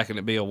to the back and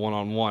it be a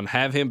one-on-one.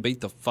 Have him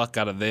beat the fuck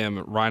out of them.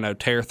 Rhino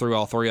tear through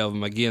all three of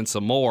them again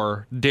some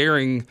more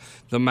during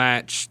the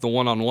match, the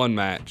one-on-one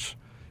match.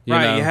 You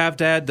know? You have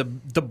to add the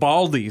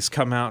Baldies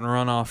come out and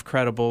run off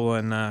Credible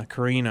and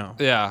Carino.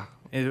 Yeah.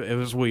 It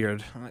was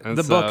weird. And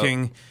the so-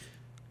 booking,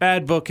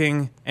 bad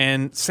booking,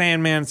 and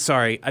Sandman.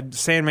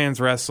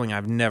 Sandman's wrestling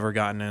I've never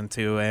gotten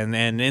into, and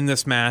in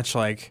this match,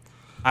 like,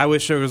 I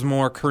wish there was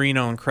more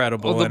Carino and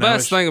Credible. Well, the and I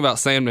best wish- thing about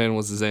Sandman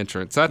was his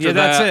entrance. After Yeah,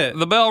 that's that, it.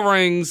 the bell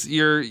rings.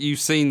 You've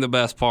seen the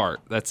best part.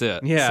 That's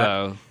it. Yeah.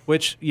 So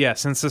Which,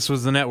 since this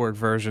was the network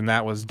version,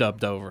 that was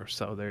dubbed over.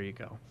 So there you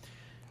go.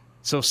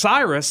 So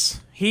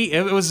Cyrus,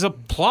 it was a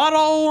plot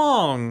all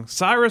along.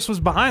 Cyrus was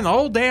behind the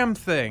whole damn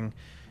thing.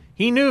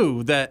 He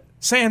knew that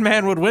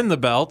Sandman would win the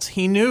belt.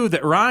 He knew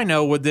that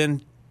Rhino would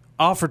then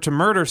offer to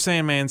murder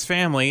Sandman's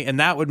family, and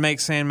that would make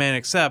Sandman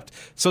accept.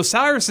 So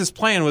Cyrus's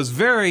plan was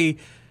very,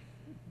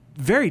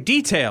 very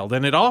detailed,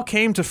 and it all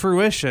came to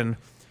fruition.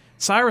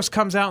 Cyrus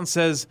comes out and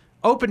says,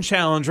 "Open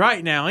challenge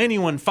right now.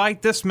 Anyone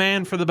fight this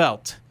man for the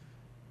belt."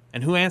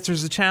 And who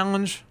answers the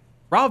challenge?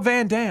 Rob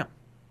Van Dam,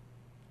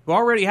 who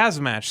already has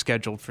a match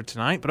scheduled for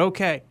tonight, but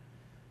okay.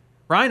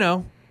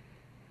 Rhino,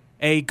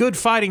 a good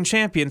fighting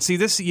champion. See,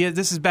 this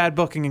is bad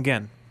booking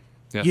again.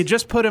 yes. You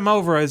just put him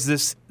over as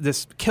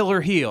this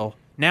killer heel.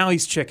 Now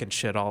he's chicken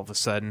shit all of a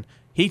sudden.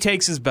 He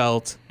takes his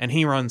belt and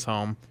he runs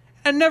home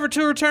and never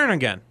to return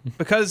again.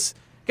 Because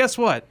guess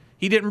what?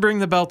 He didn't bring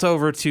the belt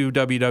over to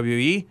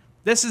WWE.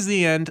 This is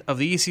the end of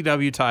the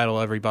ECW title,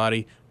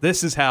 everybody.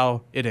 This is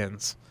how it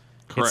ends.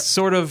 Correct. It's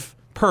sort of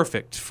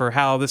perfect for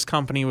how this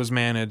company was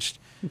managed.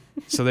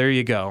 So there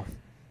you go.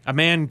 A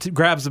man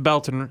grabs the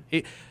belt and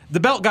the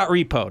belt got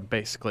repoed,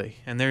 basically.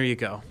 And there you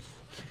go.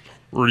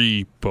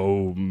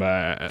 Repo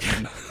Man.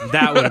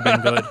 That would have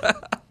been good.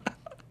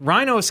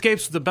 Rhino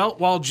escapes with the belt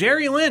while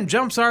Jerry Lynn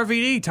jumps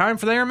RVD. Time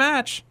for their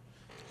match.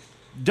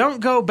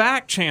 Don't go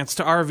back chance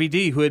to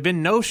RVD, who had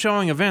been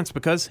no-showing events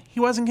because he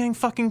wasn't getting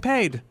fucking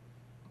paid.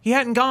 He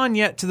hadn't gone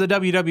yet to the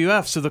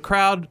WWF, so the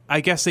crowd,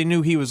 I guess they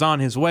knew he was on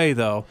his way,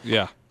 though.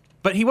 Yeah.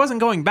 But he wasn't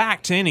going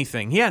back to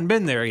anything. He hadn't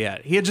been there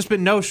yet. He had just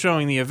been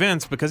no-showing the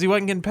events because he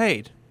wasn't getting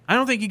paid. I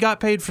don't think he got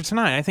paid for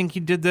tonight. I think he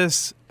did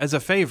this as a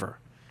favor.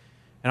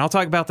 And I'll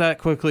talk about that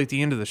quickly at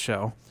the end of the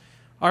show.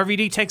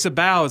 RVD takes a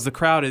bow as the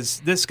crowd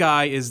this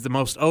guy is the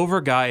most over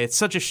guy. It's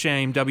such a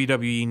shame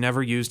WWE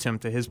never used him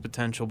to his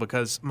potential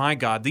because, my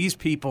God, these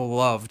people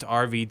loved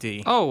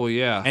RVD. Oh,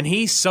 yeah. And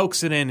he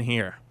soaks it in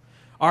here.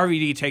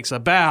 RVD takes a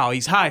bow.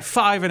 He's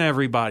high-fiving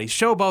everybody.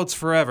 Showboats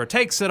forever.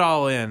 Takes it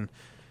all in.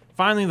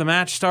 Finally, the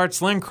match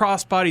starts. Lynn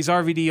crossbodies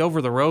RVD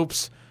over the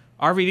ropes.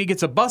 RVD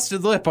gets a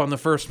busted lip on the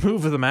first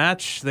move of the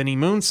match. Then he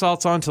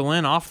moonsaults onto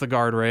Lynn off the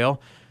guardrail.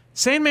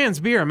 Sandman's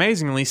beer,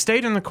 amazingly,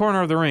 stayed in the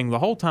corner of the ring the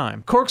whole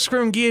time.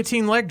 Corkscrew and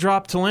guillotine leg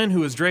drop to Lynn,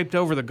 who was draped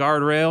over the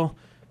guardrail.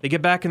 They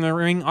get back in the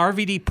ring.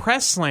 RVD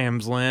press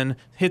slams Lynn,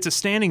 hits a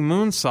standing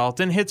moonsault,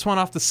 then hits one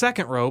off the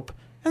second rope,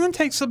 and then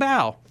takes a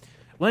bow.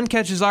 Lynn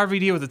catches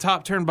RVD with a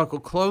top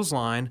turnbuckle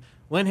clothesline.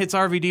 Lynn hits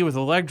RVD with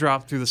a leg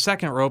drop through the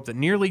second rope that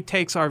nearly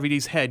takes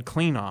RVD's head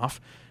clean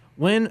off.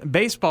 Lynn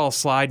baseball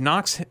slide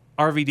knocks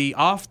RVD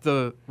off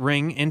the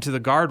ring into the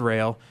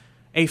guardrail.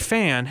 A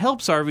fan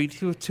helps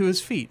RVD to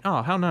his feet.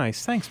 Oh, how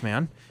nice. Thanks,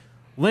 man.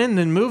 Lynn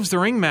then moves the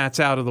ring mats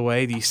out of the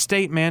way, the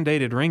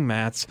state-mandated ring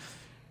mats,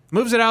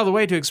 moves it out of the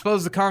way to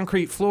expose the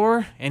concrete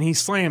floor, and he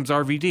slams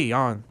RVD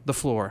on the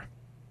floor.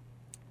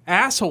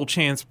 asshole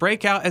chants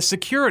break out as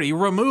security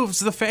removes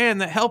the fan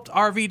that helped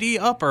RVD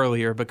up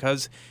earlier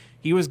because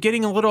he was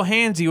getting a little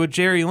handsy with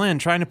Jerry Lynn,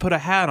 trying to put a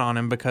hat on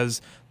him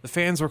because the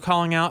fans were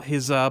calling out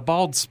his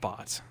bald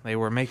spot. They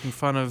were making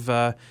fun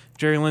of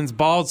Jerry Lynn's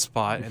bald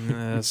spot,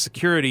 and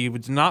security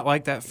did not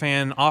like that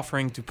fan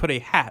offering to put a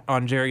hat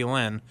on Jerry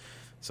Lynn.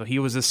 So he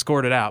was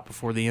escorted out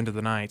before the end of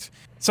the night.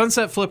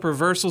 Sunset flip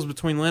reversals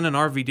between Lynn and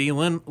RVD.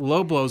 Lynn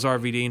low blows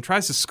RVD and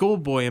tries to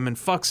schoolboy him and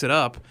fucks it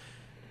up.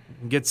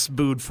 Gets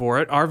booed for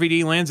it.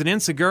 RVD lands an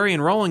enziguri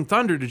and Rolling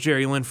Thunder to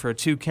Jerry Lynn for a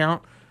 2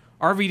 count.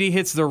 RVD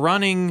hits the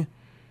running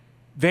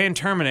Van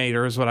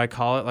Terminator is what I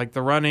call it, like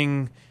the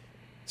running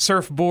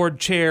surfboard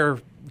chair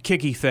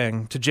kicky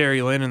thing to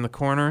Jerry Lynn in the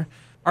corner.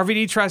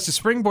 RVD tries to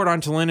springboard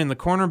onto Lynn in the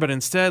corner, but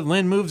instead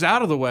Lynn moves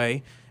out of the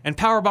way and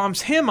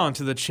powerbombs him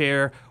onto the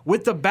chair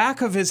with the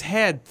back of his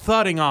head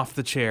thudding off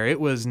the chair.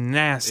 It was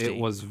nasty. It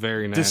was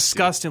very nasty.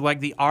 Disgusting. Like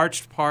the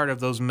arched part of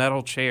those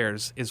metal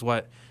chairs is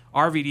what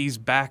RVD's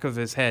back of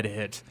his head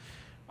hit.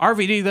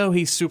 RVD, though,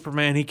 he's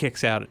Superman. He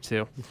kicks out at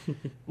 2.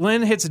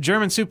 Lynn hits a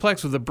German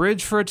suplex with a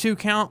bridge for a 2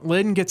 count.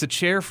 Lynn gets a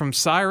chair from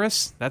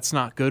Cyrus. That's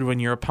not good when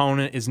your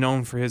opponent is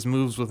known for his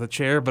moves with a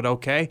chair, but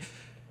okay.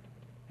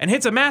 And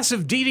hits a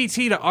massive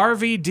DDT to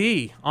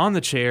RVD on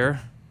the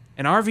chair.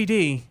 And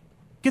RVD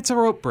gets a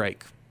rope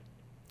break.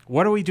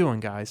 What are we doing,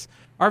 guys?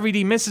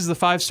 RVD misses the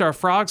 5-star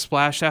frog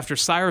splash after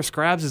Cyrus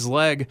grabs his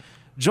leg.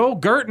 Joel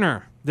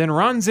Gertner then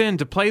runs in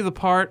to play the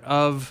part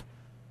of...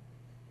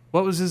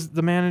 What was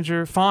the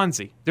manager?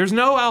 Fonzie. There's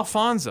no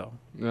Alfonso.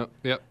 Yep.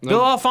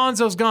 Bill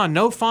Alfonso's gone.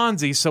 No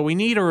Fonzie, so we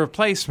need a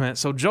replacement.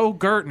 So Joel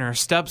Gertner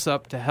steps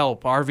up to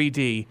help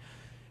RVD.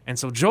 And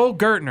so Joel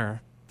Gertner,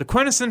 the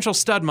quintessential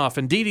stud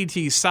muffin,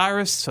 DDT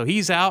Cyrus, so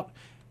he's out,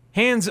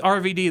 hands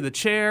RVD the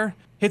chair,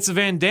 hits the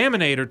Van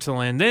Daminator to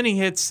Lynn, then he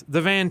hits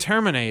the Van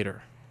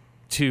Terminator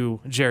to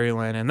Jerry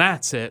Lynn, and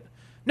that's it.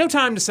 No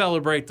time to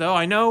celebrate, though.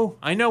 I know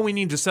we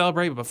need to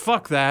celebrate, but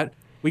fuck that.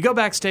 We go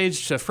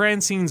backstage to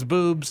Francine's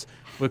boobs,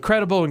 with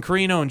Credible and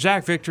Carino and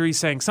Jack Victory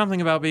saying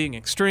something about being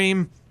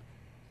extreme.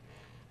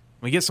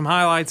 We get some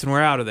highlights and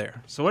we're out of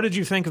there. So what did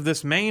you think of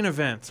this main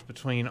event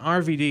between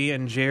RVD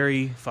and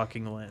Jerry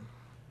fucking Lynn?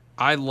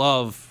 I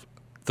love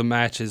the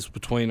matches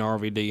between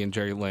RVD and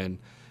Jerry Lynn.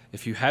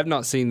 If you have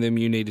not seen them,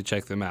 you need to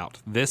check them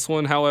out. This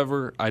one,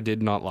 however, I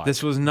did not like.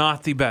 This was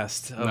not the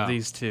best of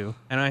these two.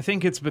 And I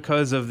think it's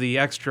because of the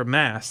extra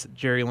mass that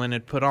Jerry Lynn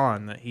had put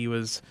on, that he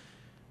was...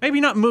 maybe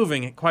not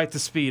moving at quite the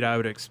speed I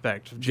would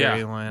expect of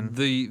Jerry Lynn.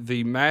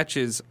 The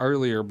matches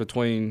earlier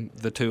between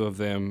the two of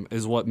them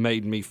is what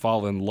made me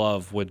fall in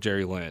love with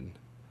Jerry Lynn.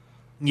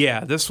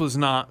 Yeah, this was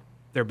not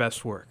their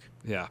best work.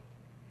 Yeah.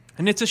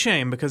 And it's a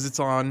shame because it's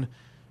on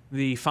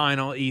the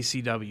final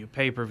ECW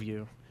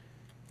pay-per-view.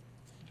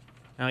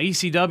 Now,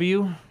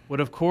 ECW would,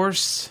 of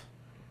course,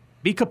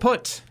 be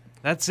kaput.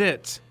 That's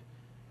it.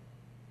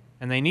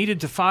 And they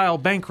needed to file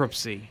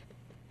bankruptcy.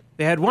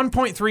 They had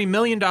 $1.3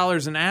 million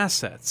in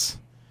assets.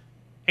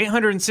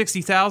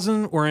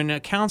 $860,000 were in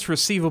accounts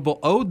receivable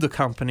owed the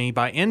company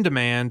by In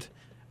Demand,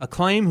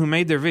 Acclaim, who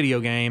made their video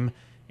game,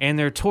 and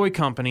their toy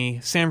company,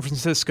 San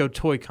Francisco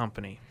Toy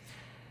Company.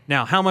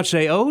 Now, how much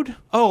they owed?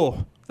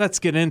 Oh, let's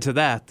get into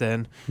that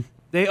then.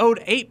 They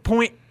owed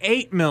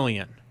 $8.8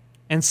 million,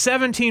 and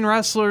 17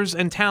 wrestlers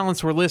and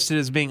talents were listed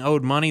as being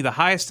owed money. The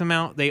highest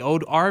amount they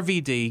owed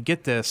RVD,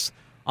 get this,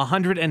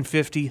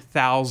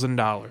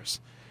 $150,000.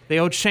 They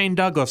owed Shane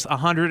Douglas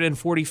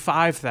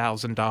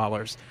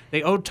 $145,000.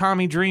 They owed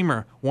Tommy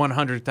Dreamer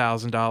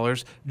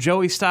 $100,000.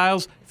 Joey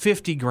Styles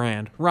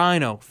 $50,000.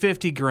 Rhino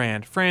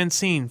 $50,000.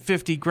 Francine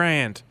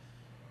 $50,000.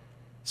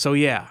 So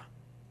yeah,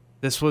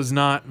 this was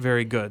not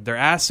very good. Their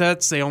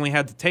assets, they only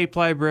had the tape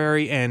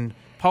library and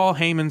Paul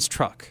Heyman's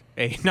truck,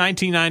 a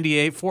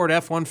 1998 Ford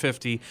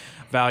F-150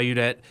 valued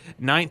at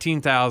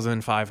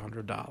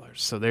 $19,500.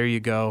 So there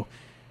you go.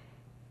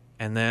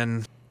 And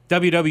then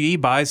WWE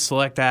buys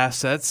select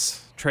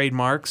assets,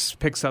 trademarks,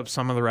 picks up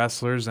some of the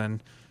wrestlers,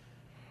 and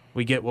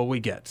we get what we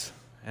get.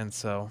 And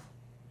so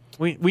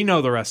we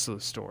know the rest of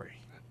the story.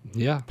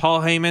 Yeah.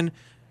 Paul Heyman,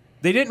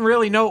 they didn't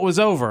really know it was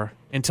over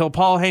until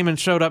Paul Heyman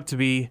showed up to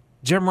be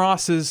Jim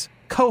Ross's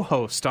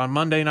co-host on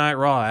Monday Night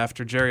Raw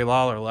after Jerry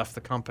Lawler left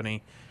the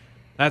company.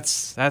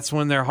 That's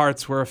when their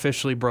hearts were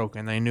officially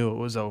broken. They knew it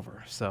was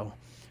over. So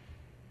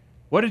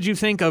what did you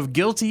think of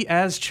Guilty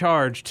as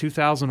Charged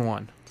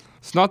 2001?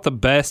 It's not the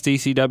best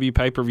ECW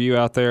pay-per-view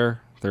out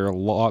there. There are a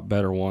lot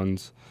better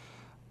ones.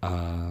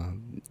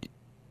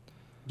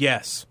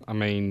 Yes. I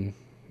mean,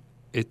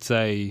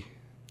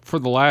 for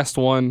the last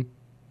one,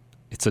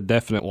 it's a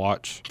definite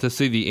watch. To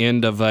see the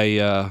end of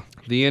a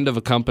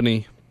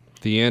company,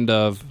 the end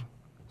of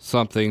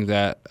something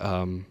that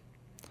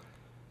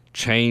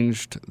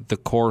changed the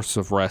course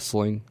of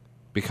wrestling,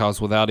 because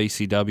without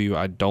ECW,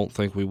 I don't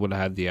think we would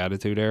have had the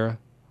Attitude Era.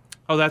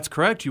 Oh, that's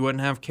correct. You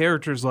wouldn't have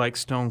characters like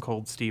Stone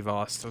Cold Steve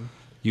Austin,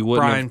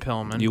 Brian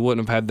Pillman. You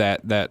wouldn't have had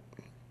that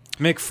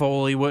Mick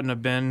Foley wouldn't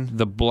have been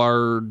the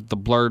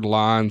blurred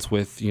lines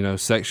with,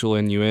 sexual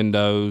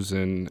innuendos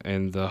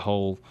and the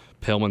whole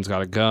Pillman's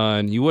got a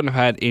gun. You wouldn't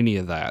have had any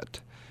of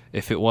that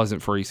if it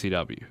wasn't for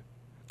ECW.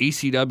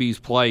 ECW's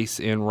place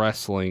in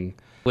wrestling.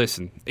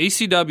 Listen,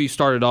 ECW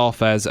started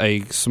off as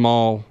a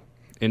small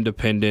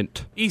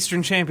independent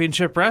Eastern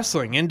Championship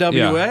Wrestling,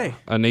 NWA.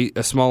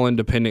 A small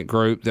independent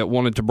group that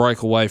wanted to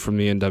break away from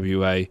the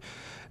NWA,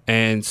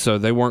 and so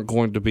they weren't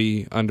going to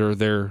be under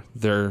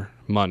their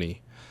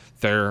money,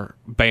 their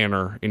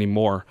banner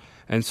anymore.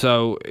 And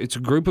so it's a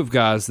group of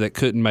guys that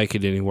couldn't make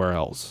it anywhere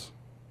else.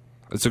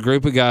 It's a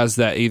group of guys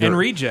that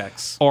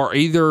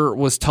either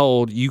was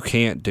told, you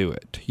can't do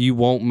it. You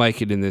won't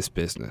make it in this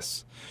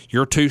business.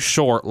 You're too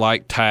short,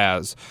 like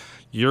Taz.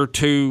 You're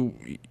too.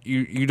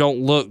 You don't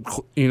look.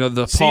 The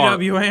part.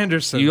 C.W.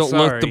 Anderson. You don't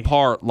look the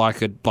part like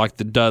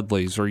the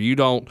Dudleys, or you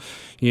don't.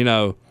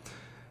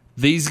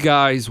 These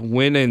guys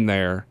went in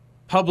there.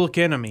 Public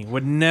Enemy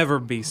would never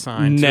be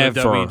signed to a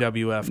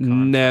WWF contract.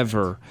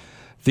 Never.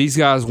 These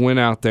guys went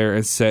out there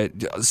and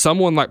said,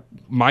 someone like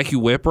Mikey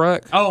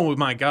Whipwreck. Oh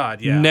my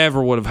God! Yeah.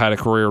 Never would have had a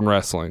career in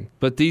wrestling.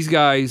 But these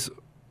guys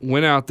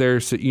went out there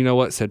and said, you know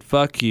what? Said,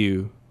 fuck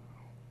you.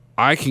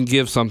 I can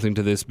give something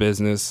to this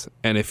business,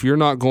 and if you're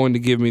not going to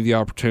give me the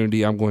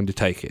opportunity, I'm going to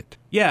take it.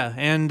 Yeah,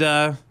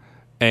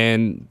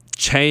 and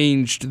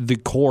changed the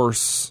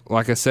course,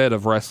 like I said,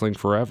 of wrestling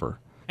forever.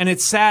 And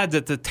it's sad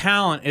that the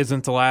talent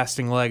isn't the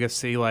lasting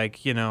legacy. Like,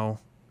 RVD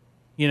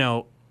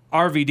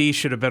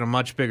should have been a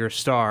much bigger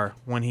star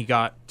when he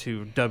got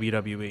to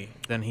WWE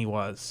than he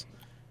was.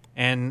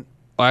 And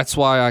that's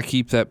why I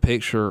keep that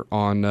picture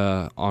on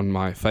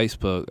my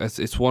Facebook.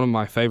 It's one of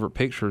my favorite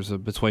pictures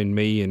between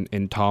me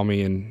and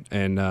Tommy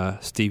and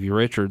Stevie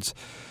Richards,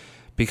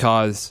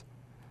 because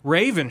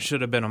Raven should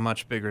have been a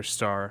much bigger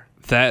star.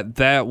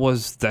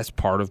 That's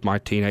part of my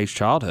teenage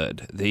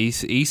childhood. The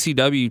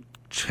ECW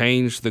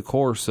changed the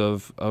course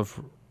of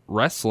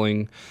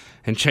wrestling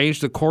and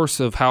changed the course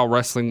of how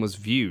wrestling was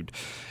viewed.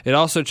 It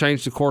also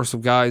changed the course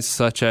of guys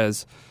such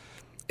as,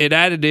 it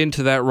added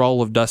into that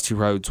role of Dusty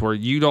Rhodes, where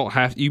you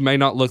may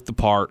not look the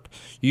part.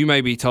 You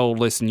may be told,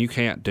 listen, you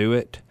can't do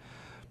it.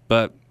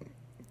 But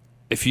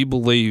if you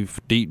believe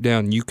deep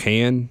down you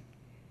can,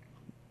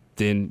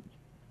 then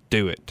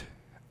do it.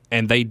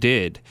 And they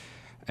did.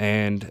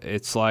 And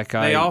it's like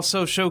they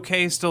also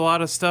showcased a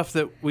lot of stuff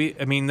that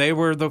they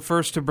were the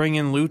first to bring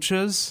in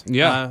luchas.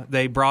 Yeah.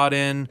 They brought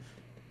in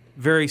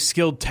very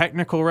skilled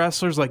technical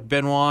wrestlers like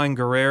Benoit and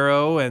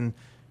Guerrero, and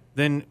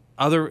then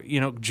other,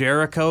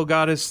 Jericho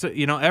got his,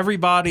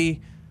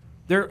 everybody.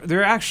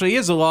 There actually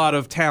is a lot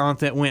of talent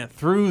that went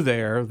through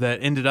there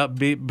that ended up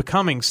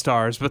becoming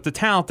stars, but the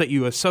talent that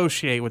you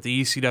associate with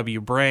the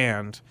ECW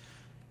brand,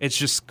 it's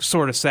just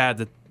sort of sad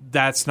that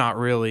that's not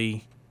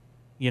really,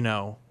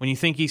 when you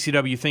think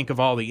ECW, you think of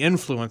all the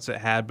influence it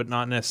had, but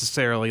not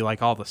necessarily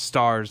like all the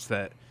stars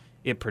that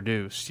it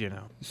produced,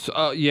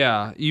 So,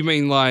 yeah, you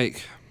mean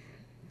like...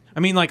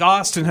 like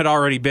Austin had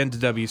already been to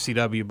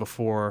WCW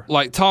before.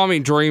 Like Tommy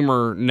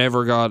Dreamer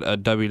never got a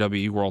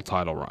WWE World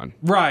Title run.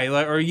 Right.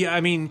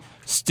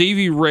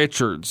 Stevie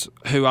Richards,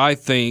 who I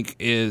think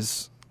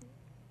is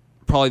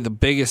probably the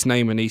biggest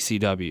name in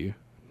ECW,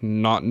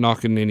 not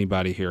knocking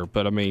anybody here,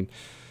 but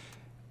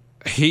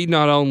he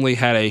not only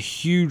had a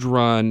huge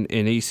run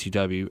in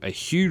ECW, a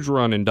huge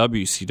run in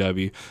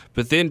WCW,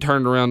 but then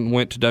turned around and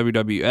went to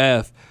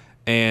WWF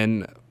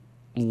and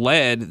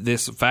led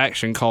this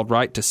faction called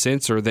Right to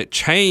Censor that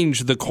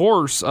changed the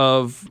course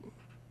of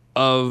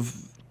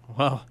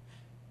how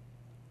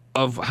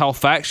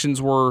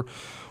factions were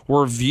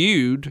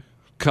viewed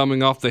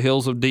coming off the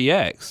heels of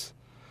DX.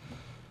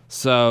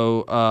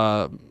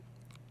 So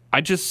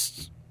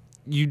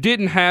you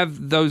didn't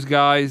have those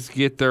guys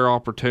get their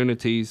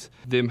opportunities,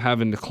 them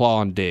having to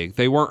claw and dig.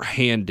 They weren't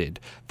handed.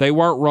 They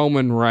weren't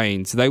Roman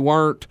Reigns. They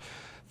weren't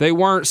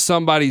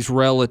somebody's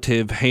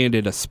relative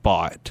handed a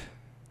spot.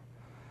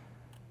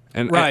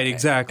 Right,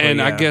 exactly. And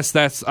yeah.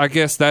 I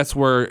guess that's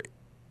where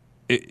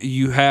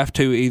you have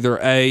to either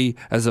A,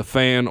 as a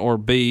fan, or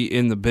B,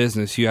 in the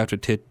business, you have to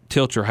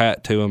tilt your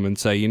hat to them and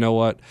say, you know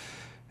what,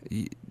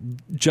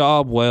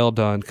 job well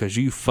done, because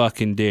you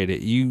fucking did it.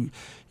 You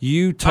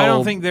told. I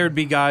don't think there'd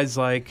be guys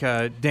like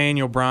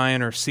Daniel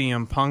Bryan or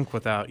CM Punk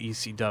without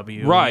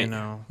ECW. Right.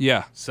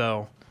 Yeah.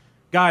 So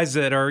guys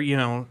that are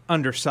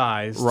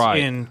undersized, right,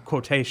 in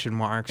quotation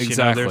marks.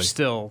 Exactly. They're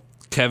still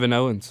Kevin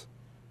Owens.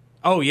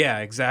 Oh yeah,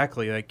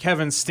 exactly. Like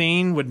Kevin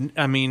Steen would.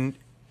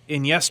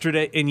 In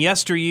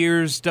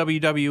yesteryear's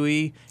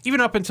WWE, even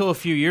up until a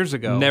few years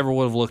ago, never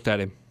would have looked at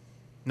him.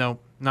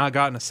 Nope, not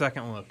gotten a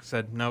second look.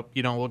 Said nope,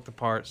 you don't look the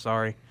part.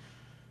 Sorry.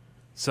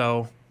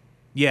 So,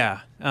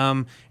 yeah,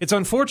 it's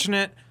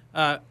unfortunate.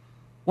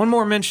 One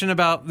more mention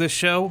about this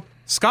show: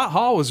 Scott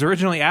Hall was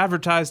originally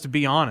advertised to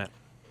be on it,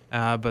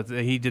 but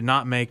he did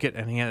not make it,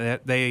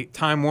 and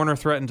Time Warner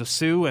threatened to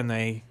sue, and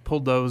they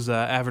pulled those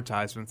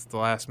advertisements at the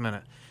last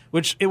minute.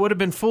 Which it would have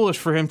been foolish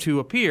for him to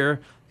appear,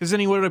 because then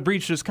he would have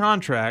breached his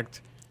contract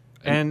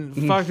and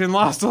fucking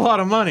lost a lot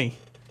of money.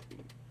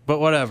 But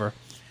whatever.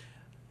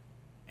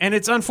 And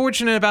it's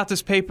unfortunate about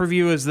this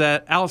pay-per-view is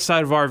that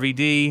outside of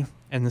RVD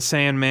and the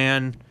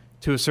Sandman,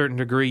 to a certain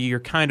degree, you're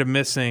kind of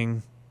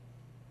missing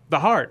the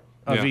heart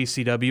of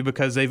ECW,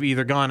 because they've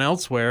either gone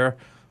elsewhere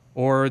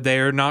or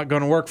they're not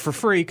going to work for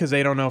free because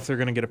they don't know if they're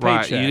going to get a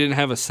paycheck. Right, you didn't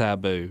have a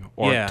Sabu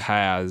or Yeah.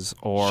 Taz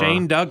or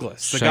Shane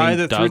Douglas, the Shane guy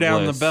that threw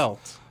down the Douglas.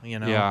 belt. You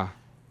know, Yeah,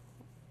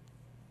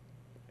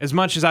 as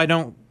much as I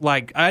don't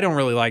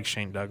really like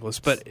Shane Douglas,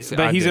 but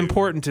I he's do.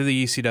 important to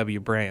the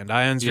ECW brand.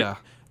 I understand.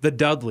 Yeah. The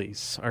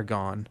Dudleys are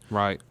gone.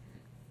 right.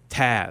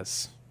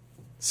 Taz.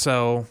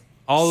 So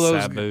all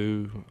those.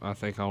 Sabu, I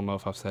don't know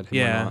if I've said him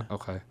Yeah. or not.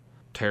 Okay.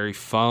 Terry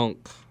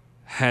Funk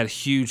had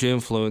huge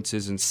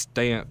influences and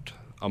stamped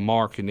a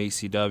mark in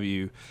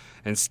ECW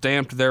and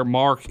stamped their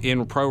mark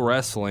in pro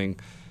wrestling.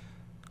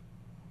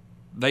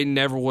 They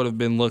never would have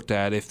been looked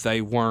at if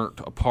they weren't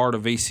a part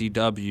of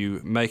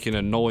ECW making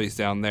a noise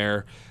down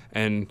there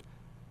and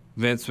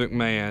Vince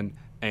McMahon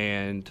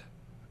and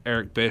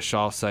Eric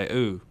Bischoff say,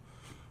 "Ooh,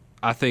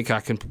 I think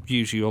I can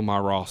use you on my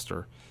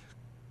roster."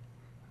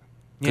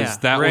 Yeah,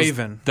 That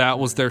Raven. that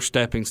was their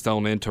stepping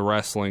stone into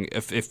wrestling.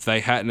 If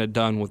they hadn't have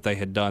done what they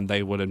had done,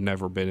 they would have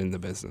never been in the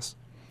business.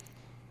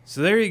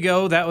 So there you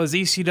go. That was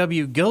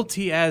ECW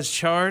Guilty as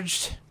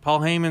Charged. Paul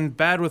Heyman,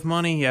 bad with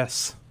money?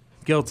 Yes.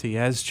 Guilty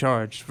as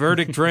charged.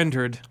 Verdict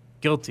rendered.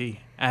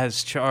 Guilty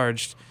as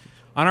charged.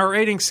 On our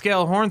rating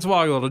scale,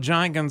 Hornswoggle to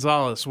Giant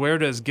Gonzalez, where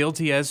does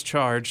Guilty as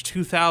Charged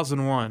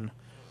 2001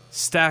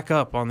 stack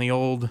up on the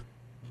old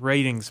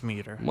ratings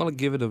meter? I'm gonna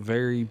give it a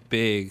very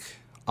big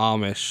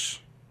Amish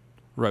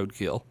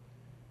roadkill.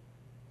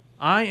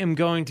 I am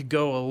going to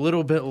go a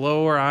little bit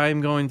lower. I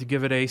am going to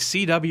give it a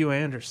C.W.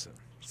 Anderson.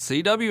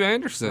 C.W.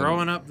 Anderson.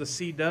 Throwing up the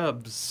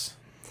C-dubs.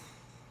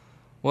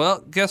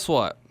 Well, guess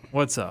what?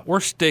 What's up? We're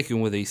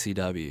sticking with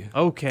ECW.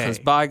 Okay. Because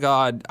by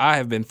God, I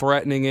have been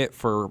threatening it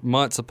for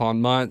months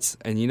upon months,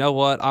 and you know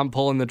what? I'm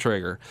pulling the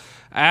trigger.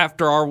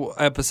 After our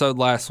episode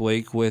last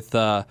week with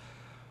the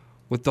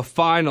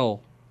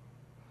final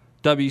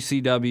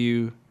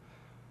WCW,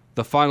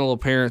 the final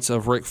appearance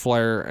of Ric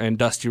Flair and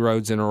Dusty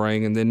Rhodes in a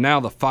ring, and then now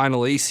the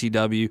final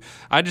ECW,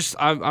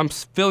 I'm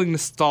feeling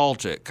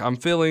nostalgic. I'm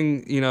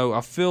feeling,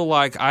 I feel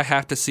like I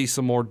have to see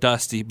some more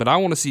Dusty, but I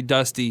want to see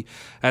Dusty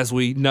as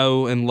we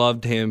know and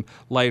loved him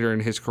later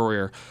in his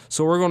career.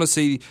 So we're going to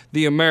see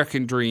the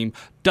American Dream,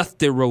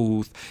 Dusty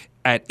Rhodes,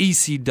 at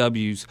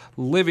ECW's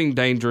Living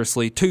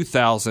Dangerously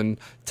 2000,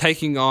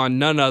 taking on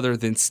none other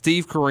than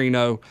Steve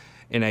Corino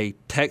in a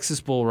Texas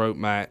Bull Rope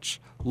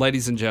match.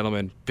 Ladies and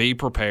gentlemen, be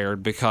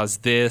prepared because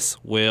this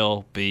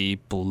will be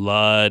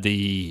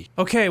bloody.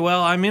 Okay,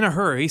 well, I'm in a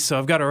hurry, so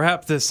I've got to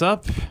wrap this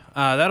up.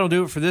 That'll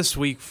do it for this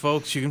week,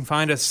 folks. You can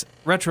find us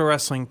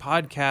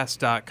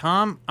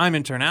RetroWrestlingPodcast.com. I'm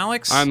intern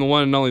Alex. I'm the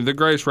one and only, the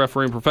greatest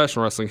referee in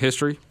professional wrestling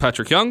history,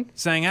 Patrick Young.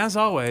 saying, as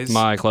always,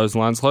 My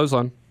clothesline's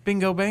clothesline.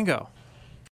 bingo bango.